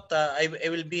I thought I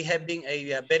will be having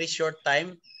a very short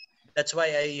time. That's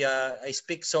why I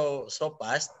speak so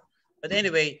fast. But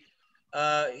anyway,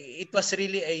 it was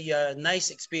really a nice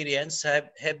experience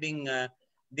having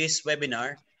this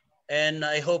webinar, and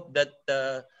I hope that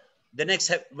the next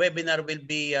webinar will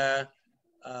be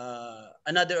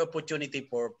another opportunity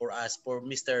for us, for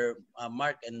Mr.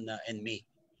 Mark and me.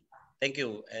 Thank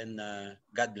you, and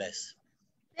God bless.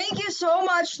 Thank you so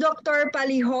much, Dr.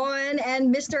 Palihon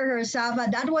and Mr. Hersapa.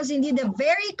 That was indeed a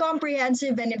very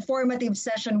comprehensive and informative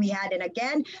session we had. And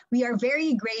again, we are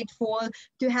very grateful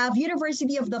to have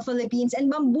University of the Philippines and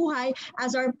Bambuhay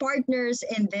as our partners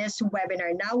in this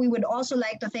webinar. Now, we would also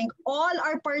like to thank all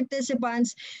our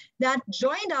participants that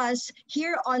joined us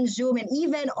here on Zoom and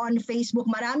even on Facebook.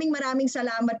 Maraming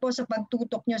salamat po sa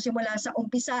pagtutok nyo simula sa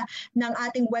umpisa ng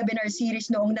ating webinar series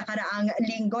noong nakaraang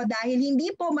linggo dahil hindi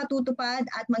po matutupad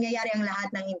at mangyayari ang lahat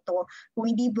ng ito kung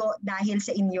hindi po dahil sa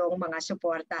inyong mga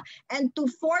suporta. And to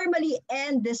formally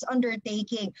end this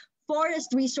undertaking,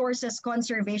 Forest Resources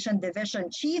Conservation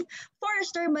Division Chief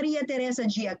Forester Maria Teresa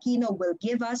G. Aquino will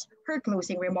give us her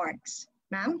closing remarks.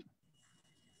 Ma'am?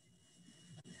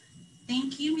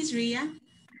 Thank you, Ms. Rhea.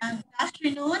 Good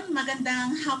afternoon.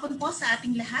 Magandang hapon po sa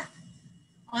ating lahat.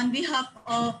 On behalf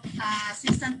of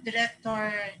Assistant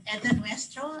Director Eden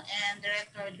Nuestro and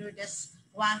Director Lourdes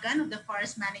Wagan of the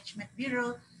Forest Management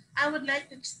Bureau, I would like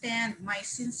to extend my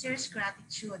sincerest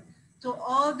gratitude to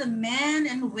all the men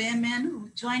and women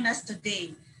who join us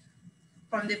today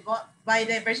from the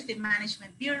Biodiversity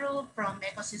Management Bureau, from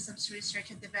Ecosystems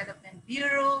Research and Development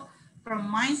Bureau,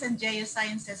 from Mines and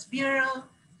Geosciences Bureau,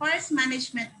 Forest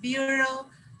Management Bureau,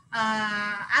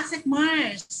 ASEC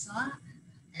Mars,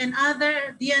 and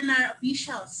other DNR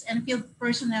officials and field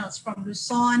personnel from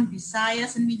Luzon,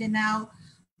 Visayas, and Mindanao,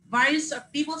 various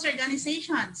people's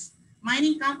organizations,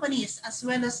 mining companies, as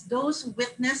well as those who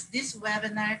witnessed this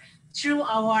webinar through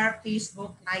our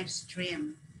Facebook live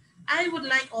stream. I would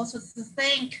like also to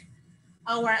thank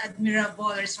our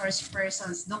admirable resource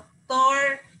persons,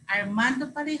 Dr.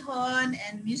 Armando Palihon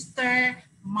and Mr.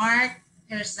 Mark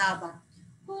Herzaba,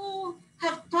 who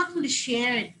have thoughtfully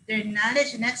shared their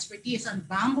knowledge and expertise on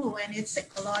bamboo and its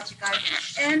ecological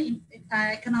and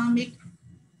economic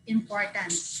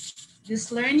importance.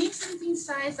 These learnings and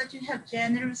insights that you have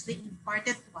generously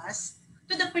imparted to us,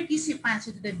 to the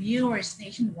participants, to the viewers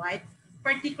nationwide,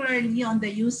 particularly on the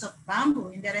use of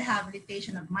bamboo in the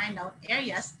rehabilitation of mined-out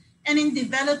areas and in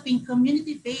developing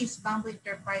community-based bamboo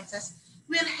enterprises,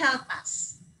 will help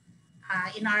us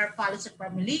in our policy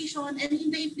formulation and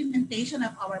in the implementation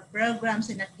of our programs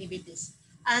and activities,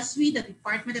 as we, the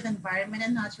Department of Environment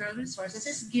and Natural Resources,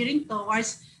 is gearing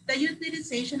towards the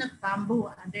utilization of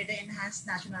bamboo under the Enhanced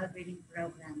National Breeding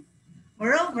Program.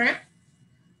 Moreover,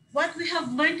 what we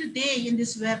have learned today in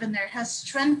this webinar has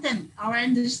strengthened our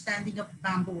understanding of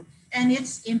bamboo and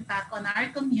its impact on our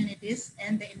communities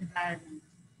and the environment.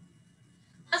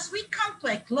 As we come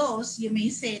to a close, you may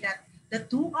say that the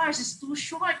 2 hours is too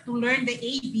short to learn the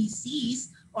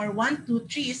ABCs or 1, 2,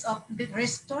 3s of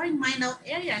restoring mined-out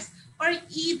areas or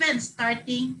even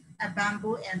starting a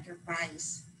bamboo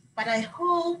enterprise. But I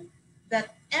hope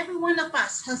that every one of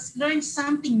us has learned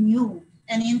something new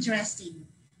and interesting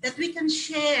that we can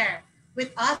share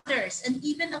with others and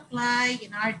even apply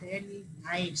in our daily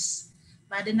lives.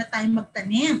 Pwede na tayo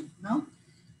magtanim, no?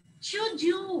 Should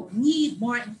you need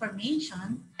more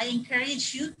information, I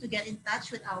encourage you to get in touch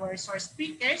with our resource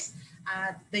speakers.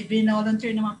 They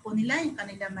volunteer naman po nila yung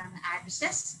kanilang mga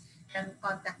addresses and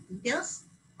contact details,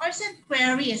 or send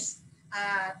queries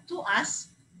to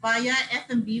us via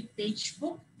FMB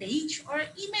Facebook page or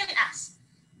email us.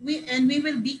 We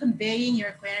will be conveying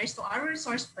your queries to our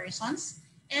resource persons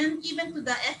and even to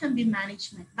the FMB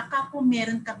management. Baka po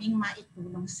meron kaming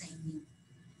maitulong sa inyo.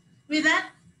 With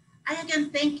that, I again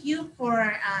thank you for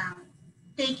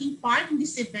taking part in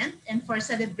this event and for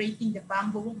celebrating the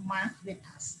Bamboo Month with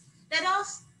us. Let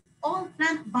us all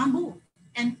plant bamboo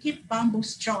and keep bamboo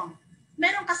strong.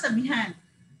 Merong kasabihan,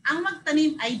 ang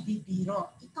magtanim ay di biro.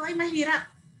 Ito ay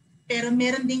mahirap, pero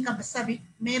meron din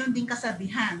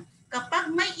kasabihan,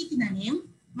 kapag may itinanim,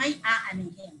 may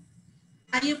aanihin.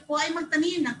 Tayo po ay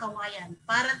magtanim ng kawayan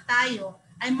para tayo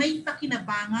ay may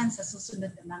pakinabangan sa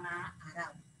susunod na mga araw.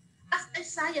 As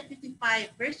Isaiah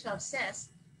 55 verse 12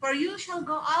 says, "For you shall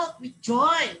go out with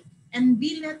joy and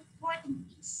be led forth in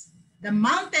peace. The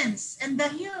mountains and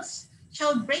the hills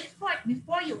shall break forth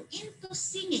before you into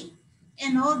singing,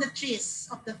 and all the trees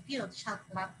of the field shall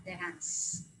clap their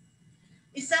hands."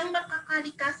 Isang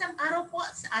makakalikasang araw po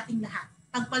sa ating lahat.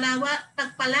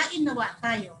 Pagpalain nawa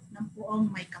tayo ng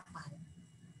buong may kapal.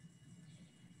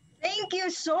 Thank you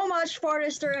so much,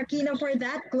 Forester Aquino, for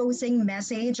that closing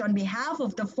message on behalf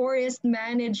of the Forest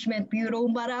Management Bureau.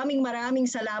 Maraming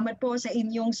salamat po sa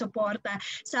inyong suporta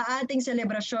sa ating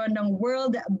selebrasyon ng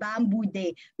World Bamboo Day.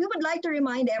 We would like to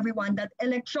remind everyone that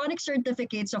electronic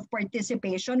certificates of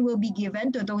participation will be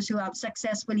given to those who have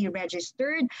successfully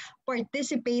registered,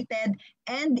 participated,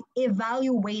 and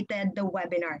evaluated the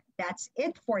webinar. That's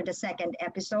it for the second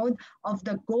episode of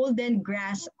the Golden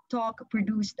Grass Talk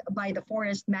produced by the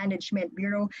Forest Management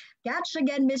Bureau. Catch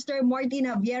again Mr. Martin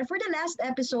Javier for the last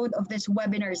episode of this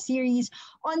webinar series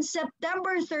on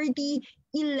September 30,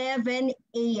 11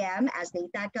 a.m. as they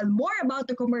tackle more about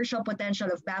the commercial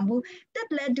potential of bamboo that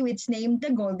led to its name,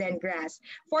 the golden grass.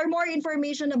 For more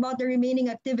information about the remaining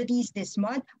activities this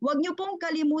month, huwag niyo pong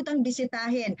kalimutang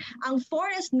bisitahin ang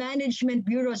Forest Management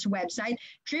Bureau's website,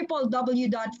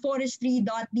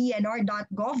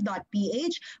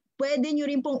 www.forestry.dnr.gov.ph, pwede nyo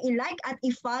rin pong i-like at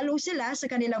i-follow sila sa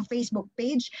kanilang Facebook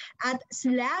page at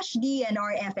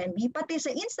 /DNRFMB, pati sa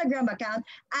Instagram account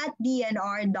at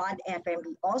dnr.fmb.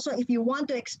 Also, if you want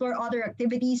to explore other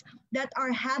activities that are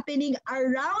happening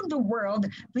around the world,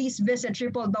 please visit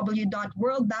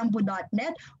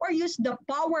www.worldbamboo.net or use the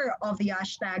power of the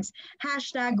hashtags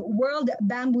 #World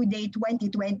Bamboo Day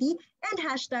 2020 and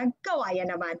 #Kawayan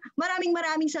naman.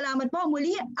 Maraming salamat po.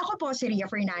 Muli, ako po si Ria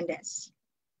Fernandez.